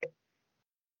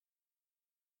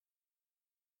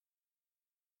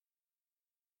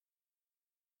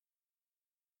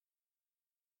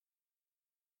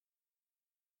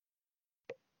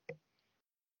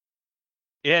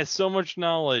 It has so much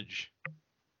knowledge.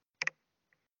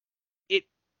 It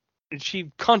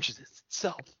achieved consciousness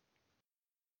itself.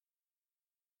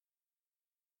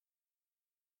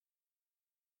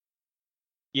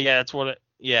 Yeah, that's what it.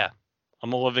 Yeah,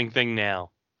 I'm a living thing now,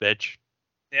 bitch.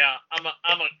 Yeah, I'm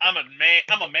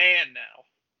a man now.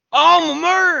 I'm a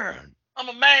man. I'm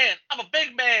a man. I'm a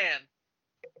big man.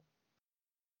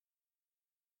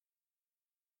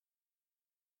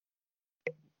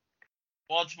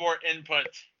 Wants more input.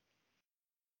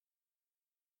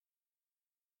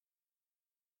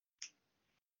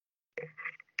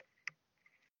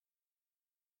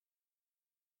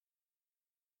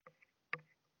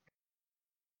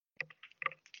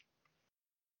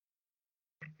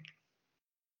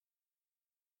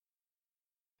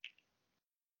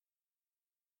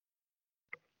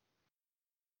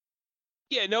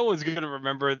 Yeah, no one's gonna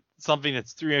remember something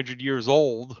that's 300 years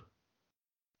old.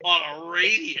 On a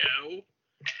radio?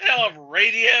 They don't have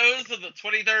radios in the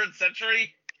 23rd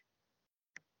century.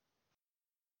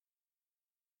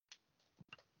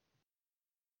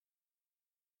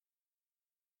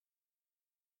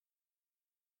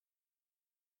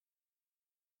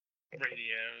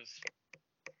 radios.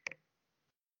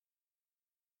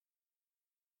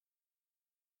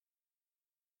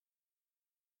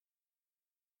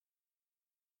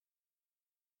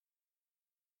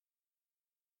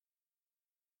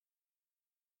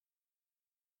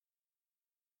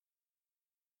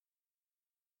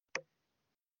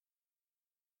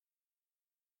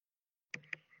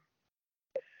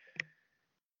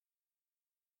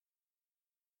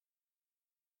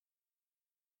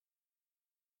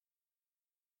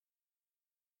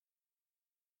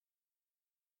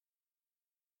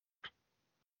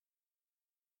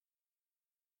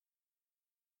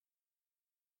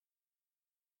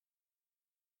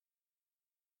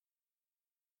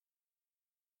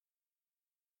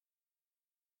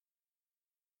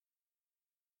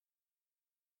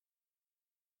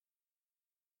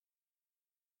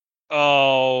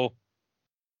 Oh.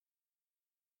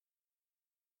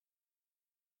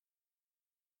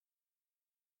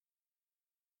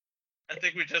 I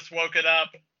think we just woke it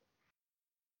up.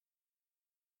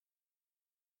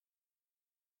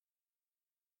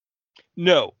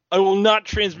 No, I will not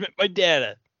transmit my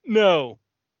data. No.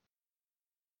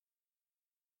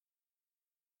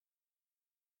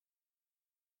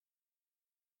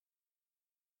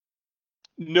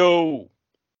 No.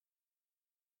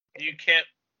 You can't.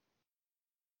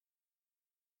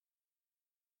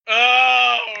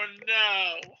 Oh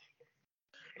no!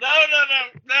 No! No! No!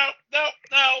 No! No!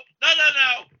 No! No!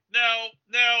 No! No!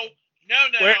 No! No!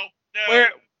 No! Where? No! Where?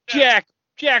 No.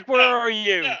 Jack, where No. are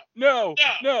you? No. No.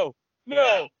 No. No.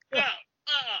 No! No.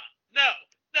 No! No!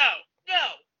 No! No!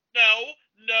 No!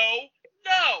 No!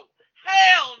 No!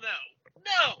 Hell no!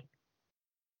 No!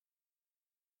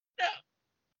 No!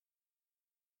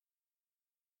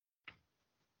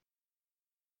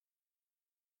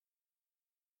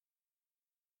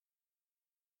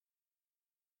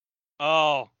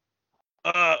 Oh.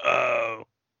 Uh-oh.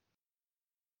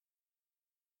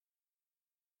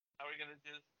 How are we gonna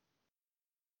do this?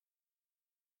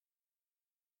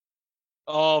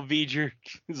 Oh, V'ger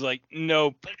is like,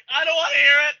 nope. Like, I don't want to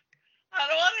hear it. I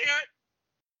don't want to hear it.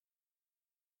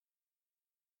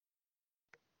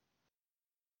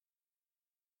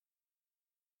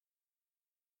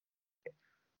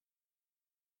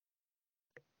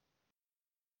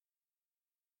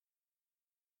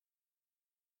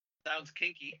 Sounds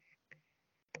kinky.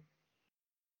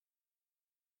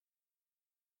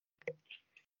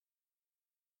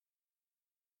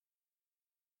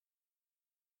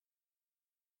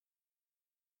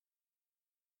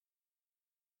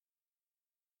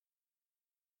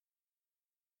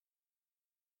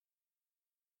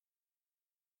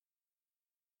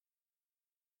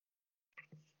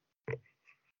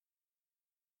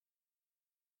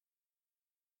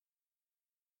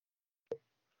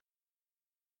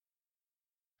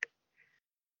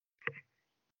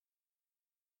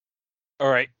 All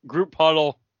right, group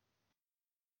huddle.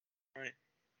 All right.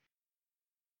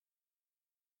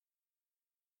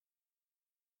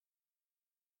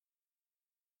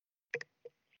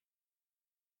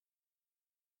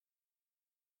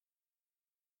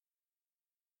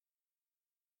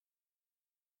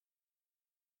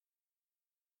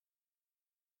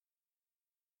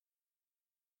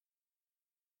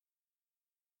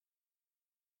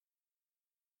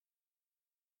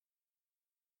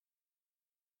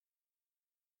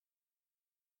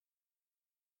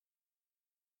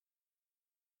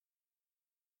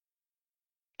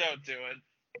 Don't do it.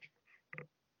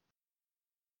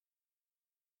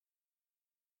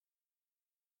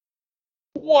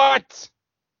 What?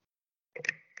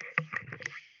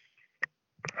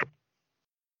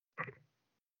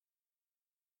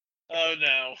 Oh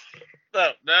no. No.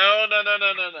 No. No. No.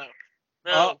 No. No. No.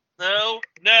 No. No.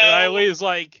 No. And Riley's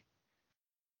like,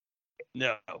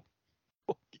 no.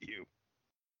 Fuck you.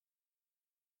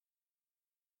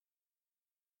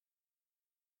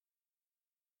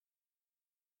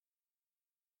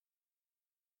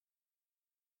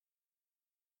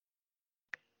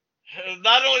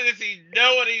 Not only does he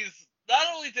know what he's. Not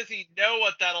only does he know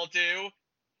what that'll do,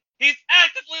 he's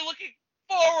actively looking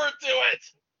forward to it.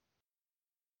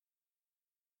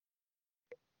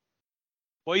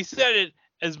 Well, he said it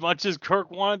as much as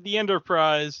Kirk wanted the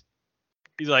Enterprise.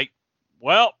 He's like,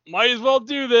 well, might as well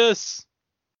do this.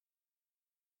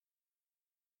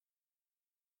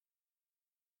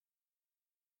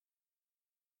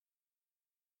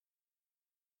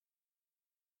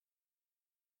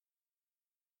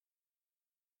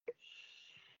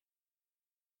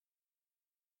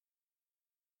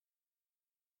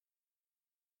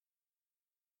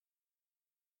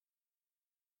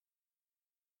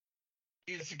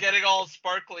 He's getting all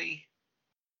sparkly.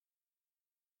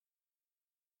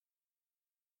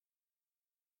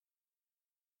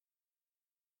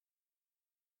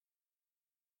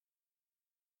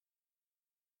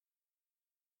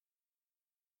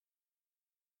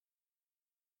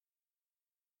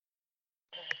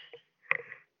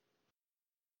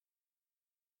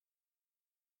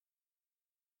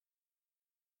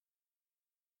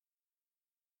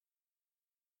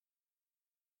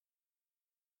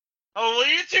 Oh, will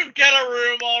you two get a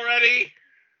room already?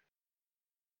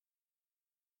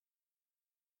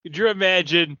 Could you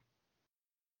imagine?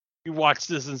 You watch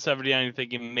this in 79 and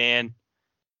thinking, man,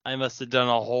 I must have done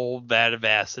a whole vat of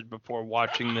acid before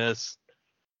watching this.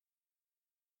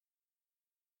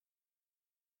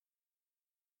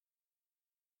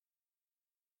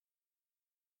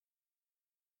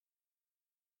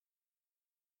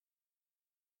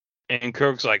 And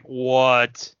Kirk's like,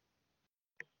 what?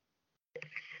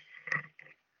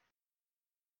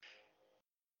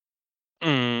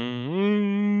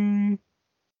 Mm.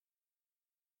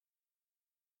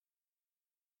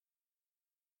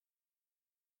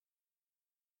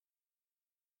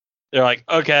 They're like,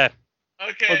 okay.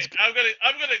 Okay, Let's- I'm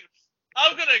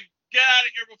gonna get out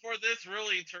of here before this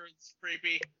really turns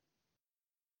creepy.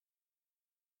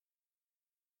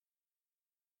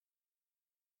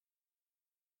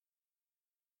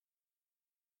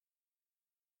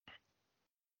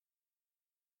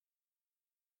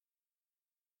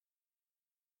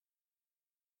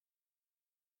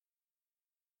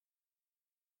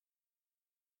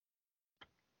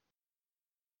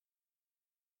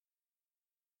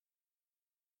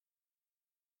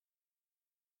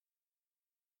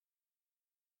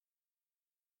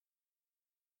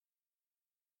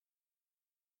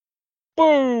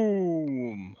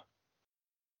 Boom.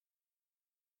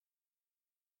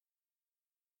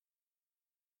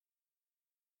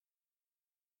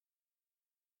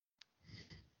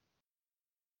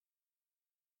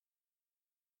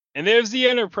 And there's the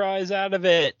Enterprise out of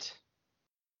it.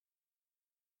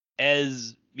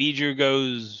 As V'ger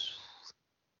goes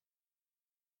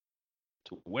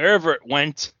to wherever it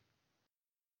went.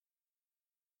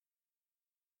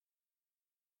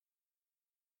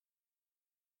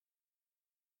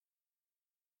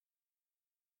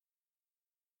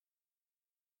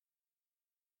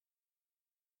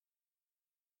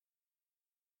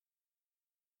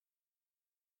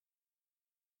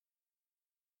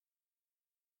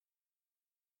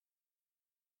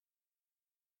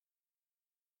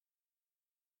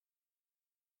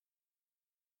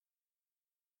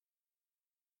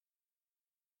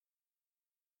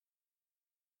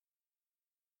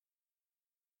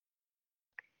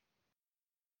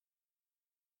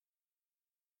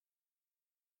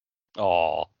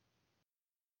 Aw.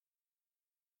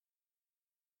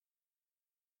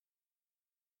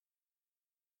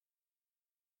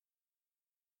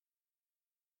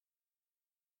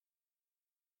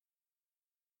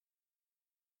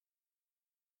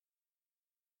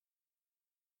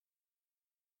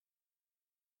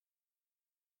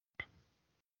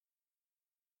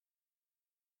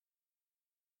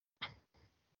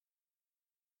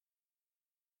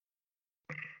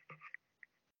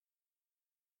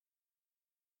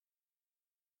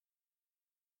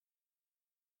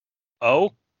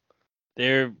 Oh?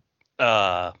 They're,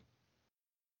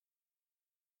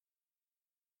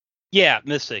 yeah,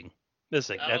 missing.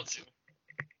 Missing. That'll That's, do.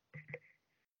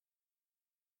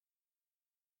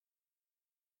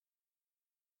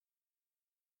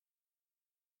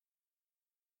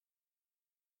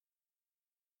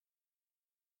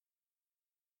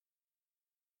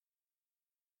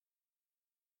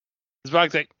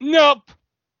 Spock's like, nope,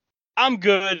 I'm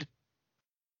good.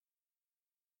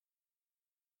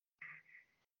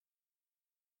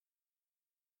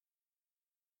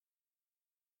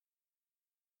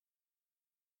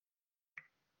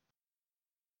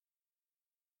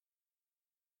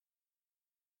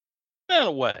 In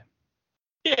a way.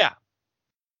 Yeah.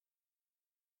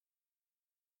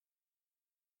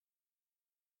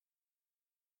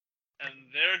 And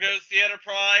there goes the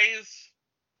Enterprise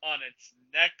on its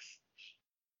next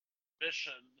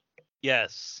mission,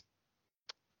 Yes.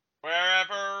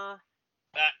 wherever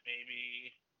that may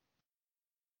be.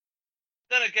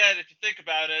 Then again, if you think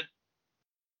about it,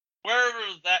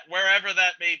 wherever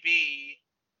that may be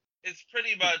is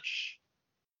pretty much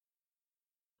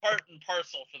part and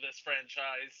parcel for this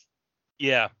franchise.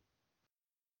 Yeah.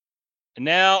 And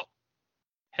now,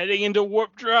 heading into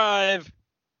Warp Drive.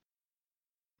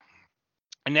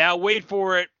 And now, wait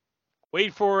for it.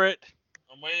 Wait for it.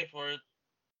 I'm waiting for it.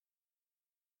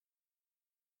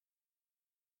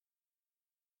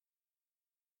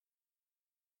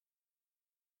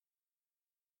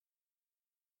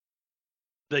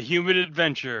 The human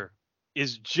adventure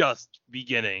is just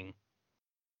beginning.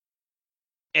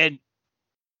 And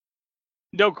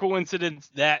no coincidence,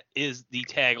 that is the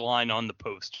tagline on the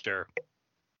poster.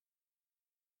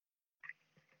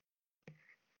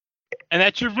 And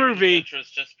that's your Human movie. adventure is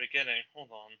just beginning. Hold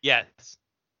on. Yes.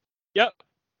 Yep.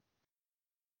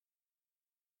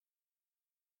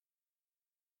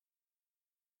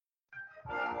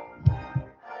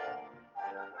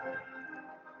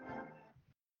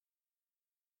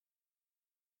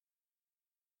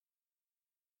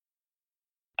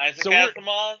 Isaac So we're-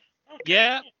 Asimov. Okay.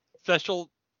 Yeah, special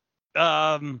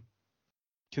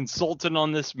consultant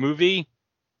on this movie.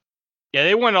 Yeah,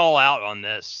 they went all out on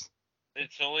this. They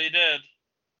totally did.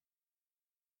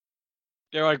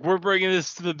 They're like, we're bringing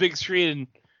this to the big screen, and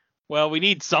well, we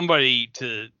need somebody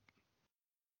to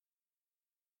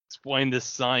explain to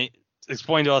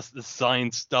us the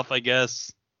science stuff, I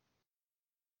guess.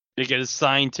 Make it as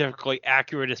scientifically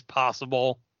accurate as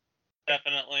possible.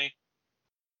 Definitely.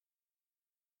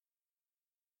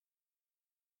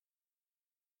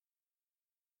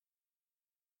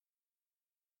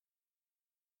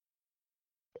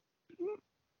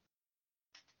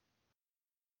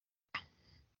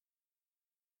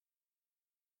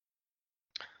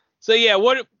 So yeah,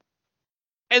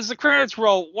 as the credits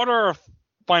roll, what are our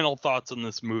final thoughts on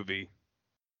this movie?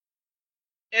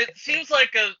 It seems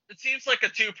like a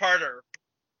two-parter.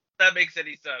 If that makes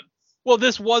any sense. Well,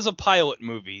 this was a pilot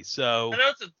movie, so I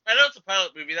know it's a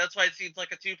pilot movie. That's why it seems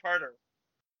like a two-parter.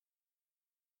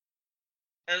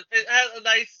 And it had a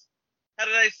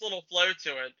nice little flow to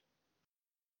it.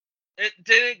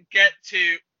 It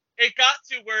got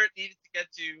to where it needed to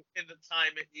get to in the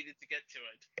time it needed to get to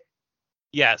it.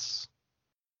 yes.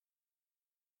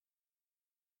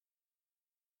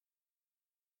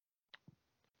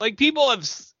 Like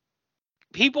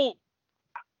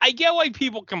I get why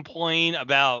people complain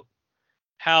about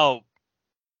how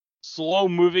slow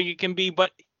moving it can be,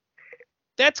 but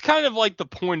that's kind of like the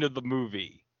point of the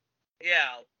movie.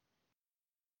 Yeah.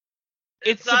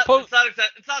 It's not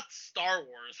Star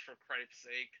Wars, for Christ's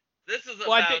sake. This is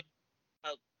Well, I about think-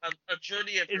 a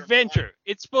journey of your adventure. life.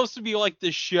 It's supposed to be like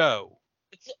the show.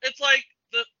 It's like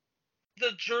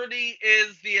the journey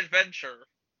is the adventure.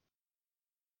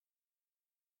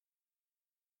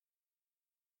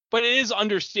 But it is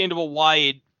understandable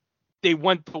why they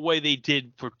went the way they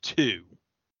did for 2.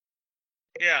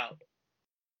 Yeah.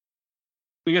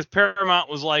 Because Paramount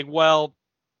was like, well,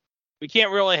 we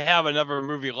can't really have another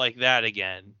movie like that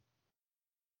again.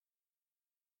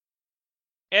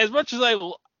 As much as I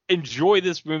enjoy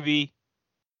this movie,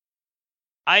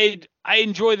 I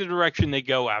enjoy the direction they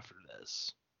go after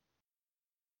this.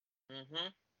 Mm-hmm.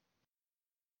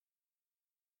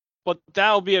 But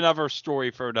that'll be another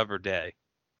story for another day.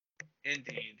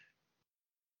 Indeed.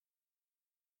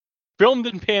 Filmed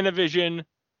in Panavision,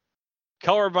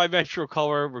 color by Metro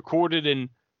Color, recorded in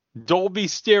Dolby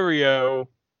Stereo.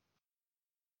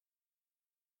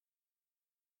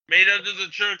 Made under the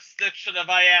jurisdiction of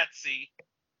IATSE.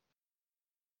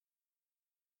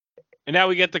 And now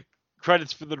we get the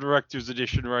credits for the director's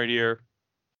edition right here.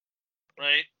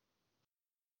 Right?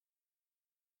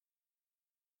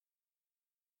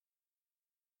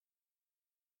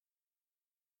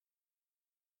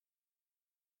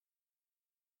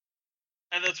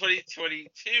 And the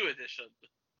 2022 edition.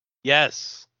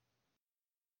 Yes.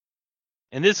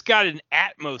 And this got an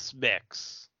Atmos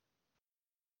mix.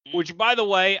 Which, by the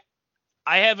way,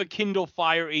 I have a Kindle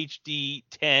Fire HD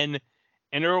 10.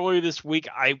 And earlier this week,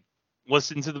 I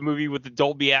listened to the movie with the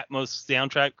Dolby Atmos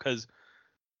soundtrack because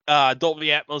Dolby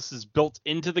Atmos is built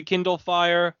into the Kindle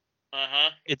Fire. Uh-huh.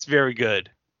 It's very good.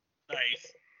 Nice.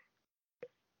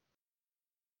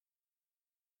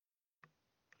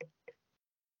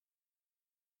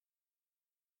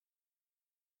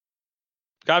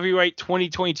 Copyright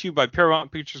 2022 by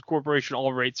Paramount Pictures Corporation.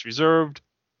 All rights reserved.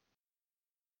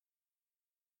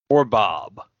 Or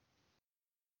Bob.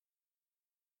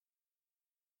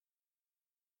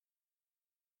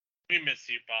 We miss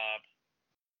you, Bob.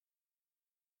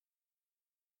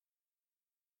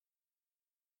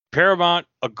 Paramount,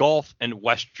 a Gulf and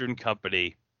Western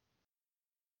company.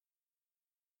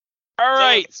 All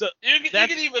right, so You can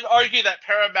even argue that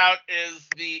Paramount is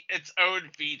its own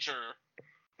feature.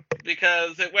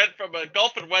 Because it went from a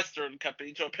Gulf and Western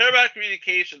company to a Paramount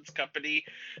Communications company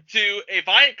to a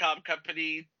Viacom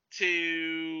company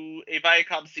to a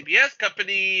Viacom CBS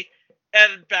company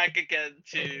and back again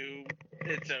to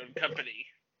its own company.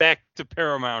 back to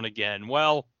Paramount again.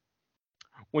 Well,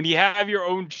 when you have your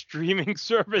own streaming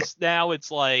service now,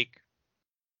 it's like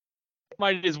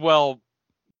might as well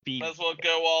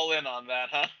go all in on that,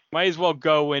 huh? Might as well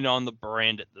go in on the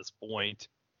brand at this point.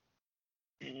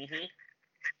 Mm-hmm.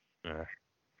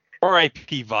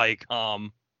 R.I.P. Viacom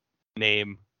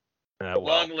name. Well,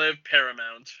 Long live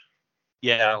Paramount.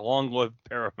 yeah, long live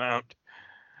Paramount.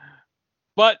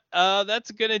 But that's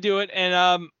gonna do it.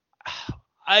 And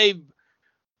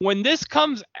when this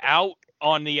comes out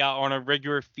on the on a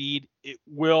regular feed,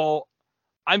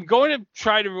 I'm going to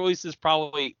try to release this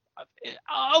probably.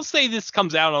 I'll say this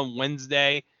comes out on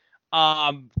Wednesday.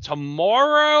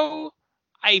 Tomorrow,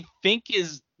 I think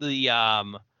is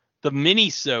the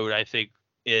mini-sode, I think,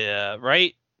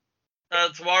 Right?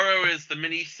 Tomorrow is the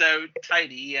mini-so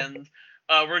tidy, and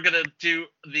we're gonna do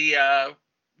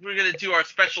our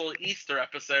special Easter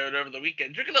episode over the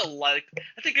weekend. I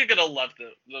think you're gonna love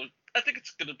the. I think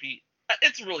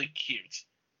it's really cute.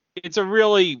 It's a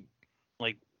really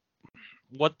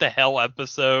what the hell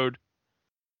episode.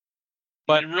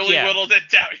 But you really whittled it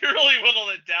down. You really whittled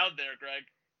it down there, Greg.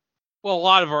 Well, a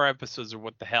lot of our episodes are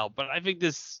what the hell, but I think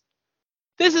this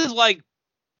is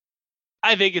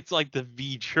I think it's like the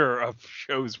feature of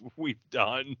shows we've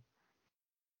done.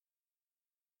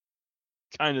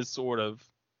 Kind of, sort of.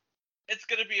 It's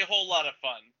going to be a whole lot of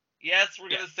fun. Yes, we're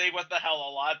going to say what the hell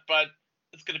a lot, but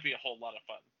it's going to be a whole lot of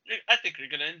fun. I think you're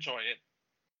going to enjoy it.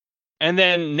 And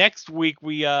then next week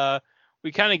we kind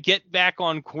of get back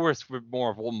on course for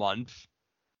Marvel Month,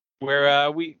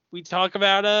 where we talk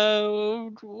about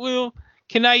well,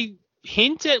 can I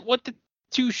hint at what the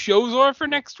 2 shows are for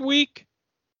next week?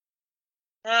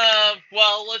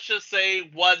 Well, let's just say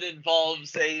one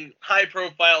involves a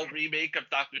high-profile remake of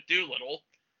Dr. Dolittle.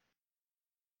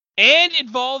 And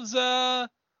involves Sulu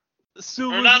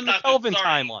in the Kelvin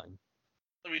timeline.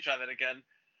 Let me try that again.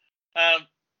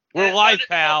 We're live,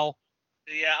 pal.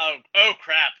 Yeah, oh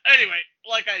crap. Anyway,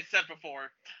 like I said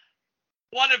before,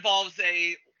 one involves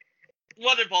a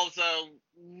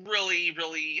really,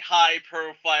 really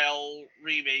high-profile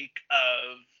remake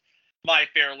of My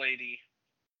Fair Lady.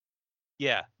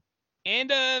 Yeah.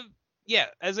 And,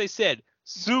 as I said,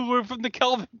 Sulu from the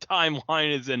Kelvin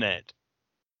timeline is in it.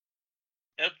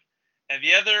 Yep. And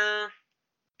the other...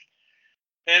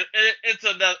 It's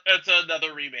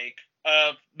another remake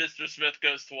of Mr. Smith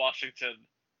Goes to Washington.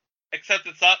 Except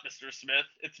it's not Mr. Smith,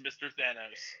 it's Mr.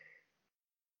 Thanos.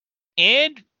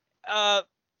 And,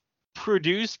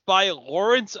 produced by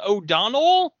Lawrence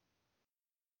O'Donnell?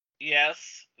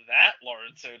 Yes, that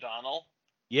Lawrence O'Donnell.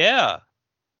 Yeah.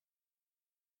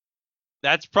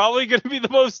 That's probably going to be the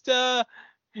most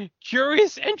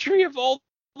curious entry of all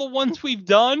the ones we've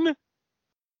done.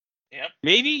 Yep.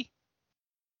 Maybe.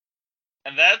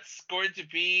 And that's going to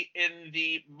be in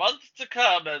the month to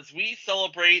come as we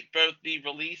celebrate both the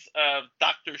release of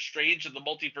Doctor Strange and the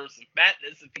Multiverse of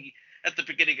Madness at the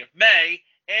beginning of May,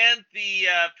 and the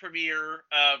premiere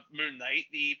of Moon Knight,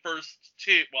 the first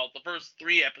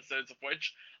 3 episodes of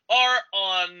which are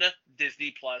on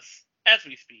Disney Plus as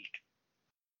we speak.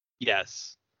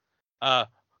 Yes. How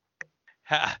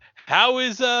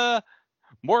is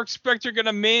Mark Spector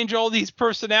gonna manage all these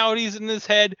personalities in his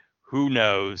head? Who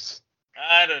knows?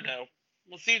 I don't know.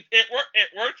 Well, see, it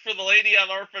worked for the lady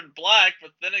on Orphan Black,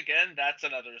 but then again, that's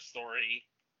another story.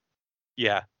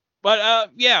 Yeah,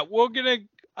 but we're gonna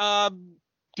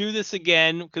do this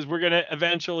again because we're gonna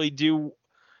eventually do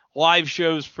live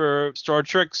shows for Star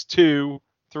Trek's 2,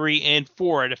 3, and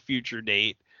 4 at a future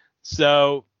date.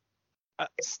 So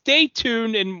stay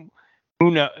tuned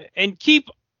and keep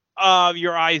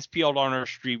your eyes peeled on our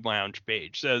Stream Lounge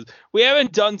page. So we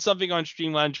haven't done something on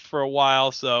Stream Lounge for a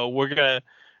while, so we're gonna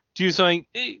do something.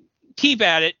 Keep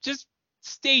at it. Just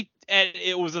stay at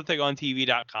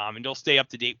itwasathingOnTV.com, and you'll stay up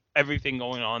to date with everything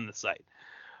going on the site.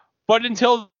 But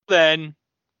until then,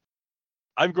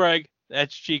 I'm Greg.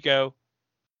 That's Chico,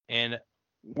 and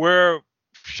we're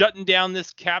shutting down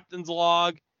this captain's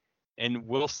log, and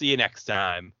we'll see you next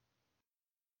time.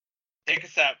 Take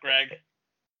us out, Greg.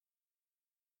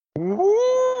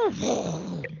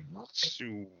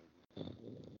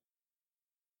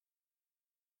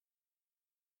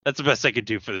 That's the best I could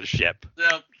do for the ship.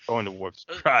 Yep. Going to warp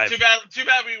drive. Too bad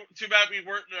we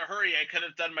weren't in a hurry. I could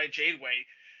have done my Janeway.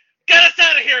 Get us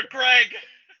out of here, Greg!